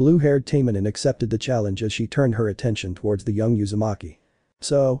 The blue-haired Taimanin accepted the challenge as she turned her attention towards the young Uzumaki.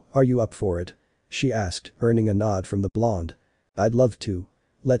 So, are you up for it? She asked, earning a nod from the blonde. I'd love to.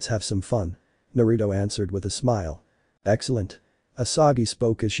 Let's have some fun. Naruto answered with a smile. Excellent. Asagi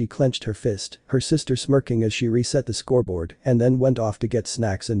spoke as she clenched her fist, her sister smirking as she reset the scoreboard and then went off to get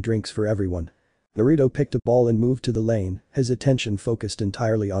snacks and drinks for everyone. Naruto picked a ball and moved to the lane, his attention focused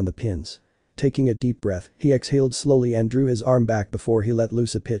entirely on the pins. Taking a deep breath, he exhaled slowly and drew his arm back before he let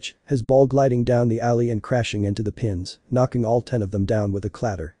loose a pitch, his ball gliding down the alley and crashing into the pins, knocking all 10 of them down with a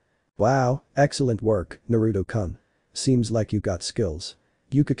clatter. Wow, excellent work, Naruto-kun. Seems like you got skills.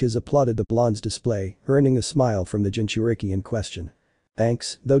 Yukakiz applauded the blonde's display, earning a smile from the Jinchuriki in question.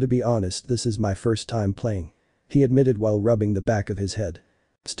 Thanks, though to be honest this is my first time playing. He admitted while rubbing the back of his head.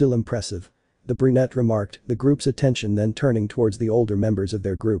 Still impressive. The brunette remarked, the group's attention then turning towards the older members of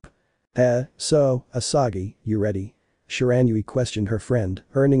their group. So, Asagi, you ready? Shiranui questioned her friend,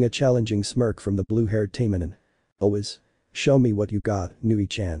 earning a challenging smirk from the blue-haired Taimanin. Always. Show me what you got,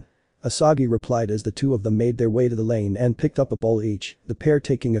 Nui-chan. Asagi replied as the two of them made their way to the lane and picked up a ball each, the pair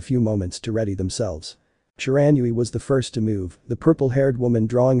taking a few moments to ready themselves. Shiranui was the first to move, the purple-haired woman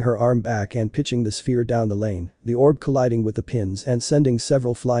drawing her arm back and pitching the sphere down the lane, the orb colliding with the pins and sending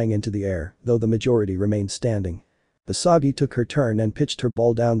several flying into the air, though the majority remained standing. Asagi took her turn and pitched her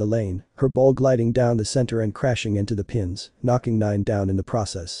ball down the lane, her ball gliding down the center and crashing into the pins, knocking 9 down in the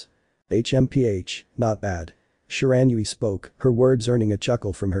process. HMPH, not bad. Shiranui spoke, her words earning a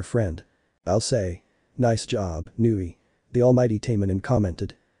chuckle from her friend. I'll say. Nice job, Nui. The almighty Taimanin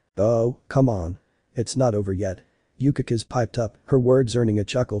commented. Oh, come on. It's not over yet. Yukakiz piped up, her words earning a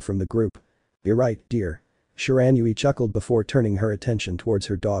chuckle from the group. You're right, dear. Shiranui chuckled before turning her attention towards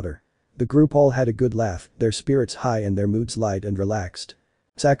her daughter. The group all had a good laugh, their spirits high and their moods light and relaxed.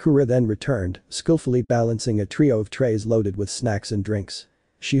 Sakura then returned, skillfully balancing a trio of trays loaded with snacks and drinks.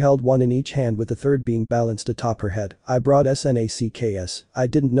 She held one in each hand with the third being balanced atop her head. I brought snacks, I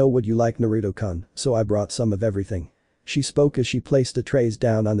didn't know what you like Naruto-kun, so I brought some of everything. She spoke as she placed the trays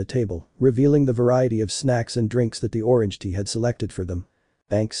down on the table, revealing the variety of snacks and drinks that the orange tea had selected for them.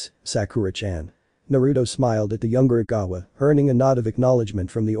 Thanks, Sakura-chan. Naruto smiled at the younger Igawa, earning a nod of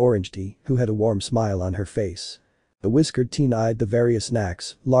acknowledgement from the orange tea, who had a warm smile on her face. The whiskered teen eyed the various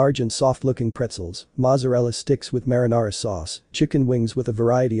snacks, large and soft-looking pretzels, mozzarella sticks with marinara sauce, chicken wings with a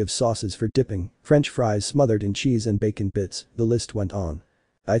variety of sauces for dipping, French fries smothered in cheese and bacon bits, the list went on.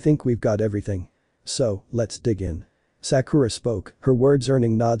 I think we've got everything. So, let's dig in. Sakura spoke, her words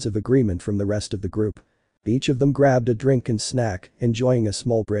earning nods of agreement from the rest of the group. Each of them grabbed a drink and snack, enjoying a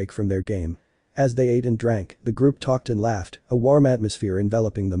small break from their game. As they ate and drank, the group talked and laughed, a warm atmosphere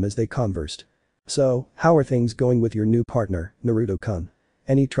enveloping them as they conversed. So, how are things going with your new partner, Naruto-kun?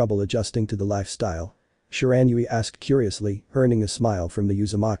 Any trouble adjusting to the lifestyle? Shiranui asked curiously, earning a smile from the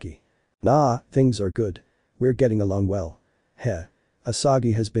Uzumaki. Nah, things are good. We're getting along well. Heh.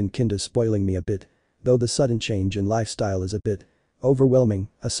 Asagi has been kinda spoiling me a bit. Though the sudden change in lifestyle is a bit overwhelming,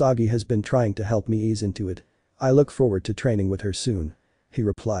 Asagi has been trying to help me ease into it. I look forward to training with her soon. He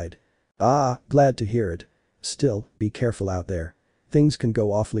replied. Ah, glad to hear it. Still, be careful out there. Things can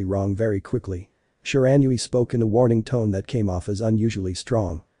go awfully wrong very quickly. Shiranui spoke in a warning tone that came off as unusually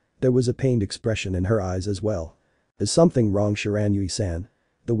strong. There was a pained expression in her eyes as well. Is something wrong Shiranui-san?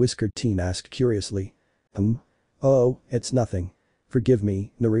 The whiskered teen asked curiously. Oh, it's nothing. Forgive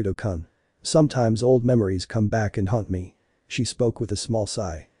me, Naruto-kun. Sometimes old memories come back and haunt me. She spoke with a small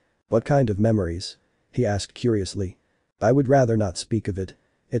sigh. What kind of memories? He asked curiously. I would rather not speak of it.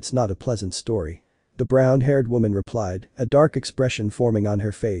 It's not a pleasant story. The brown-haired woman replied, a dark expression forming on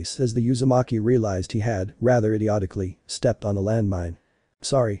her face as the Uzumaki realized he had, rather idiotically, stepped on a landmine.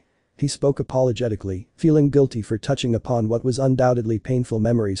 Sorry. He spoke apologetically, feeling guilty for touching upon what was undoubtedly painful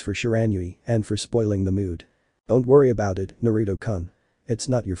memories for Shiranui and for spoiling the mood. Don't worry about it, Naruto-kun. It's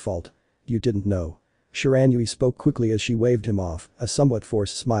not your fault. You didn't know. Shiranui spoke quickly as she waved him off, a somewhat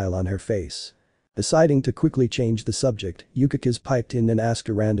forced smile on her face. Deciding to quickly change the subject, Yukakiz piped in and asked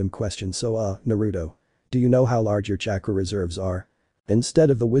a random question. So Naruto. Do you know how large your chakra reserves are? Instead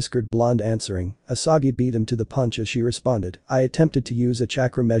of the whiskered blonde answering, Asagi beat him to the punch as she responded, I attempted to use a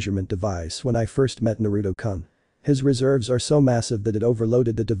chakra measurement device when I first met Naruto-kun. His reserves are so massive that it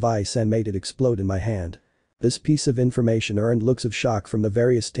overloaded the device and made it explode in my hand. This piece of information earned looks of shock from the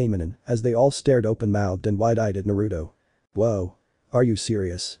various Taimanin as they all stared open-mouthed and wide-eyed at Naruto. Whoa. Are you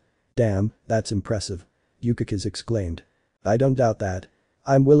serious? Damn, that's impressive. Yukakiz exclaimed. I don't doubt that.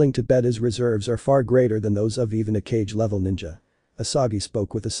 I'm willing to bet his reserves are far greater than those of even a cage-level ninja. Asagi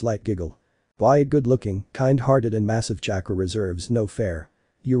spoke with a slight giggle. Why good-looking, kind-hearted and massive chakra reserves, no fair.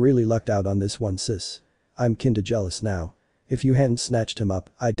 You really lucked out on this one sis. I'm kinda jealous now. If you hadn't snatched him up,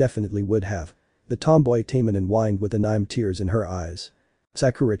 I definitely would have. The tomboy Taimanin whined with tears in her eyes.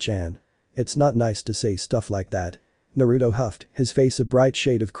 Sakura-chan. It's not nice to say stuff like that. Naruto huffed, his face a bright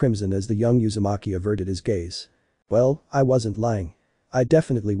shade of crimson as the young Uzumaki averted his gaze. Well, I wasn't lying. I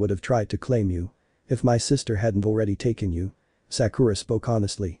definitely would have tried to claim you. If my sister hadn't already taken you. Sakura spoke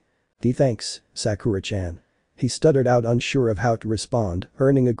honestly. Thanks, Sakura-chan. He stuttered out unsure of how to respond,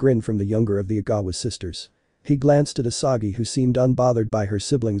 earning a grin from the younger of the Ogawa sisters. He glanced at Asagi who seemed unbothered by her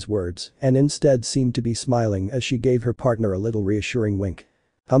siblings' words and instead seemed to be smiling as she gave her partner a little reassuring wink.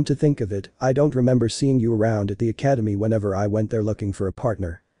 Come to think of it, I don't remember seeing you around at the academy whenever I went there looking for a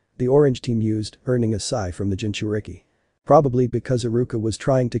partner. The orange team mused, earning a sigh from the Jinchuriki. Probably because Iruka was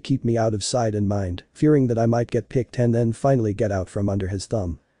trying to keep me out of sight and mind, fearing that I might get picked and then finally get out from under his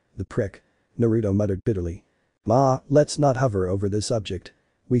thumb. The prick. Naruto muttered bitterly. Let's not hover over this subject.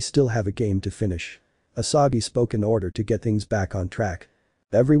 We still have a game to finish. Asagi spoke in order to get things back on track.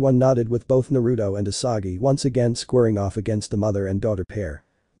 Everyone nodded with both Naruto and Asagi once again squaring off against the mother and daughter pair.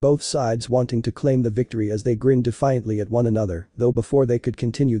 Both sides wanting to claim the victory as they grinned defiantly at one another, though before they could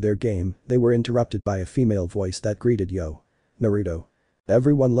continue their game, they were interrupted by a female voice that greeted Yo. Naruto.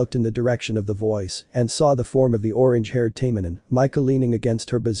 Everyone looked in the direction of the voice and saw the form of the orange-haired Taimanin, Mika leaning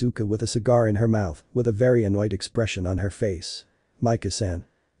against her bazooka with a cigar in her mouth, with a very annoyed expression on her face. Mika-san.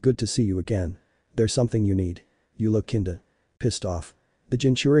 Good to see you again. There's something you need. You look kinda pissed off. The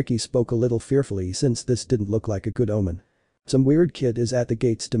Jinchuriki spoke a little fearfully since this didn't look like a good omen. Some weird kid is at the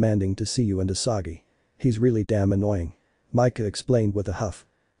gates demanding to see you and Asagi. He's really damn annoying. Mika explained with a huff.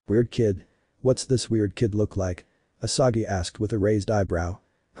 Weird kid? What's this weird kid look like? Asagi asked with a raised eyebrow.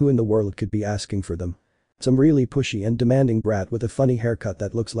 Who in the world could be asking for them? Some really pushy and demanding brat with a funny haircut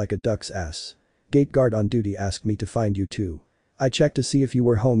that looks like a duck's ass. Gate guard on duty asked me to find you too. I checked to see if you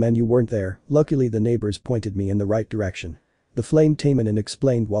were home and you weren't there, luckily the neighbors pointed me in the right direction. The flame Taimanin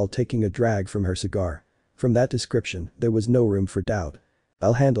explained while taking a drag from her cigar. From that description, there was no room for doubt.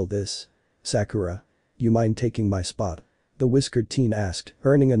 I'll handle this. Sakura. You mind taking my spot? The whiskered teen asked,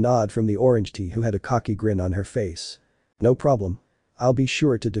 earning a nod from the orange tea who had a cocky grin on her face. No problem. I'll be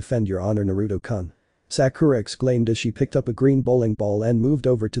sure to defend your honor Naruto-kun. Sakura exclaimed as she picked up a green bowling ball and moved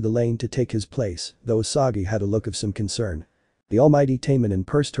over to the lane to take his place, though Asagi had a look of some concern. The almighty Taimanin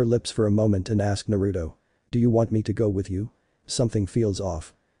pursed her lips for a moment and asked Naruto. Do you want me to go with you? Something feels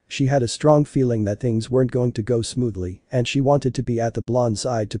off. She had a strong feeling that things weren't going to go smoothly and she wanted to be at the blonde's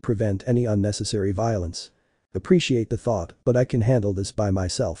side to prevent any unnecessary violence. Appreciate the thought, but I can handle this by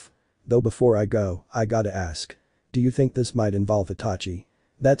myself. Though before I go, I gotta ask. Do you think this might involve Itachi?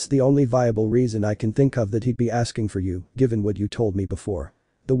 That's the only viable reason I can think of that he'd be asking for you, given what you told me before.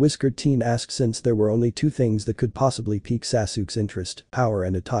 The whiskered teen asked since there were only two things that could possibly pique Sasuke's interest, power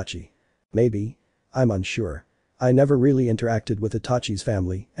and Itachi. Maybe? I'm unsure. I never really interacted with Itachi's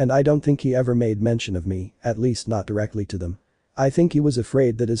family and I don't think he ever made mention of me, at least not directly to them. I think he was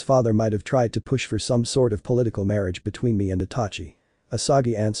afraid that his father might have tried to push for some sort of political marriage between me and Itachi.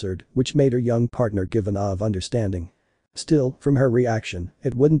 Asagi answered, which made her young partner give an ah of understanding. Still, from her reaction,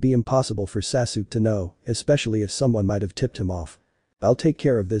 it wouldn't be impossible for Sasuke to know, especially if someone might have tipped him off. I'll take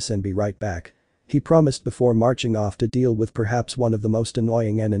care of this and be right back. He promised before marching off to deal with perhaps one of the most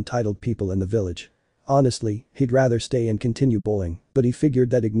annoying and entitled people in the village. Honestly, he'd rather stay and continue bowling, but he figured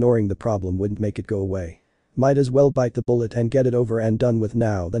that ignoring the problem wouldn't make it go away. Might as well bite the bullet and get it over and done with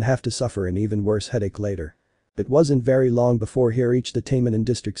now than have to suffer an even worse headache later. It wasn't very long before he reached the Taimanin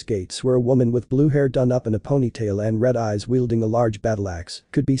district's gates where a woman with blue hair done up in a ponytail and red eyes wielding a large battle axe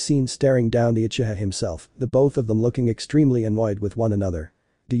could be seen staring down the Uchiha himself, the both of them looking extremely annoyed with one another.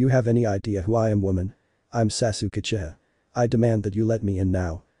 Do you have any idea who I am, woman? I'm Sasuke Uchiha. I demand that you let me in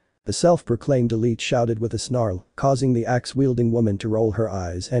now. The self-proclaimed elite shouted with a snarl, causing the axe-wielding woman to roll her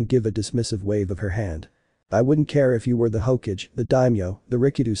eyes and give a dismissive wave of her hand. I wouldn't care if you were the Hokage, the Daimyo, the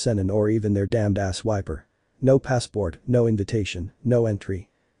Rikido Sennin or even their damned ass wiper. No passport, no invitation, no entry.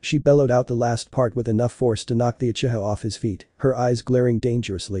 She bellowed out the last part with enough force to knock the Uchiha off his feet, her eyes glaring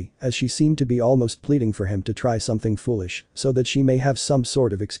dangerously as she seemed to be almost pleading for him to try something foolish so that she may have some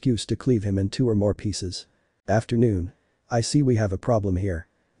sort of excuse to cleave him in two or more pieces. Afternoon. I see we have a problem here.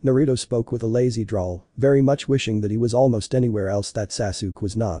 Naruto spoke with a lazy drawl, very much wishing that he was almost anywhere else that Sasuke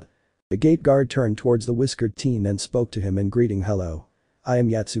was not. The gate guard turned towards the whiskered teen and spoke to him in greeting. Hello. I am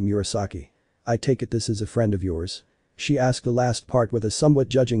Yatsu Murasaki. I take it this is a friend of yours? She asked the last part with a somewhat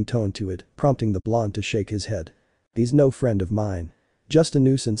judging tone to it, prompting the blonde to shake his head. He's no friend of mine. Just a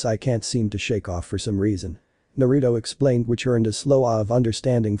nuisance I can't seem to shake off for some reason. Naruto explained, which earned a slow ah of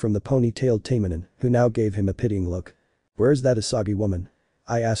understanding from the ponytailed Taimanin, who now gave him a pitying look. Where's that Asagi woman?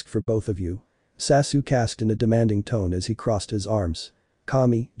 I asked for both of you. Sasuke asked in a demanding tone as he crossed his arms.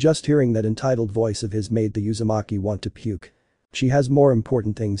 Kami, just hearing that entitled voice of his made the Uzumaki want to puke. She has more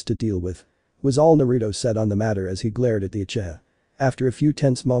important things to deal with. Was all Naruto said on the matter as he glared at the Uchiha. After a few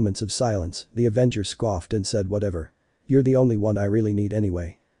tense moments of silence, the Avenger scoffed and said whatever. You're the only one I really need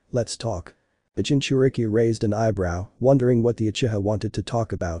anyway. Let's talk. The Jinchuriki raised an eyebrow, wondering what the Uchiha wanted to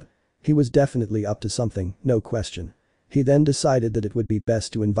talk about. He was definitely up to something, no question. He then decided that it would be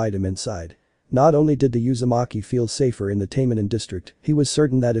best to invite him inside. Not only did the Uzumaki feel safer in the Taimanin district, he was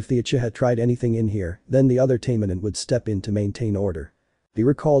certain that if the Uchiha tried anything in here, then the other Taimanin would step in to maintain order. He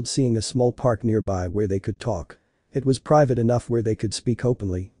recalled seeing a small park nearby where they could talk. It was private enough where they could speak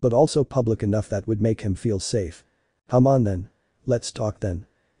openly, but also public enough that would make him feel safe. Come on then. Let's talk then.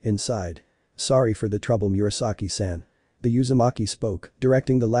 Inside. Sorry for the trouble, Murasaki-san. The Uzumaki spoke,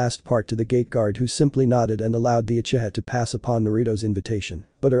 directing the last part to the gate guard, who simply nodded and allowed the Uchiha to pass upon Naruto's invitation,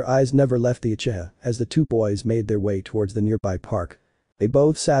 but her eyes never left the Uchiha as the two boys made their way towards the nearby park. They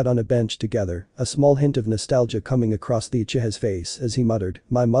both sat on a bench together, a small hint of nostalgia coming across the Uchiha's face as he muttered,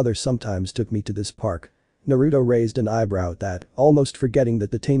 "My mother sometimes took me to this park." Naruto raised an eyebrow at that, almost forgetting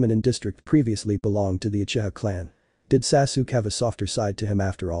that the Taimanin district previously belonged to the Uchiha clan. Did Sasuke have a softer side to him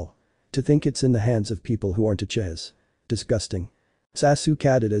after all? To think it's in the hands of people who aren't Uchihas. Disgusting. Sasuke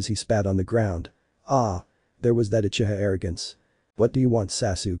added as he spat on the ground. Ah. There was that Uchiha arrogance. What do you want,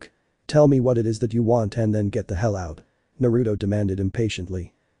 Sasuke? Tell me what it is that you want and then get the hell out. Naruto demanded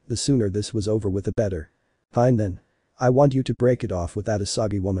impatiently. The sooner this was over with the better. Fine then. I want you to break it off with that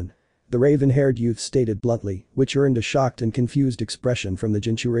Asagi woman. The raven-haired youth stated bluntly, which earned a shocked and confused expression from the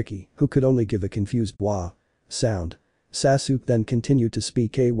Jinchuriki, who could only give a confused "wah" sound. Sasuke then continued to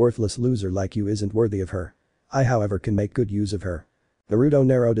speak, "A worthless loser like you isn't worthy of her. I however can make good use of her." Naruto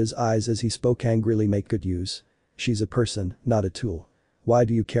narrowed his eyes as he spoke angrily. Make good use? She's a person, not a tool. Why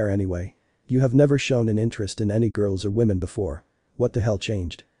do you care anyway? You have never shown an interest in any girls or women before. What the hell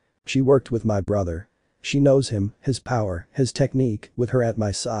changed? She worked with my brother. She knows him, his power, his technique. With her at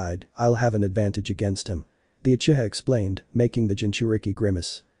my side, I'll have an advantage against him. The Uchiha explained, making the Jinchuriki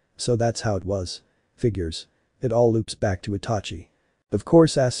grimace. So that's how it was. Figures. It all loops back to Itachi. Of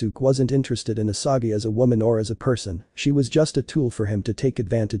course Sasuke wasn't interested in Asagi as a woman or as a person, she was just a tool for him to take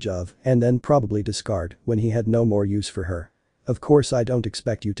advantage of and then probably discard when he had no more use for her. Of course I don't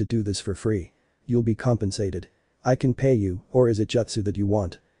expect you to do this for free. You'll be compensated. I can pay you, or is it jutsu that you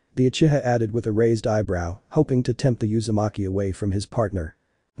want? The Uchiha added with a raised eyebrow, hoping to tempt the Uzumaki away from his partner.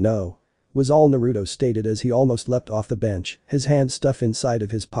 No. Was all Naruto stated as he almost leapt off the bench, his hands stuffed inside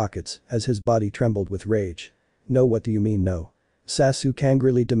of his pockets as his body trembled with rage. No, what do you mean no? Sasuke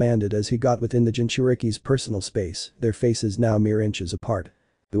angrily demanded as he got within the Jinchuriki's personal space, their faces now mere inches apart.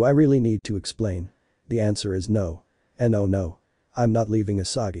 Do I really need to explain? The answer is no. And oh no. I'm not leaving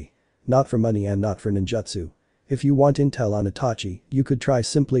Asagi. Not for money and not for ninjutsu. If you want intel on Itachi, you could try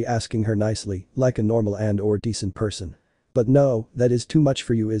simply asking her nicely, like a normal and/or decent person. But no, that is too much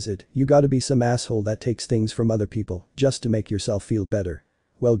for you, is it? You gotta be some asshole that takes things from other people just to make yourself feel better.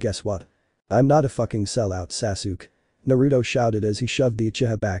 Well, guess what? I'm not a fucking sellout, Sasuke. Naruto shouted as he shoved the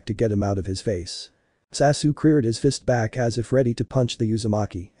Uchiha back to get him out of his face. Sasuke reared his fist back as if ready to punch the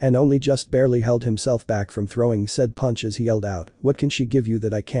Uzumaki and only just barely held himself back from throwing said punch as he yelled out, "What can she give you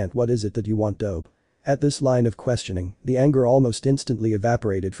that I can't? What is it that you want, dope?" At this line of questioning, the anger almost instantly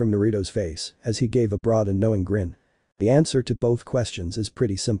evaporated from Naruto's face as he gave a broad and knowing grin. The answer to both questions is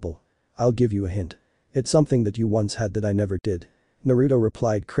pretty simple. I'll give you a hint. It's something that you once had that I never did. Naruto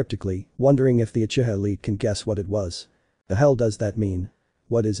replied cryptically, wondering if the Uchiha elite can guess what it was. The hell does that mean?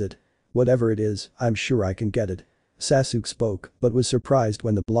 What is it? Whatever it is, I'm sure I can get it. Sasuke spoke, but was surprised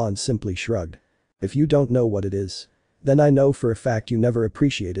when the blonde simply shrugged. If you don't know what it is, then I know for a fact you never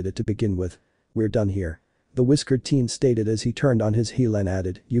appreciated it to begin with. We're done here. The whiskered teen stated as he turned on his heel and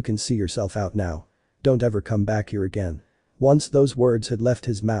added, you can see yourself out now. Don't ever come back here again. Once those words had left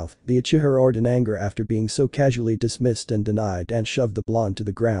his mouth, the Uchiha roared in anger after being so casually dismissed and denied and shoved the blonde to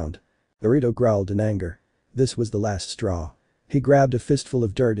the ground. Naruto growled in anger. This was the last straw. He grabbed a fistful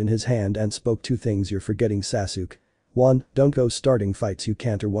of dirt in his hand and spoke, two things you're forgetting, Sasuke. 1. Don't go starting fights you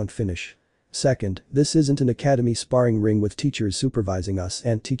can't or won't finish. 2. This isn't an academy sparring ring with teachers supervising us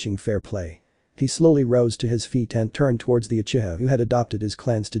and teaching fair play. He slowly rose to his feet and turned towards the Uchiha who had adopted his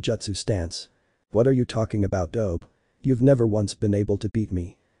clan's taijutsu stance. What are you talking about, dope? You've never once been able to beat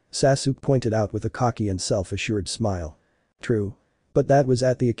me. Sasuke pointed out with a cocky and self-assured smile. True. But that was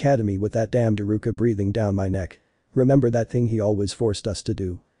at the academy with that damned Iruka breathing down my neck. Remember that thing he always forced us to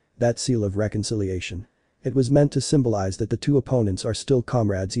do? That seal of reconciliation. It was meant to symbolize that the two opponents are still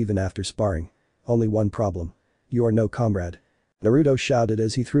comrades even after sparring. Only one problem. You are no comrade. Naruto shouted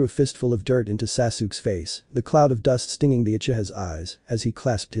as he threw a fistful of dirt into Sasuke's face, the cloud of dust stinging the Uchiha's eyes as he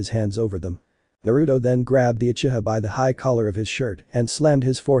clasped his hands over them. Naruto then grabbed the Uchiha by the high collar of his shirt and slammed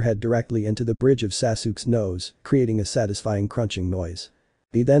his forehead directly into the bridge of Sasuke's nose, creating a satisfying crunching noise.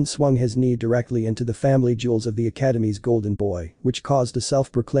 He then swung his knee directly into the family jewels of the Academy's golden boy, which caused a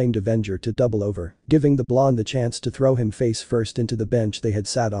self-proclaimed Avenger to double over, giving the blonde the chance to throw him face first into the bench they had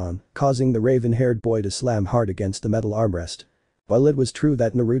sat on, causing the raven-haired boy to slam hard against the metal armrest. While it was true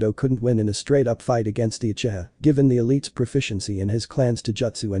that Naruto couldn't win in a straight-up fight against the Uchiha, given the elite's proficiency in his clan's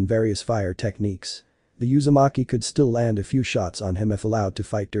taijutsu and various fire techniques, the Uzumaki could still land a few shots on him if allowed to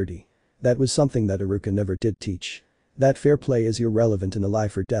fight dirty. That was something that Iruka never did teach. That fair play is irrelevant in a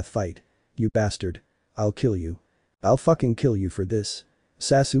life-or-death fight. You bastard. I'll kill you. I'll fucking kill you for this.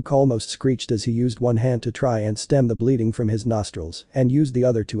 Sasuke almost screeched as he used one hand to try and stem the bleeding from his nostrils and used the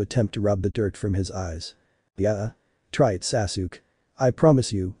other to attempt to rub the dirt from his eyes. Yeah? Try it, Sasuke. I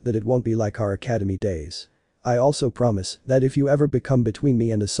promise you that it won't be like our academy days. I also promise that if you ever become between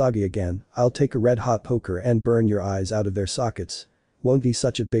me and Asagi again, I'll take a red-hot poker and burn your eyes out of their sockets. Won't be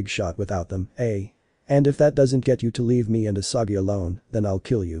such a big shot without them, eh? And if that doesn't get you to leave me and Asagi alone, then I'll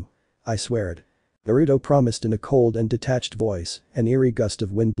kill you. I swear it. Naruto promised in a cold and detached voice, an eerie gust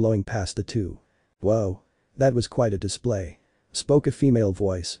of wind blowing past the two. Whoa. That was quite a display. Spoke a female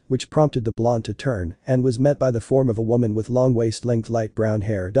voice, which prompted the blonde to turn and was met by the form of a woman with long waist-length light brown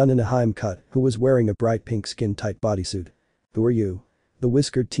hair done in a Heim cut who was wearing a bright pink skin-tight bodysuit. Who are you? The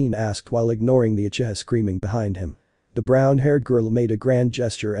whiskered teen asked while ignoring the Uchiha screaming behind him. The brown-haired girl made a grand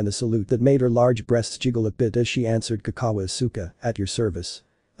gesture and a salute that made her large breasts jiggle a bit as she answered, Kakawa Asuka, at your service.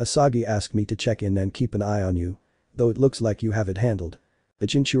 Asagi asked me to check in and keep an eye on you. Though it looks like you have it handled. The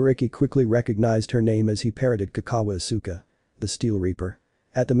Jinchuriki quickly recognized her name as he parroted Kakawa Asuka. The Steel Reaper.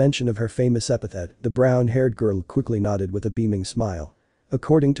 At the mention of her famous epithet, the brown-haired girl quickly nodded with a beaming smile.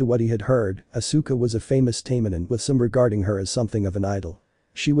 According to what he had heard, Asuka was a famous Taimanin with some regarding her as something of an idol.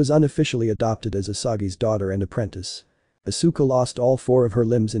 She was unofficially adopted as Asagi's daughter and apprentice. Asuka lost all 4 of her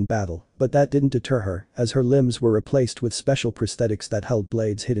limbs in battle, but that didn't deter her, as her limbs were replaced with special prosthetics that held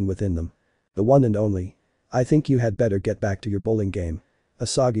blades hidden within them. The one and only. I think you had better get back to your bowling game.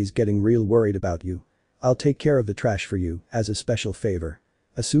 Asagi's getting real worried about you. I'll take care of the trash for you, as a special favor.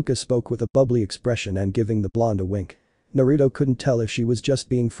 Asuka spoke with a bubbly expression and giving the blonde a wink. Naruto couldn't tell if she was just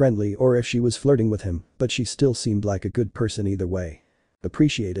being friendly or if she was flirting with him, but she still seemed like a good person either way.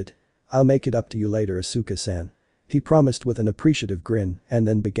 Appreciate it. I'll make it up to you later, Asuka-san. He promised with an appreciative grin and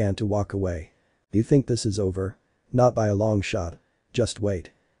then began to walk away. You think this is over? Not by a long shot. Just wait.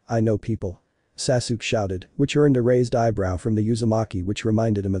 I know people. Sasuke shouted, which earned a raised eyebrow from the Uzumaki which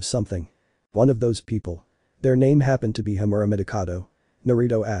reminded him of something. One of those people. Their name happened to be Hamura Midokado.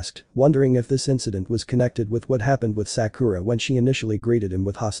 Naruto asked, wondering if this incident was connected with what happened with Sakura when she initially greeted him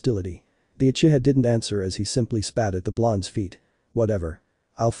with hostility. The Uchiha didn't answer as he simply spat at the blonde's feet. Whatever.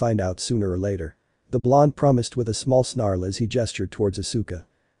 I'll find out sooner or later. The blonde promised with a small snarl as he gestured towards Asuka.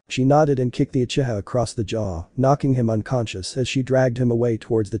 She nodded and kicked the Uchiha across the jaw, knocking him unconscious as she dragged him away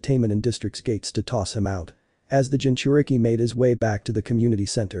towards the Taimanin district's gates to toss him out. As the Jinchuriki made his way back to the community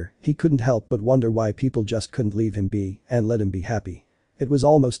center, he couldn't help but wonder why people just couldn't leave him be and let him be happy. It was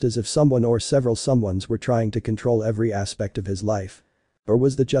almost as if someone or several someones were trying to control every aspect of his life. Or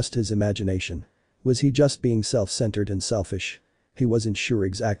was that just his imagination? Was he just being self-centered and selfish? He wasn't sure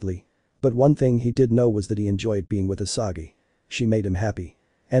exactly. But one thing he did know was that he enjoyed being with Asagi. She made him happy.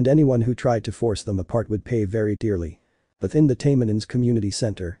 And anyone who tried to force them apart would pay very dearly. Within the Taimanin's community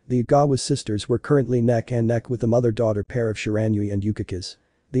center, the Igawa sisters were currently neck and neck with the mother-daughter pair of Shiranyui and Yukiki's.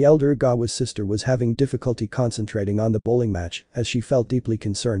 The elder Igawa's sister was having difficulty concentrating on the bowling match as she felt deeply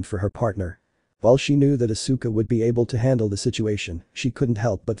concerned for her partner. While she knew that Asuka would be able to handle the situation, she couldn't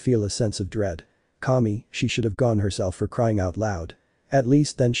help but feel a sense of dread. Kami, she should have gone herself for crying out loud. At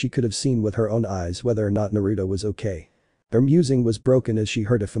least then she could have seen with her own eyes whether or not Naruto was okay. Her musing was broken as she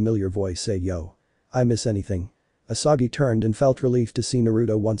heard a familiar voice say, "Yo. I miss anything." Asagi turned and felt relief to see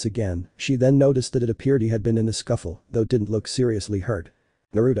Naruto once again. She then noticed that it appeared he had been in a scuffle, though didn't look seriously hurt.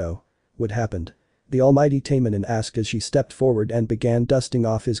 "Naruto? What happened?" The almighty Taimanin asked as she stepped forward and began dusting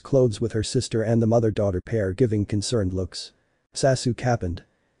off his clothes with her sister and the mother-daughter pair giving concerned looks. "Sasuke happened.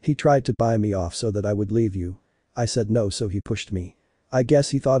 He tried to buy me off so that I would leave you. I said no, so he pushed me. I guess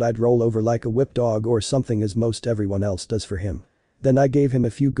he thought I'd roll over like a whipped dog or something as most everyone else does for him. Then I gave him a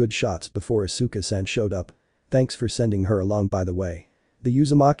few good shots before Asuka-san showed up. Thanks for sending her along, by the way." The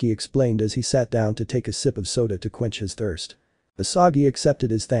Uzumaki explained as he sat down to take a sip of soda to quench his thirst. Asagi accepted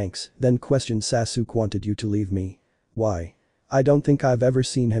his thanks, then questioned, "Sasuke wanted you to leave me. Why? I don't think I've ever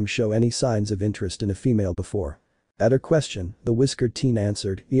seen him show any signs of interest in a female before." At her question, the whiskered teen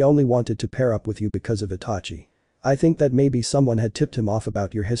answered, "He only wanted to pair up with you because of Itachi. I think that maybe someone had tipped him off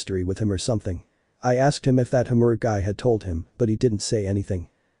about your history with him or something. I asked him if that Hamura guy had told him, but he didn't say anything.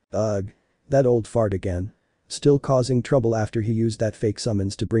 Ugh. That old fart again. Still causing trouble after he used that fake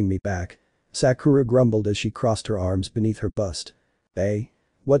summons to bring me back. Sakura grumbled as she crossed her arms beneath her bust. Eh?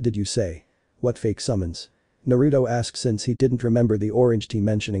 What did you say? What fake summons? Naruto asked since he didn't remember the orange tea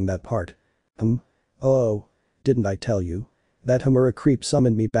mentioning that part. Oh. Didn't I tell you? That Hamura creep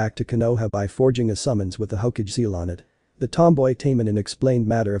summoned me back to Konoha by forging a summons with the Hokage seal on it. The tomboy Taimanin explained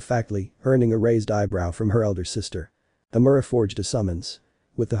matter-of-factly, earning a raised eyebrow from her elder sister. Hamura forged a summons.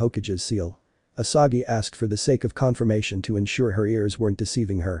 With the Hokage's seal. Asagi asked for the sake of confirmation to ensure her ears weren't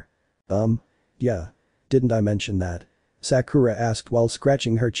deceiving her. Yeah. Didn't I mention that? Sakura asked while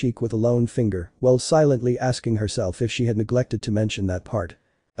scratching her cheek with a lone finger, while silently asking herself if she had neglected to mention that part.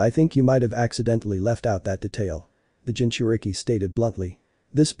 I think you might have accidentally left out that detail. The Jinchuriki stated bluntly.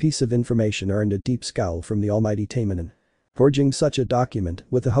 This piece of information earned a deep scowl from the almighty Taimanin. Forging such a document,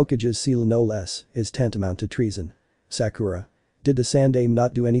 with the Hokage's seal no less, is tantamount to treason. Sakura. Did the Sandaime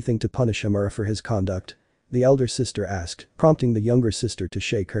not do anything to punish Hamura for his conduct? The elder sister asked, prompting the younger sister to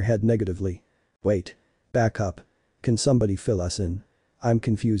shake her head negatively. Wait. Back up. Can somebody fill us in? I'm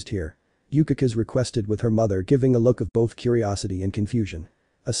confused here. Yukika's requested with her mother giving a look of both curiosity and confusion.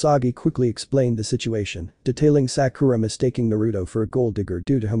 Asagi quickly explained the situation, detailing Sakura mistaking Naruto for a gold digger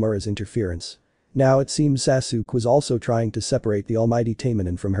due to Hamura's interference. Now it seems Sasuke was also trying to separate the almighty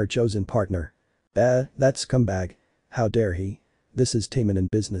Taimanin from her chosen partner. That scumbag. How dare he? This is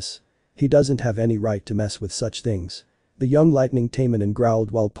Taimanin business. He doesn't have any right to mess with such things. The young lightning Taimanin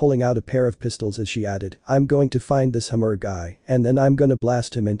growled while pulling out a pair of pistols as she added, I'm going to find this Hamura guy and then I'm gonna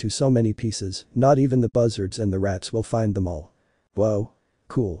blast him into so many pieces, not even the buzzards and the rats will find them all. Whoa.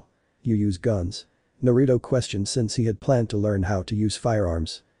 Cool. You use guns? Naruto questioned since he had planned to learn how to use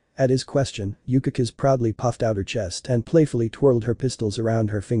firearms. At his question, Yukika's proudly puffed out her chest and playfully twirled her pistols around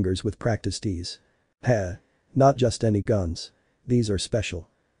her fingers with practiced ease. Heh. Not just any guns. These are special.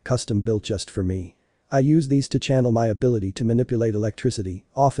 Custom built just for me. I use these to channel my ability to manipulate electricity,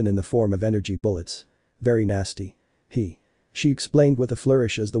 often in the form of energy bullets. Very nasty. She explained with a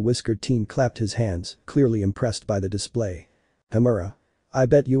flourish as the whiskered teen clapped his hands, clearly impressed by the display. Hamura. I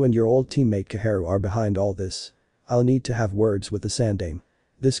bet you and your old teammate Kaharu are behind all this. I'll need to have words with the Sandaime.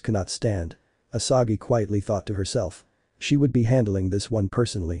 This cannot stand. Asagi quietly thought to herself. She would be handling this one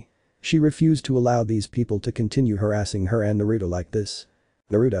personally. She refused to allow these people to continue harassing her and Naruto like this.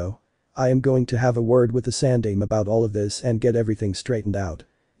 Naruto. I am going to have a word with the Sandaime about all of this and get everything straightened out.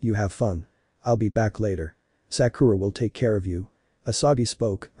 You have fun. I'll be back later. Sakura will take care of you. Asagi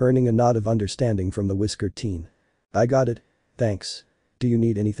spoke, earning a nod of understanding from the whiskered teen. I got it. Thanks. Do you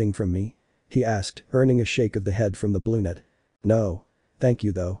need anything from me? He asked, earning a shake of the head from the brunette. No. Thank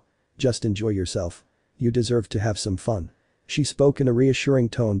you though. Just enjoy yourself. You deserve to have some fun. She spoke in a reassuring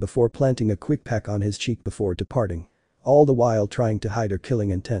tone before planting a quick peck on his cheek before departing. All the while trying to hide her killing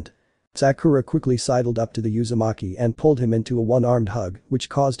intent. Sakura quickly sidled up to the Uzumaki and pulled him into a one-armed hug, which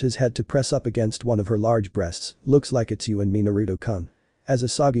caused his head to press up against one of her large breasts. Looks like it's you and me, Naruto-kun. As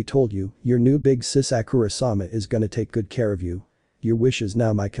Asagi told you, your new big sis Sakura-sama is gonna take good care of you. Your wish is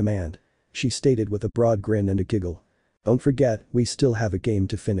now my command. She stated with a broad grin and a giggle. Don't forget, we still have a game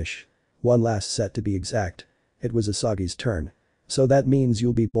to finish. One last set to be exact. It was Asagi's turn. So that means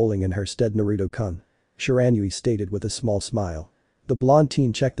you'll be bowling in her stead, Naruto-kun. Shiranui stated with a small smile. The blonde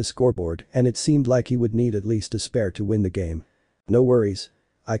teen checked the scoreboard and it seemed like he would need at least a spare to win the game. No worries.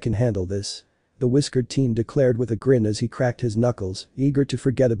 I can handle this. The whiskered teen declared with a grin as he cracked his knuckles, eager to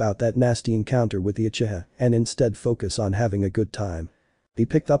forget about that nasty encounter with the Uchiha and instead focus on having a good time. He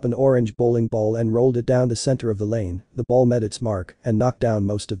picked up an orange bowling ball and rolled it down the center of the lane. The ball met its mark and knocked down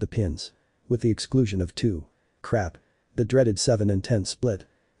most of the pins. With the exclusion of 2. Crap. The dreaded 7 and 10 split.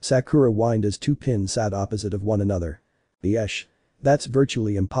 Sakura whined as 2 pins sat opposite of one another. Yesh. That's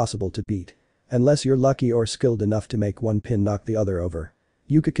virtually impossible to beat. Unless you're lucky or skilled enough to make one pin knock the other over.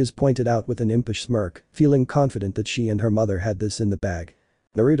 Yukika's pointed out with an impish smirk, feeling confident that she and her mother had this in the bag.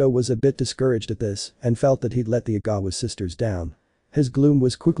 Naruto was a bit discouraged at this and felt that he'd let the Ogawa sisters down. His gloom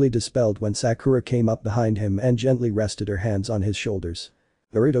was quickly dispelled when Sakura came up behind him and gently rested her hands on his shoulders.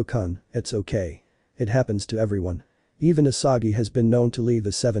 Naruto-kun, it's okay. It happens to everyone. Even Asagi has been known to leave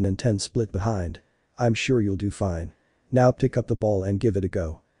the 7 and 10 split behind. I'm sure you'll do fine. Now pick up the ball and give it a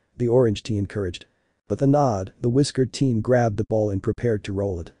go. The orange teen encouraged. With a nod, the whiskered teen grabbed the ball and prepared to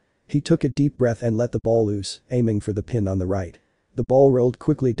roll it. He took a deep breath and let the ball loose, aiming for the pin on the right. The ball rolled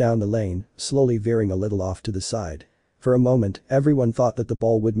quickly down the lane, slowly veering a little off to the side. For a moment, everyone thought that the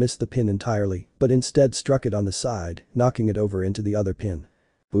ball would miss the pin entirely, but instead struck it on the side, knocking it over into the other pin.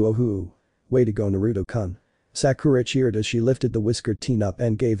 Woohoo. Way to go, Naruto-kun. Sakura cheered as she lifted the whiskered teen up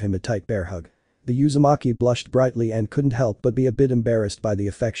and gave him a tight bear hug. The Uzumaki blushed brightly and couldn't help but be a bit embarrassed by the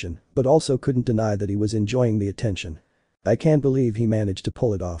affection, but also couldn't deny that he was enjoying the attention. I can't believe he managed to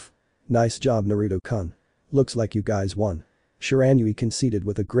pull it off. Nice job, Naruto-kun. Looks like you guys won. Shiranui conceded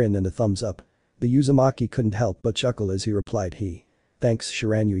with a grin and a thumbs up. The Uzumaki couldn't help but chuckle as he replied Thanks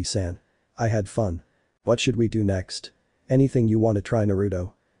Shiranui-san. I had fun. What should we do next? Anything you want to try,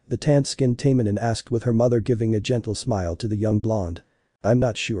 Naruto? The tan-skinned Taimanin asked with her mother giving a gentle smile to the young blonde. I'm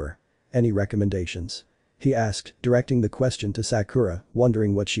not sure. Any recommendations? He asked, directing the question to Sakura,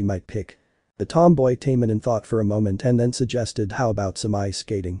 wondering what she might pick. The tomboy Taimanin thought for a moment and then suggested how about some ice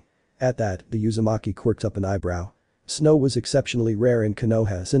skating. At that, the Uzumaki quirked up an eyebrow. Snow was exceptionally rare in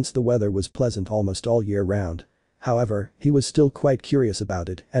Konoha since the weather was pleasant almost all year round. However, he was still quite curious about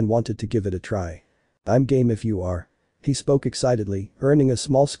it and wanted to give it a try. I'm game if you are. He spoke excitedly, earning a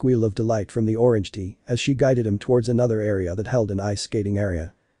small squeal of delight from the orange tea as she guided him towards another area that held an ice skating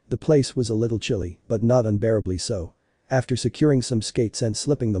area. The place was a little chilly, but not unbearably so. After securing some skates and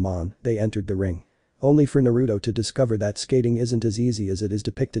slipping them on, they entered the ring. Only for Naruto to discover that skating isn't as easy as it is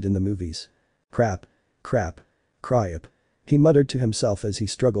depicted in the movies. Crap. Cryup. He muttered to himself as he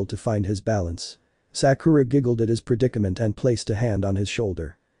struggled to find his balance. Sakura giggled at his predicament and placed a hand on his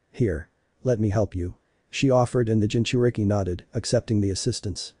shoulder. Here. Let me help you. She offered and the Jinchuriki nodded, accepting the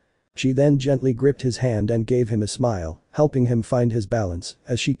assistance. She then gently gripped his hand and gave him a smile, helping him find his balance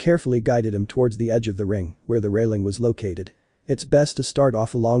as she carefully guided him towards the edge of the ring where the railing was located. It's best to start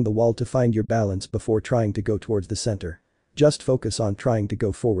off along the wall to find your balance before trying to go towards the center. Just focus on trying to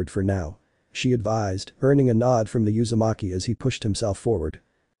go forward for now. She advised, earning a nod from the Uzumaki as he pushed himself forward.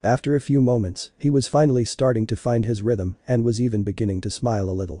 After a few moments, he was finally starting to find his rhythm and was even beginning to smile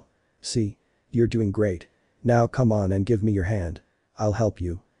a little. See? You're doing great. Now come on and give me your hand. I'll help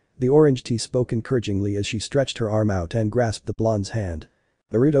you. The orange tea spoke encouragingly as she stretched her arm out and grasped the blonde's hand.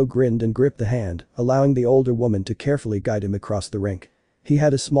 Naruto grinned and gripped the hand, allowing the older woman to carefully guide him across the rink. He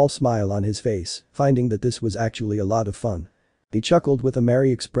had a small smile on his face, finding that this was actually a lot of fun. He chuckled with a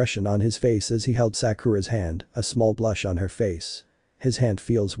merry expression on his face as he held Sakura's hand, a small blush on her face. His hand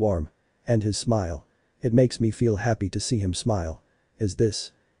feels warm. And his smile. It makes me feel happy to see him smile. Is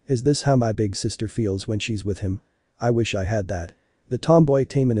this how my big sister feels when she's with him? I wish I had that. The tomboy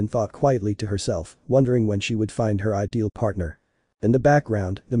Taimanin thought quietly to herself, wondering when she would find her ideal partner. In the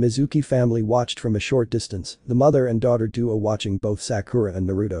background, the Mizuki family watched from a short distance, the mother and daughter duo watching both Sakura and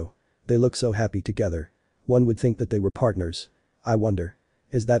Naruto. They look so happy together. One would think that they were partners. I wonder.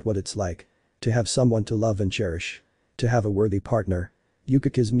 Is that what it's like? To have someone to love and cherish? To have a worthy partner?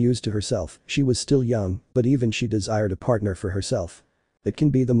 Yukika's mused to herself, she was still young, but even she desired a partner for herself. It can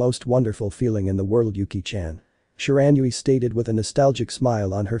be the most wonderful feeling in the world, Yuki-chan. Shiranui stated with a nostalgic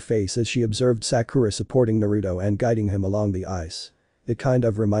smile on her face as she observed Sakura supporting Naruto and guiding him along the ice. It kind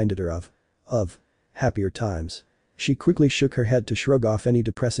of reminded her of happier times. She quickly shook her head to shrug off any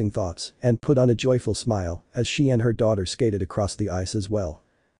depressing thoughts and put on a joyful smile as she and her daughter skated across the ice as well.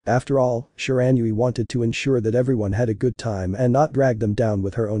 After all, Shiranui wanted to ensure that everyone had a good time and not drag them down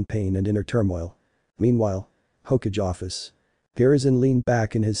with her own pain and inner turmoil. Meanwhile, Hokage office. Hiruzen leaned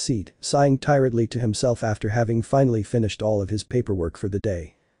back in his seat, sighing tiredly to himself after having finally finished all of his paperwork for the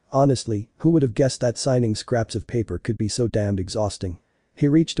day. Honestly, who would have guessed that signing scraps of paper could be so damned exhausting? He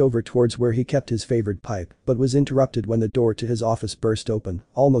reached over towards where he kept his favorite pipe but was interrupted when the door to his office burst open,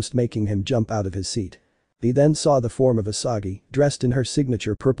 almost making him jump out of his seat. He then saw the form of Asagi, dressed in her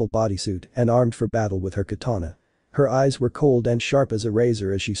signature purple bodysuit and armed for battle with her katana. Her eyes were cold and sharp as a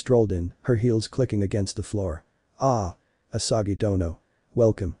razor as she strolled in, her heels clicking against the floor. Ah. Asagi Dono.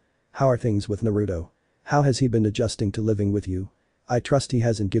 Welcome. How are things with Naruto? How has he been adjusting to living with you? I trust he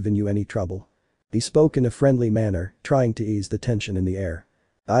hasn't given you any trouble. He spoke in a friendly manner, trying to ease the tension in the air.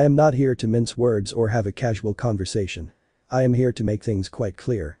 I am not here to mince words or have a casual conversation. I am here to make things quite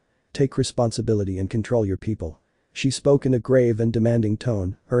clear. Take responsibility and control your people. She spoke in a grave and demanding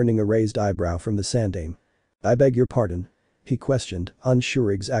tone, earning a raised eyebrow from the Sandaime. I beg your pardon? He questioned,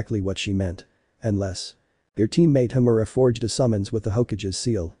 unsure exactly what she meant. Unless. Your teammate Hamura forged a summons with the Hokage's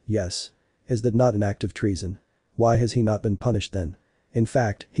seal, yes. Is that not an act of treason? Why has he not been punished then? In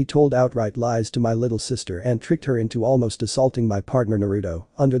fact, he told outright lies to my little sister and tricked her into almost assaulting my partner Naruto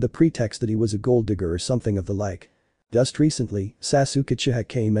under the pretext that he was a gold digger or something of the like. Just recently, Sasuke Uchiha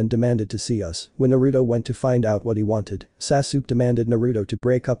came and demanded to see us. When Naruto went to find out what he wanted, Sasuke demanded Naruto to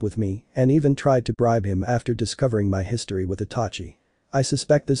break up with me and even tried to bribe him after discovering my history with Itachi. I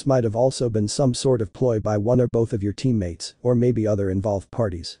suspect this might have also been some sort of ploy by one or both of your teammates or maybe other involved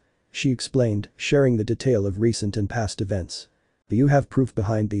parties. She explained, sharing the detail of recent and past events. Do you have proof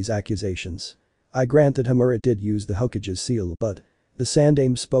behind these accusations? I grant that Hamura did use the Hokage's seal but The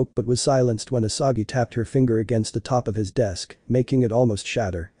Sandaime spoke but was silenced when Asagi tapped her finger against the top of his desk, making it almost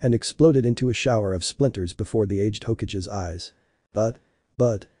shatter, and exploded into a shower of splinters before the aged Hokage's eyes. But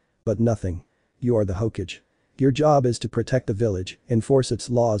nothing. You are the Hokage. Your job is to protect the village, enforce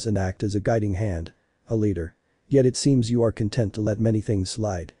its laws and act as a guiding hand. A leader. Yet it seems you are content to let many things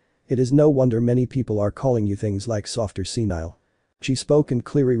slide. It is no wonder many people are calling you things like soft or senile. She spoke in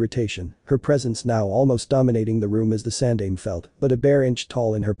clear irritation, her presence now almost dominating the room as the Sandaime felt, but a bare inch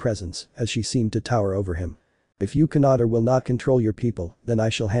tall in her presence, as she seemed to tower over him. If you cannot or will not control your people, then I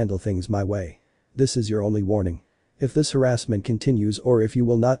shall handle things my way. This is your only warning. If this harassment continues or if you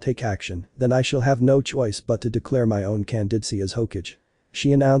will not take action, then I shall have no choice but to declare my own candidacy as Hokage.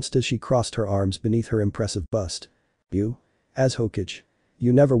 She announced as she crossed her arms beneath her impressive bust. You? As Hokage?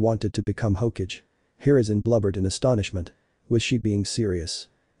 You never wanted to become Hokage. Hiruzen blubbered in astonishment. Was she being serious?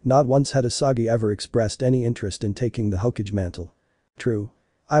 Not once had Asagi ever expressed any interest in taking the Hokage mantle. True.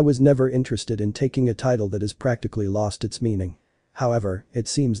 I was never interested in taking a title that has practically lost its meaning. However, it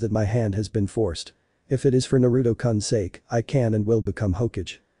seems that my hand has been forced. If it is for Naruto-kun's sake, I can and will become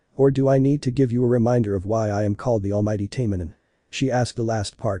Hokage. Or do I need to give you a reminder of why I am called the Almighty Taimanin? She asked the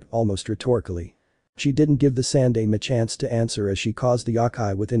last part almost rhetorically. She didn't give the Sandaime a chance to answer as she caused the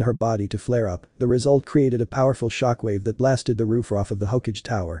yokai within her body to flare up. The result created a powerful shockwave that blasted the roof off of the Hokage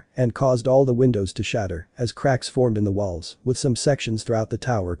tower and caused all the windows to shatter as cracks formed in the walls, with some sections throughout the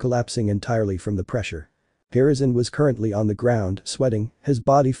tower collapsing entirely from the pressure. Hiruzen was currently on the ground, sweating, his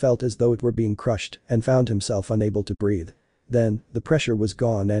body felt as though it were being crushed and found himself unable to breathe. Then, the pressure was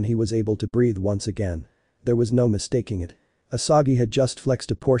gone and he was able to breathe once again. There was no mistaking it. Asagi had just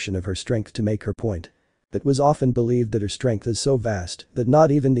flexed a portion of her strength to make her point. It was often believed that her strength is so vast that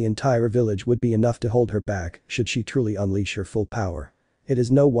not even the entire village would be enough to hold her back should she truly unleash her full power. It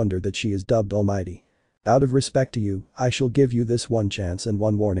is no wonder that she is dubbed Almighty. Out of respect to you, I shall give you this one chance and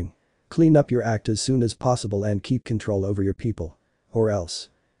one warning. Clean up your act as soon as possible and keep control over your people. Or else.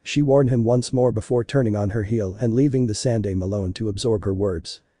 She warned him once more before turning on her heel and leaving the Sandaime alone to absorb her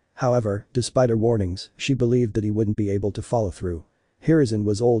words. However, despite her warnings, she believed that he wouldn't be able to follow through. Hiruzen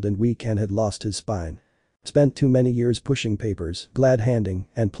was old and weak and had lost his spine. Spent too many years pushing papers, glad-handing,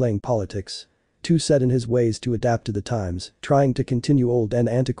 and playing politics. Too set in his ways to adapt to the times, trying to continue old and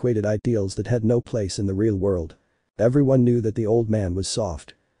antiquated ideals that had no place in the real world. Everyone knew that the old man was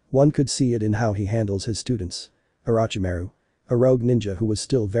soft. One could see it in how he handles his students. Orochimaru. A rogue ninja who was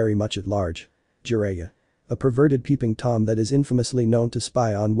still very much at large. Jiraiya. A perverted peeping Tom that is infamously known to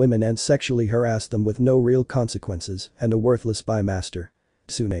spy on women and sexually harass them with no real consequences, and a worthless spy master.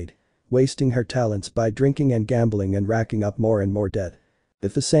 Tsunade. Wasting her talents by drinking and gambling and racking up more and more debt.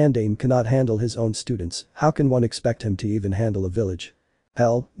 If the Sandaime cannot handle his own students, how can one expect him to even handle a village?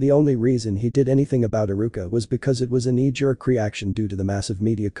 Hell, the only reason he did anything about Iruka was because it was a knee-jerk reaction due to the massive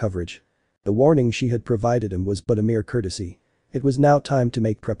media coverage. The warning she had provided him was but a mere courtesy. It was now time to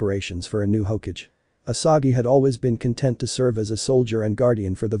make preparations for a new Hokage. Asagi had always been content to serve as a soldier and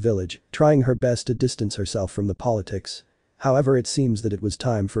guardian for the village, trying her best to distance herself from the politics. However, it seems that it was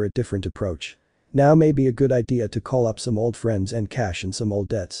time for a different approach. Now may be a good idea to call up some old friends and cash in some old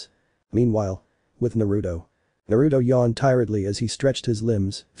debts. Meanwhile, with Naruto. Naruto yawned tiredly as he stretched his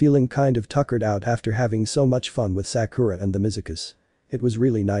limbs, feeling kind of tuckered out after having so much fun with Sakura and the Mizukas. It was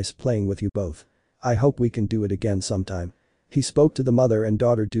really nice playing with you both. I hope we can do it again sometime. He spoke to the mother and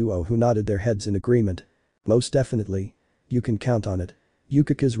daughter duo who nodded their heads in agreement. Most definitely. You can count on it.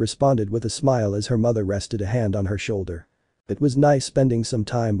 Yukika's responded with a smile as her mother rested a hand on her shoulder. It was nice spending some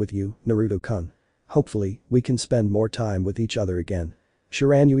time with you, Naruto-kun. Hopefully, we can spend more time with each other again.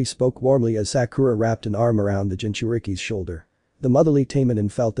 Shiranui spoke warmly as Sakura wrapped an arm around the Jinchuriki's shoulder. The motherly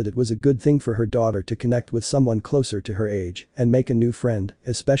Taimanin felt that it was a good thing for her daughter to connect with someone closer to her age and make a new friend,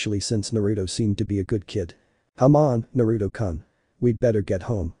 especially since Naruto seemed to be a good kid. Come on, Naruto-kun. We'd better get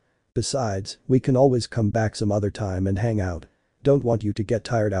home. Besides, we can always come back some other time and hang out. Don't want you to get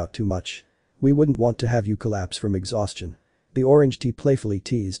tired out too much. We wouldn't want to have you collapse from exhaustion. The orange tea playfully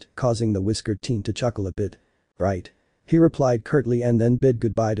teased, causing the whiskered teen to chuckle a bit. Right. He replied curtly and then bid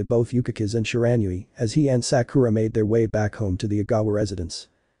goodbye to both Yukika's and Shiranui as he and Sakura made their way back home to the Ogawa residence.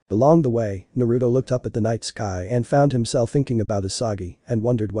 Along the way, Naruto looked up at the night sky and found himself thinking about Asagi and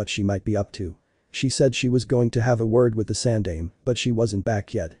wondered what she might be up to. She said she was going to have a word with the Sandaime, but she wasn't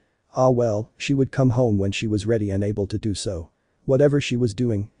back yet. Ah well, she would come home when she was ready and able to do so. Whatever she was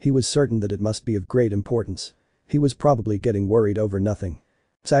doing, he was certain that it must be of great importance. He was probably getting worried over nothing.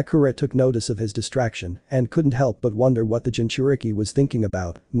 Sakura took notice of his distraction and couldn't help but wonder what the Jinchuriki was thinking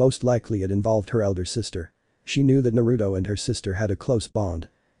about, most likely it involved her elder sister. She knew that Naruto and her sister had a close bond.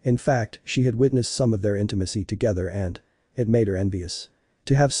 In fact, she had witnessed some of their intimacy together and… It made her envious.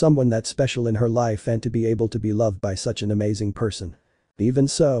 To have someone that special in her life and to be able to be loved by such an amazing person. Even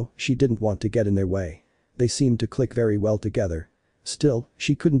so, she didn't want to get in their way. They seemed to click very well together. Still,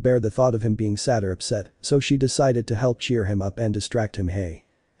 she couldn't bear the thought of him being sad or upset, so she decided to help cheer him up and distract him.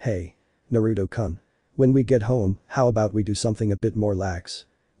 Hey. Naruto-kun. When we get home, how about we do something a bit more lax?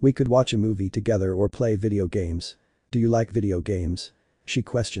 We could watch a movie together or play video games. Do you like video games? She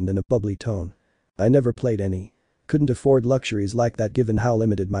questioned in a bubbly tone. I never played any. Couldn't afford luxuries like that given how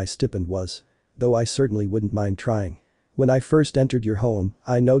limited my stipend was. Though I certainly wouldn't mind trying. When I first entered your home,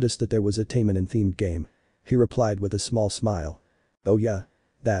 I noticed that there was a Taimanin-themed game. He replied with a small smile. Oh yeah?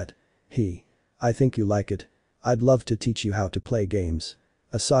 That? I think you like it. I'd love to teach you how to play games.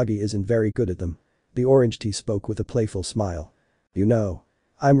 Asagi isn't very good at them. The orange tea spoke with a playful smile. You know.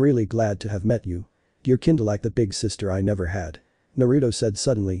 I'm really glad to have met you. You're kinda like the big sister I never had. Naruto said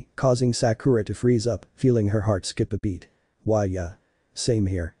suddenly, causing Sakura to freeze up, feeling her heart skip a beat. Why yeah. Same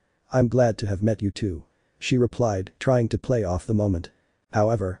here. I'm glad to have met you too. She replied, trying to play off the moment.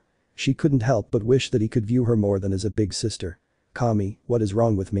 However. She couldn't help but wish that he could view her more than as a big sister. Kami, what is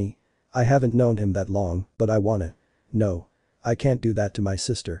wrong with me? I haven't known him that long, but I wanna. No. I can't do that to my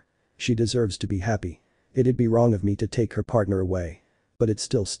sister. She deserves to be happy. It'd be wrong of me to take her partner away. But it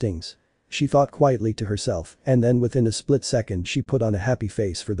still stings. She thought quietly to herself and then within a split second she put on a happy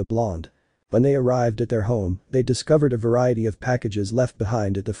face for the blonde. When they arrived at their home, they discovered a variety of packages left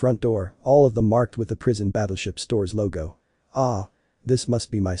behind at the front door, all of them marked with the Prison Battleship Store's logo. Ah. This must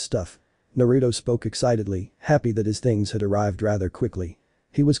be my stuff. Naruto spoke excitedly, happy that his things had arrived rather quickly.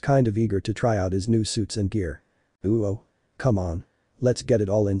 He was kind of eager to try out his new suits and gear. Ooh oh. Come on. Let's get it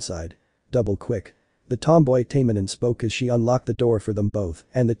all inside. Double quick. The tomboy Taimanin spoke as she unlocked the door for them both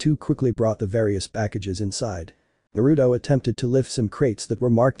and the two quickly brought the various packages inside. Naruto attempted to lift some crates that were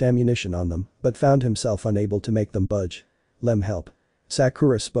marked ammunition on them but found himself unable to make them budge. Lem help.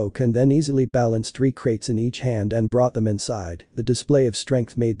 Sakura spoke and then easily balanced 3 crates in each hand and brought them inside. The display of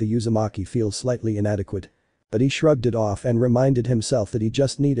strength made the Uzumaki feel slightly inadequate. But he shrugged it off and reminded himself that he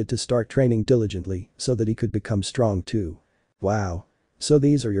just needed to start training diligently so that he could become strong too. Wow. So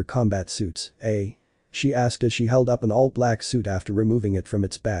these are your combat suits, eh? She asked as she held up an all-black suit after removing it from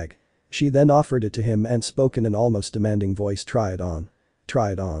its bag. She then offered it to him and spoke in an almost demanding voice. Try it on.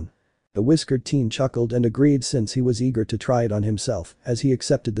 Try it on. The whiskered teen chuckled and agreed since he was eager to try it on himself as he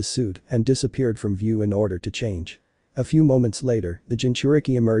accepted the suit and disappeared from view in order to change. A few moments later, the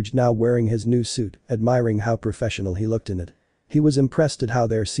Jinchuriki emerged now wearing his new suit, admiring how professional he looked in it. He was impressed at how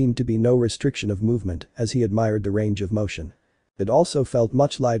there seemed to be no restriction of movement as he admired the range of motion. It also felt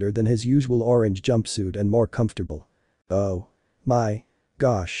much lighter than his usual orange jumpsuit and more comfortable. Oh. My.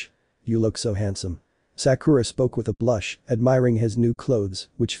 Gosh. You look so handsome. Sakura spoke with a blush, admiring his new clothes,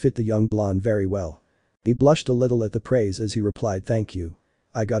 which fit the young blonde very well. He blushed a little at the praise as he replied thank you.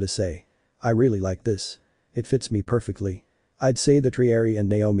 I gotta say. I really like this. It fits me perfectly. I'd say that Rieri and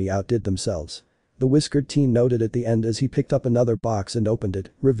Naomi outdid themselves. The whiskered teen noted at the end as he picked up another box and opened it,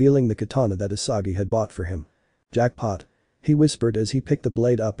 revealing the katana that Asagi had bought for him. Jackpot. He whispered as he picked the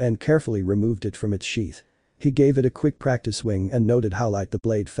blade up and carefully removed it from its sheath. He gave it a quick practice swing and noted how light the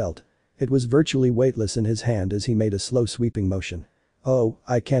blade felt. It was virtually weightless in his hand as he made a slow sweeping motion. Oh,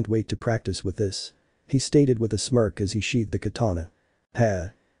 I can't wait to practice with this. He stated with a smirk as he sheathed the katana.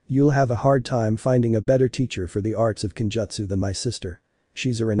 You'll have a hard time finding a better teacher for the arts of Kenjutsu than my sister.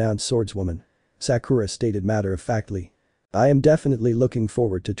 She's a renowned swordswoman. Sakura stated matter-of-factly. I am definitely looking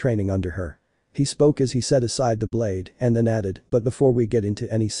forward to training under her. He spoke as he set aside the blade and then added, but before we get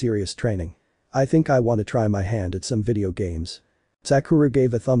into any serious training. I think I want to try my hand at some video games. Sakura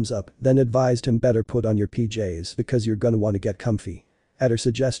gave a thumbs up, then advised him better put on your PJs because you're gonna want to get comfy. At her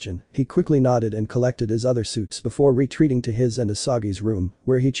suggestion, he quickly nodded and collected his other suits before retreating to his and Asagi's room,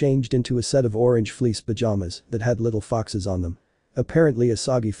 where he changed into a set of orange fleece pajamas that had little foxes on them. Apparently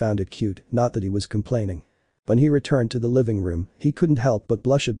Asagi found it cute, not that he was complaining. When he returned to the living room, he couldn't help but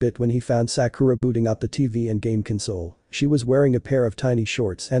blush a bit when he found Sakura booting up the TV and game console. She was wearing a pair of tiny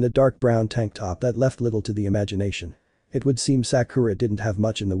shorts and a dark brown tank top that left little to the imagination. It would seem Sakura didn't have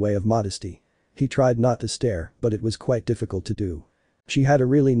much in the way of modesty. He tried not to stare, but it was quite difficult to do. She had a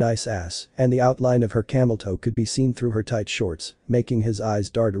really nice ass, and the outline of her camel toe could be seen through her tight shorts, making his eyes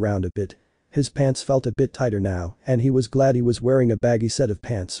dart around a bit. His pants felt a bit tighter now, and he was glad he was wearing a baggy set of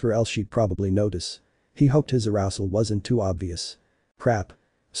pants or else she'd probably notice. He hoped his arousal wasn't too obvious. Crap.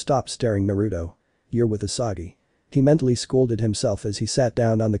 Stop staring, Naruto. You're with Asagi. He mentally scolded himself as he sat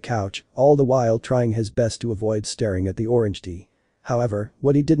down on the couch, all the while trying his best to avoid staring at the orange tea. However,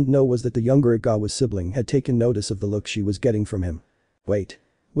 what he didn't know was that the younger Igawa's sibling had taken notice of the look she was getting from him. Wait.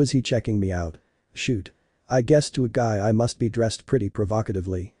 Was he checking me out? Shoot. I guess to a guy I must be dressed pretty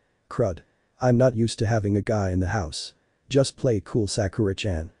provocatively. Crud. I'm not used to having a guy in the house. Just play cool,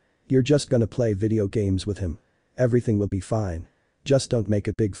 Sakura-chan. You're just gonna play video games with him. Everything will be fine. Just don't make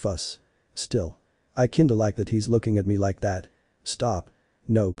a big fuss. Still. I kinda like that he's looking at me like that. Stop.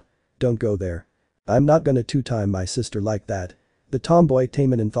 Nope. Don't go there. I'm not gonna two-time my sister like that. The tomboy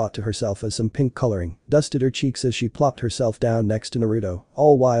Taimanin thought to herself as some pink coloring dusted her cheeks as she plopped herself down next to Naruto,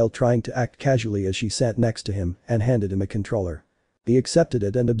 all while trying to act casually as she sat next to him and handed him a controller. He accepted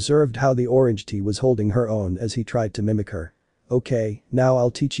it and observed how the orange tea was holding her own as he tried to mimic her. Okay, now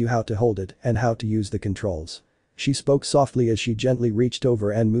I'll teach you how to hold it and how to use the controls. She spoke softly as she gently reached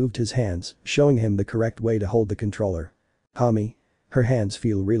over and moved his hands, showing him the correct way to hold the controller. Homie. Her hands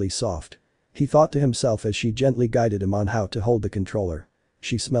feel really soft. He thought to himself as she gently guided him on how to hold the controller.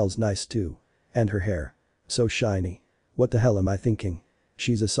 She smells nice too. And her hair. So shiny. What the hell am I thinking?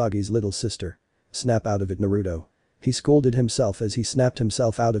 She's Asagi's little sister. Snap out of it, Naruto. He scolded himself as he snapped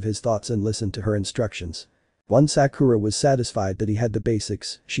himself out of his thoughts and listened to her instructions. Once Sakura was satisfied that he had the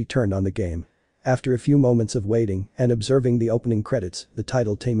basics, she turned on the game. After a few moments of waiting and observing the opening credits, the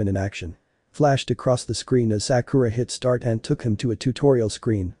title Taimanin in action flashed across the screen as Sakura hit start and took him to a tutorial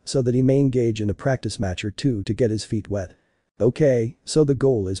screen so that he may engage in a practice match or two to get his feet wet. Okay, so the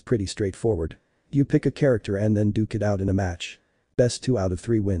goal is pretty straightforward. You pick a character and then duke it out in a match. Best 2 out of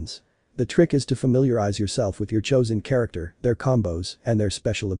 3 wins. The trick is to familiarize yourself with your chosen character, their combos, and their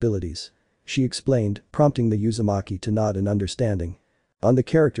special abilities. She explained, prompting the Uzumaki to nod in understanding. On the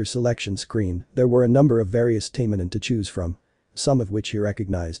character selection screen, there were a number of various Taimanin to choose from. Some of which he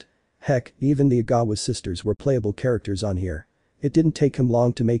recognized. Heck, even the Igawa sisters were playable characters on here. It didn't take him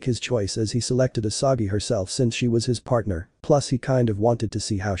long to make his choice as he selected Asagi herself since she was his partner, plus he kind of wanted to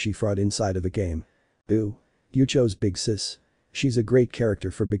see how she fought inside of a game. Ooh. You chose Big Sis. She's a great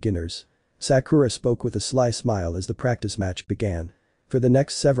character for beginners. Sakura spoke with a sly smile as the practice match began. For the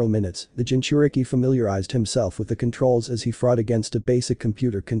next several minutes, the Jinchuriki familiarized himself with the controls as he fought against a basic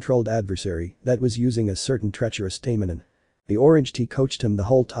computer-controlled adversary that was using a certain treacherous Taimanin. The orange tea coached him the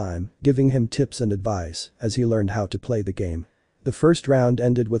whole time, giving him tips and advice as he learned how to play the game. The first round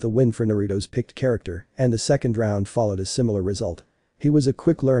ended with a win for Naruto's picked character, and the second round followed a similar result. He was a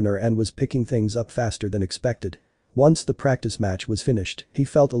quick learner and was picking things up faster than expected. Once the practice match was finished, he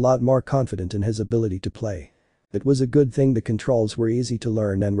felt a lot more confident in his ability to play. It was a good thing the controls were easy to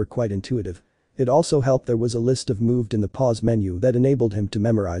learn and were quite intuitive. It also helped there was a list of moved in the pause menu that enabled him to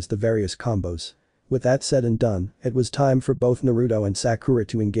memorize the various combos. With that said and done, it was time for both Naruto and Sakura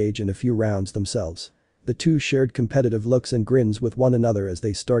to engage in a few rounds themselves. The two shared competitive looks and grins with one another as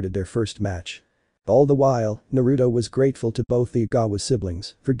they started their first match. All the while, Naruto was grateful to both the Igawa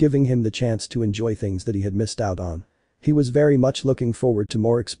siblings for giving him the chance to enjoy things that he had missed out on. He was very much looking forward to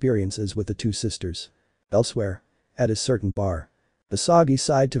more experiences with the two sisters. Elsewhere. At a certain bar. Asagi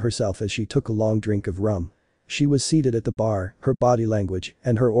sighed to herself as she took a long drink of rum. She was seated at the bar, her body language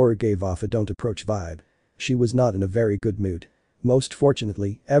and her aura gave off a don't approach vibe. She was not in a very good mood. Most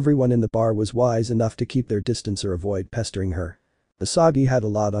fortunately, everyone in the bar was wise enough to keep their distance or avoid pestering her. Asagi had a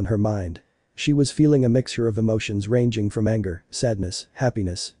lot on her mind. She was feeling a mixture of emotions ranging from anger, sadness,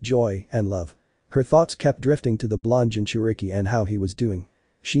 happiness, joy, and love. Her thoughts kept drifting to the blonde Jinchuriki and how he was doing.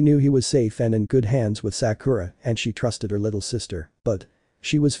 She knew he was safe and in good hands with Sakura and she trusted her little sister, but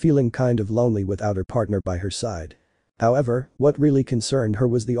she was feeling kind of lonely without her partner by her side. However, what really concerned her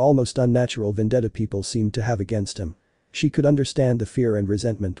was the almost unnatural vendetta people seemed to have against him. She could understand the fear and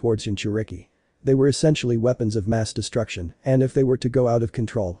resentment towards Jinchuriki. They were essentially weapons of mass destruction, and if they were to go out of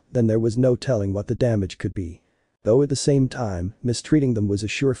control, then there was no telling what the damage could be. Though at the same time, mistreating them was a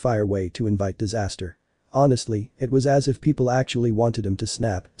surefire way to invite disaster. Honestly, it was as if people actually wanted him to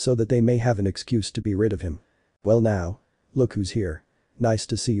snap so that they may have an excuse to be rid of him. Well now. Look who's here. Nice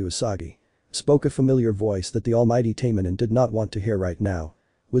to see you, Asagi. Spoke a familiar voice that the almighty Taimanin did not want to hear right now.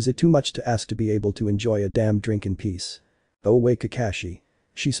 Was it too much to ask to be able to enjoy a damn drink in peace? Oh wait, Kakashi.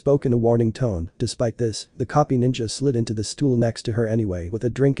 She spoke in a warning tone. Despite this, the copy ninja slid into the stool next to her anyway with a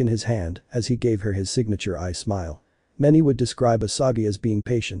drink in his hand as he gave her his signature eye smile. Many would describe Asagi as being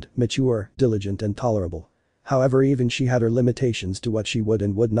patient, mature, diligent and tolerable. However, even she had her limitations to what she would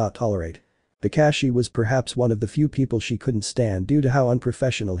and would not tolerate. Kakashi was perhaps one of the few people she couldn't stand due to how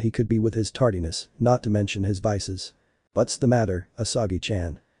unprofessional he could be with his tardiness, not to mention his vices. What's the matter,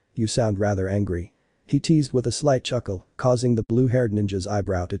 Asagi-chan? You sound rather angry. He teased with a slight chuckle, causing the blue-haired ninja's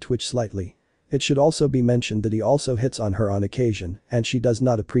eyebrow to twitch slightly. It should also be mentioned that he also hits on her on occasion and she does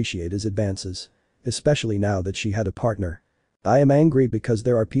not appreciate his advances. Especially now that she had a partner. I am angry because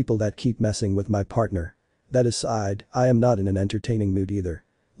there are people that keep messing with my partner. That aside, I am not in an entertaining mood either.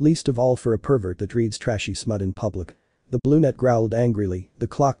 Least of all for a pervert that reads trashy smut in public. The brunette growled angrily, the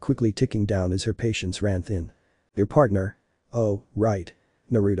clock quickly ticking down as her patience ran thin. Your partner? Oh, right.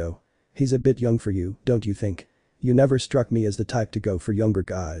 Naruto. He's a bit young for you, don't you think? You never struck me as the type to go for younger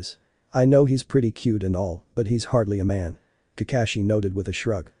guys. I know he's pretty cute and all, but he's hardly a man. Kakashi noted with a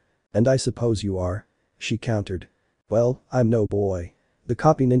shrug. And I suppose you are? She countered. Well, I'm no boy. The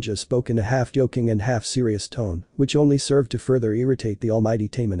copy ninja spoke in a half-joking and half-serious tone, which only served to further irritate the almighty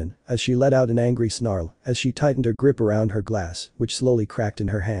Taimanin as she let out an angry snarl as she tightened her grip around her glass, which slowly cracked in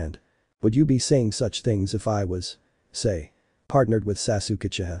her hand. Would you be saying such things if I was, say, partnered with Sasuke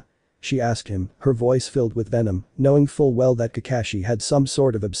Uchiha? She asked him, her voice filled with venom, knowing full well that Kakashi had some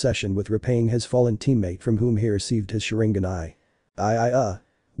sort of obsession with repaying his fallen teammate from whom he received his Sharingan.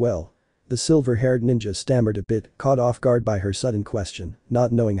 Well. The silver-haired ninja stammered a bit, caught off guard by her sudden question,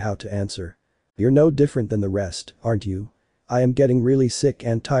 not knowing how to answer. You're no different than the rest, aren't you? I am getting really sick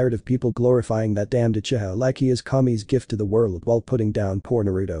and tired of people glorifying that damned Uchiha like he is Kami's gift to the world while putting down poor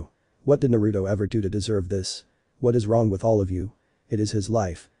Naruto. What did Naruto ever do to deserve this? What is wrong with all of you? It is his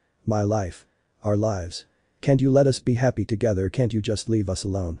life. My life. Our lives. Can't you let us be happy together? Can't you just leave us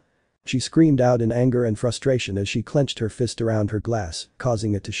alone? She screamed out in anger and frustration as she clenched her fist around her glass,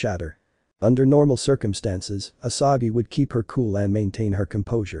 causing it to shatter. Under normal circumstances, Asagi would keep her cool and maintain her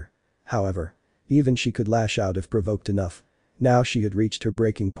composure. However, even she could lash out if provoked enough. Now she had reached her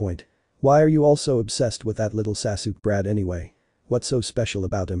breaking point. Why are you all so obsessed with that little Sasuke brat anyway? What's so special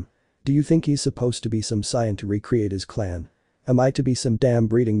about him? Do you think he's supposed to be some scion to recreate his clan? Am I to be some damn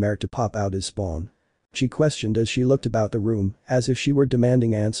breeding mare to pop out his spawn? She questioned as she looked about the room, as if she were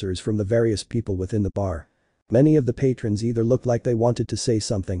demanding answers from the various people within the bar. Many of the patrons either looked like they wanted to say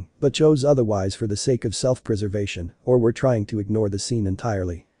something, but chose otherwise for the sake of self-preservation, or were trying to ignore the scene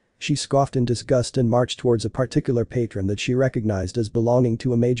entirely. She scoffed in disgust and marched towards a particular patron that she recognized as belonging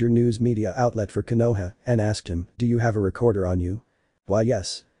to a major news media outlet for Konoha and asked him, "Do you have a recorder on you?" "Why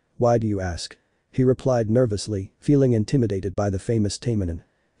yes. Why do you ask?" He replied nervously, feeling intimidated by the famous Taimanin.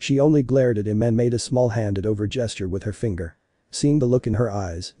 She only glared at him and made a small handed-over gesture with her finger. Seeing the look in her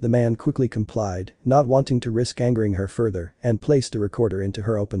eyes, the man quickly complied, not wanting to risk angering her further, and placed the recorder into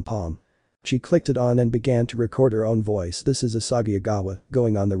her open palm. She clicked it on and began to record her own voice. This is Asagi Ogawa,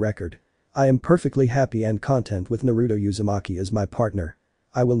 going on the record. I am perfectly happy and content with Naruto Uzumaki as my partner.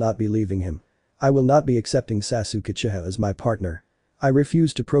 I will not be leaving him. I will not be accepting Sasuke Uchiha as my partner. I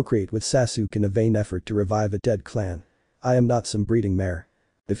refuse to procreate with Sasuke in a vain effort to revive a dead clan. I am not some breeding mare.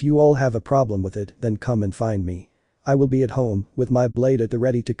 If you all have a problem with it, then come and find me. I will be at home, with my blade at the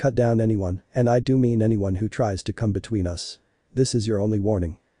ready to cut down anyone, and I do mean anyone who tries to come between us. This is your only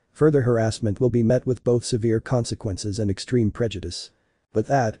warning. Further harassment will be met with both severe consequences and extreme prejudice. With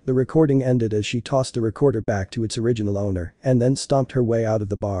that, the recording ended as she tossed the recorder back to its original owner and then stomped her way out of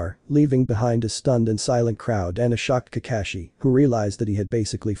the bar, leaving behind a stunned and silent crowd and a shocked Kakashi, who realized that he had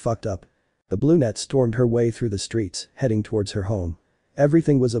basically fucked up. The brunette stormed her way through the streets, heading towards her home.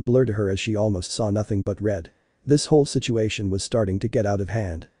 Everything was a blur to her as she almost saw nothing but red. This whole situation was starting to get out of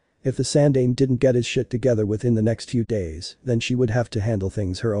hand. If the Sandaime didn't get his shit together within the next few days, then she would have to handle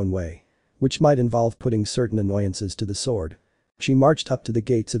things her own way. Which might involve putting certain annoyances to the sword. She marched up to the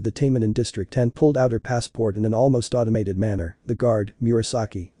gates of the Taimanin district and pulled out her passport in an almost automated manner. The guard,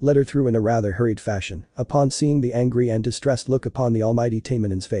 Murasaki, led her through in a rather hurried fashion. Upon seeing the angry and distressed look upon the almighty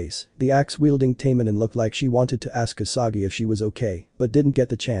Taimanin's face, the axe-wielding Taimanin looked like she wanted to ask Asagi if she was okay, but didn't get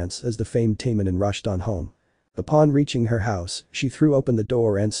the chance as the famed Taimanin rushed on home. Upon reaching her house, she threw open the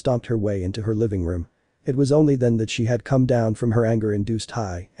door and stomped her way into her living room. It was only then that she had come down from her anger-induced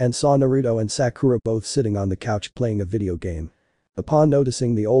high and saw Naruto and Sakura both sitting on the couch playing a video game. Upon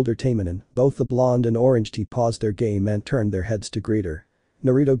noticing the older Taimanin, both the blonde and orange tea paused their game and turned their heads to greet her.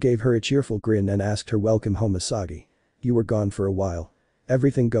 Naruto gave her a cheerful grin and asked her, "Welcome home, Asagi. You were gone for a while.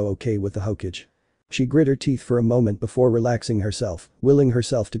 Everything go okay with the Hokage?" She grit her teeth for a moment before relaxing herself, willing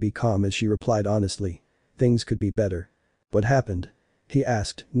herself to be calm as she replied honestly. "Things could be better." "What happened?" he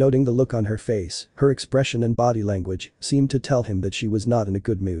asked, noting the look on her face. Her expression and body language seemed to tell him that she was not in a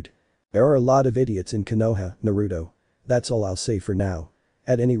good mood. "There are a lot of idiots in Konoha, Naruto. That's all I'll say for now.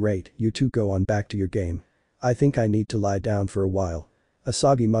 At any rate, you two go on back to your game. I think I need to lie down for a while."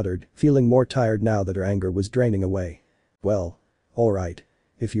 Asagi muttered, feeling more tired now that her anger was draining away. "Well. Alright.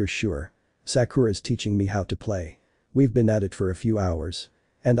 If you're sure. Sakura's teaching me how to play. We've been at it for a few hours.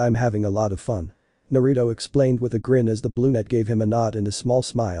 And I'm having a lot of fun." Naruto explained with a grin as the brunette gave him a nod and a small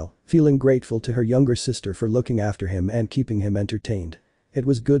smile, feeling grateful to her younger sister for looking after him and keeping him entertained. It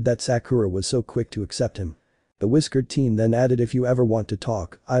was good that Sakura was so quick to accept him. The whiskered teen then added, "If you ever want to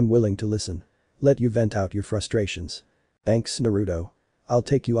talk, I'm willing to listen. Let you vent out your frustrations." "Thanks, Naruto. I'll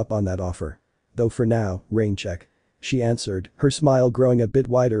take you up on that offer. Though for now, rain check. She answered, her smile growing a bit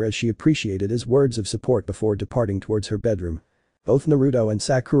wider as she appreciated his words of support before departing towards her bedroom. Both Naruto and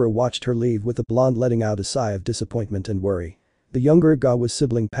Sakura watched her leave with the blonde letting out a sigh of disappointment and worry. The younger Igawa's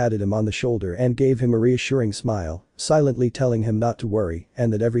sibling patted him on the shoulder and gave him a reassuring smile, silently telling him not to worry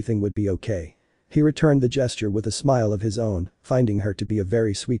and that everything would be okay. He returned the gesture with a smile of his own, finding her to be a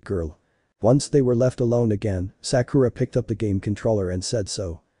very sweet girl. Once they were left alone again, Sakura picked up the game controller and said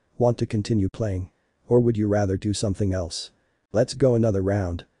so. Want to continue playing? Or would you rather do something else? Let's go another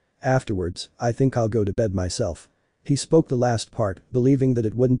round. Afterwards, I think I'll go to bed myself. He spoke the last part, believing that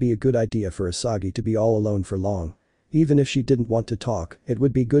it wouldn't be a good idea for Asagi to be all alone for long. Even if she didn't want to talk, it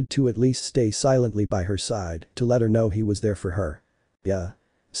would be good to at least stay silently by her side to let her know he was there for her. Yeah.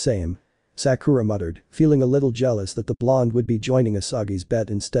 Same. Sakura muttered, feeling a little jealous that the blonde would be joining Asagi's bed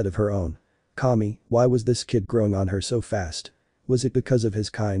instead of her own. Kami, why was this kid growing on her so fast? Was it because of his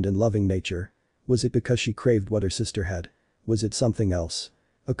kind and loving nature? Was it because she craved what her sister had? Was it something else?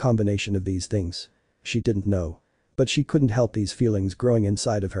 A combination of these things. She didn't know. But she couldn't help these feelings growing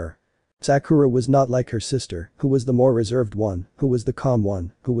inside of her. Sakura was not like her sister, who was the more reserved one, who was the calm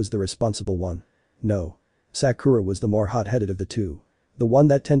one, who was the responsible one. No. Sakura was the more hot-headed of the two. The one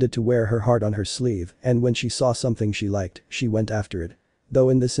that tended to wear her heart on her sleeve, and when she saw something she liked, she went after it. Though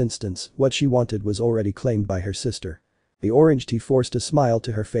in this instance, what she wanted was already claimed by her sister. The orange tea forced a smile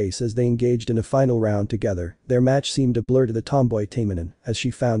to her face as they engaged in a final round together. Their match seemed a blur to the tomboy Taimanin as she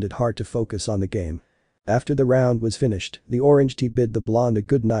found it hard to focus on the game. After the round was finished, the orange tea bid the blonde a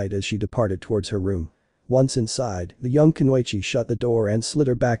good night as she departed towards her room. Once inside, the young Kunoichi shut the door and slid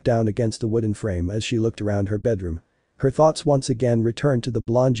her back down against the wooden frame as she looked around her bedroom. Her thoughts once again returned to the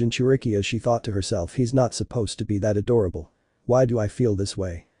blonde Jinchuriki as she thought to herself, he's not supposed to be that adorable. Why do I feel this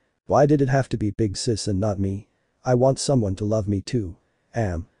way? Why did it have to be big sis and not me? I want someone to love me too.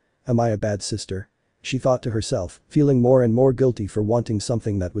 Am I a bad sister? She thought to herself, feeling more and more guilty for wanting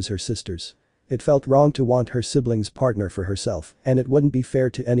something that was her sister's. It felt wrong to want her sibling's partner for herself, and it wouldn't be fair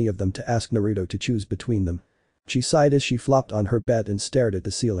to any of them to ask Naruto to choose between them. She sighed as she flopped on her bed and stared at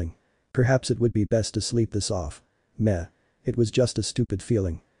the ceiling. Perhaps it would be best to sleep this off. Meh. It was just a stupid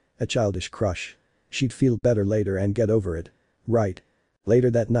feeling. A childish crush. She'd feel better later and get over it. Right. Later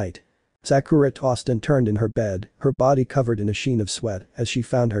that night. Sakura tossed and turned in her bed, her body covered in a sheen of sweat as she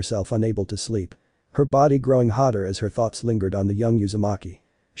found herself unable to sleep. Her body growing hotter as her thoughts lingered on the young Uzumaki.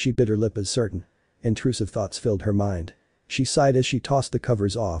 She bit her lip as certain. Intrusive thoughts filled her mind. She sighed as she tossed the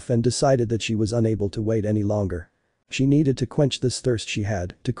covers off and decided that she was unable to wait any longer. She needed to quench this thirst she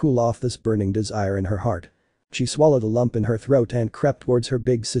had, to cool off this burning desire in her heart. She swallowed a lump in her throat and crept towards her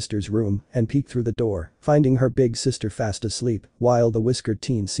big sister's room and peeked through the door, finding her big sister fast asleep, while the whiskered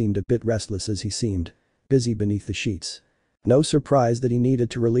teen seemed a bit restless as he seemed. Busy beneath the sheets. No surprise that he needed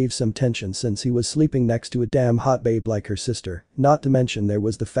to relieve some tension since he was sleeping next to a damn hot babe like her sister, not to mention there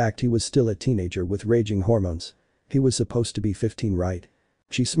was the fact he was still a teenager with raging hormones. He was supposed to be 15, right?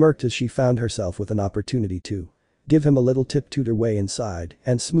 She smirked as she found herself with an opportunity to give him a little tip-toot her way inside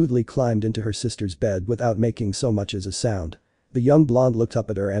and smoothly climbed into her sister's bed without making so much as a sound. The young blonde looked up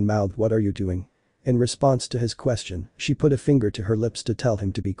at her and mouthed, "What are you doing?" In response to his question, she put a finger to her lips to tell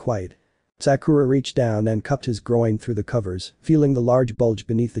him to be quiet. Sakura reached down and cupped his groin through the covers, feeling the large bulge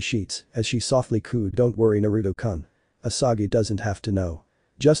beneath the sheets as she softly cooed, "Don't worry Naruto-kun. Asagi doesn't have to know.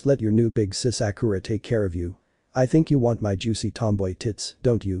 Just let your new big sis Sakura take care of you. I think you want my juicy tomboy tits,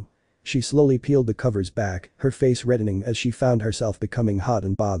 don't you?" She slowly peeled the covers back, her face reddening as she found herself becoming hot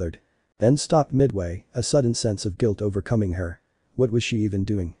and bothered. Then stopped midway, a sudden sense of guilt overcoming her. What was she even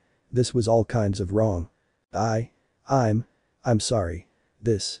doing? This was all kinds of wrong. I'm sorry.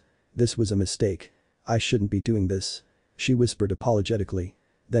 This was a mistake. I shouldn't be doing this. She whispered apologetically.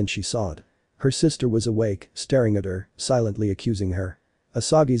 Then she saw it. Her sister was awake, staring at her, silently accusing her.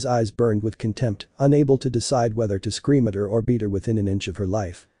 Asagi's eyes burned with contempt, unable to decide whether to scream at her or beat her within an inch of her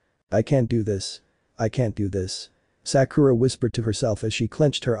life. "I can't do this. I can't do this." Sakura whispered to herself as she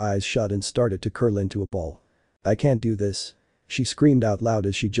clenched her eyes shut and started to curl into a ball. "I can't do this." She screamed out loud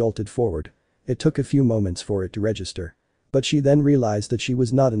as she jolted forward. It took a few moments for it to register. But she then realized that she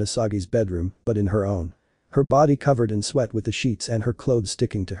was not in Asagi's bedroom, but in her own. Her body covered in sweat with the sheets and her clothes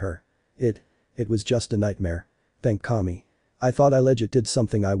sticking to her. It was just a nightmare. Thank Kami. I thought I legit did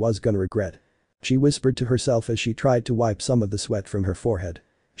something I was gonna regret. She whispered to herself as she tried to wipe some of the sweat from her forehead.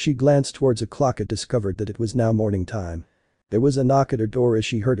 She glanced towards a clock and discovered that it was now morning time. There was a knock at her door as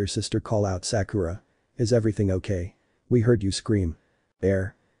she heard her sister call out, "Sakura. Is everything okay? We heard you scream."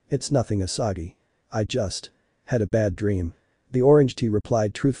 It's nothing Asagi. I just had a bad dream." The orange tea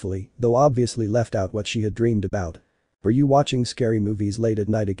replied truthfully, though obviously left out what she had dreamed about. Were you watching scary movies late at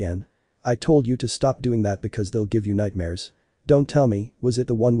night again? I told you to stop doing that because they'll give you nightmares. Don't tell me, was it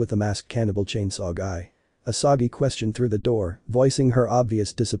the one with the masked cannibal chainsaw guy? Asagi questioned through the door, voicing her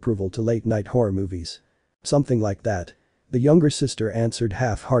obvious disapproval to late-night horror movies. Something like that. The younger sister answered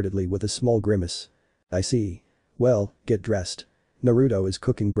half-heartedly with a small grimace. I see. Well, get dressed. Naruto is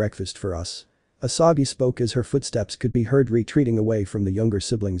cooking breakfast for us. Asagi spoke as her footsteps could be heard retreating away from the younger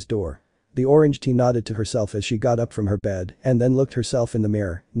sibling's door. The orange tea nodded to herself as she got up from her bed and then looked herself in the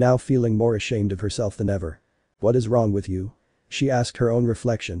mirror, now feeling more ashamed of herself than ever. What is wrong with you? She asked her own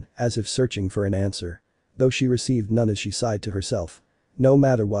reflection, as if searching for an answer. Though she received none as she sighed to herself. No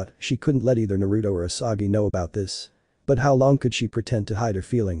matter what, she couldn't let either Naruto or Asagi know about this. But how long could she pretend to hide her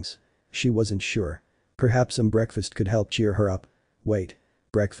feelings? She wasn't sure. Perhaps some breakfast could help cheer her up. Wait.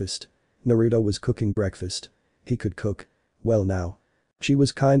 Breakfast. Naruto was cooking breakfast. He could cook. Well now. She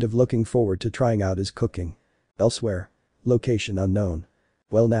was kind of looking forward to trying out his cooking. Elsewhere. Location unknown.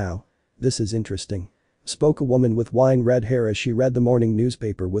 Well now. This is interesting. Spoke a woman with wine-red hair as she read the morning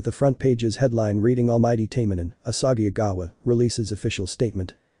newspaper with the front page's headline reading Almighty Taimanin, Asagi Ogawa, releases official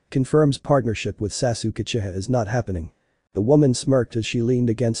statement. Confirms partnership with Sasuke Uchiha is not happening. The woman smirked as she leaned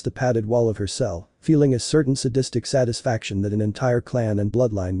against the padded wall of her cell, feeling a certain sadistic satisfaction that an entire clan and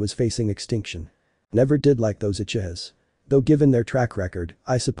bloodline was facing extinction. Never did like those Uchihas. Though given their track record,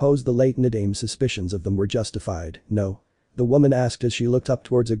 I suppose the late Nidame's suspicions of them were justified, no? The woman asked as she looked up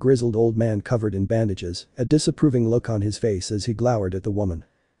towards a grizzled old man covered in bandages, a disapproving look on his face as he glowered at the woman.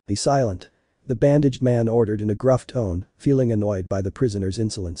 Be silent. The bandaged man ordered in a gruff tone, feeling annoyed by the prisoner's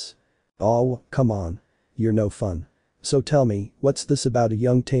insolence. Oh, come on. You're no fun. So tell me, what's this about a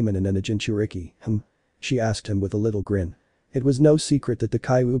young Taimanin and a Jinchuriki, She asked him with a little grin. It was no secret that the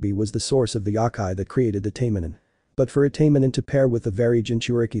Kyuubi was the source of the yokai that created the Taimanin. But for a Taimanin to pair with the very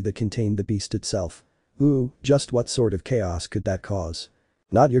Jinchuriki that contained the beast itself. Ooh, just what sort of chaos could that cause?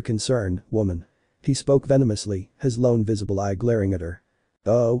 Not your concern, woman. He spoke venomously, his lone visible eye glaring at her.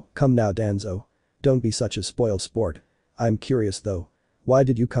 Oh, come now Danzo. Don't be such a spoil sport. I'm curious though. Why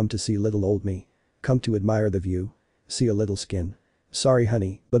did you come to see little old me? Come to admire the view? See a little skin? Sorry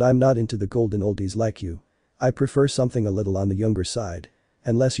honey, but I'm not into the golden oldies like you. I prefer something a little on the younger side.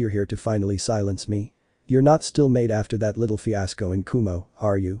 Unless you're here to finally silence me. You're not still made after that little fiasco in Kumo,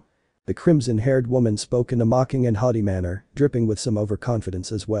 are you? The crimson-haired woman spoke in a mocking and haughty manner, dripping with some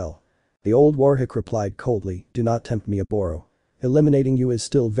overconfidence as well. The old warhick replied coldly, do not tempt me Aboro. Eliminating you is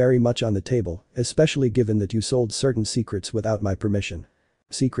still very much on the table, especially given that you sold certain secrets without my permission.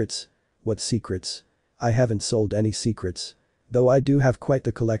 Secrets? What secrets? I haven't sold any secrets. Though I do have quite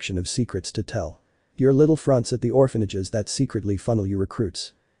the collection of secrets to tell. Your little fronts at the orphanages that secretly funnel you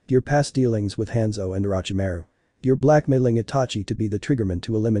recruits. Your past dealings with Hanzo and Orochimaru. Your blackmailing Itachi to be the triggerman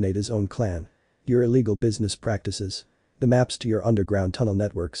to eliminate his own clan. Your illegal business practices. The maps to your underground tunnel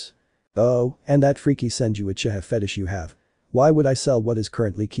networks. Oh, and that freaky Senju Uchiha fetish you have. Why would I sell what is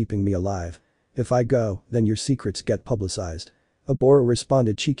currently keeping me alive? If I go, then your secrets get publicized. Aboro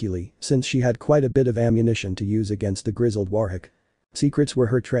responded cheekily, since she had quite a bit of ammunition to use against the grizzled warhick. Secrets were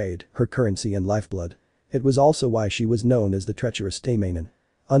her trade, her currency and lifeblood. It was also why she was known as the treacherous Taimanin.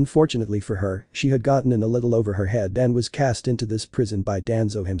 Unfortunately for her, she had gotten in a little over her head and was cast into this prison by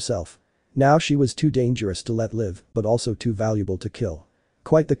Danzo himself. Now she was too dangerous to let live, but also too valuable to kill.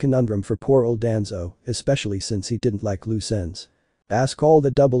 Quite the conundrum for poor old Danzo, especially since he didn't like loose ends. Ask all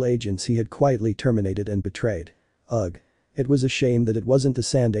the double agents he had quietly terminated and betrayed. Ugh. It was a shame that it wasn't the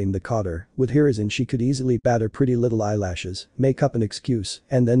Sandaime that caught her, with Hiruzen she could easily bat her pretty little eyelashes, make up an excuse,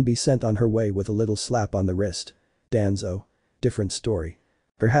 and then be sent on her way with a little slap on the wrist. Danzo. Different story.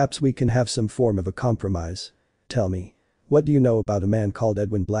 Perhaps we can have some form of a compromise. Tell me. What do you know about a man called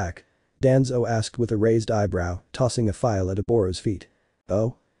Edwin Black? Danzo asked with a raised eyebrow, tossing a file at Aboro's feet.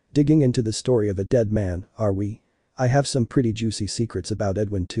 Oh? Digging into the story of a dead man, are we? I have some pretty juicy secrets about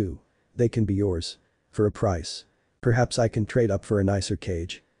Edwin too. They can be yours. For a price. Perhaps I can trade up for a nicer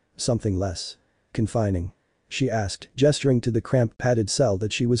cage. Something less confining. She asked, gesturing to the cramped padded cell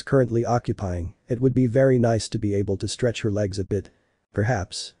that she was currently occupying. It would be very nice to be able to stretch her legs a bit.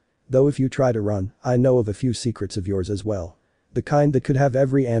 Perhaps. Though if you try to run, I know of a few secrets of yours as well. The kind that could have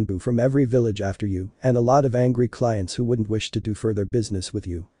every Anbu from every village after you and a lot of angry clients who wouldn't wish to do further business with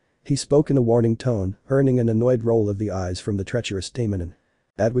you. He spoke in a warning tone, earning an annoyed roll of the eyes from the treacherous Taimanin.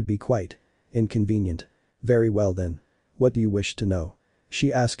 That would be quite inconvenient. Very well then. What do you wish to know?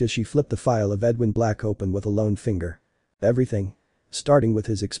 She asked as she flipped the file of Edwin Black open with a lone finger. Everything. Starting with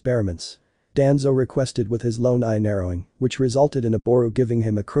his experiments. Danzo requested with his lone eye narrowing, which resulted in Aboro giving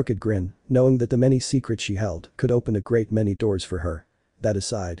him a crooked grin, knowing that the many secrets she held could open a great many doors for her. That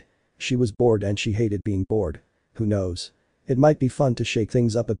aside. She was bored and she hated being bored. Who knows? It might be fun to shake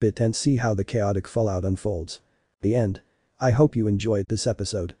things up a bit and see how the chaotic fallout unfolds. The end. I hope you enjoyed this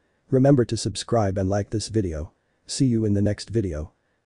episode. Remember to subscribe and like this video. See you in the next video.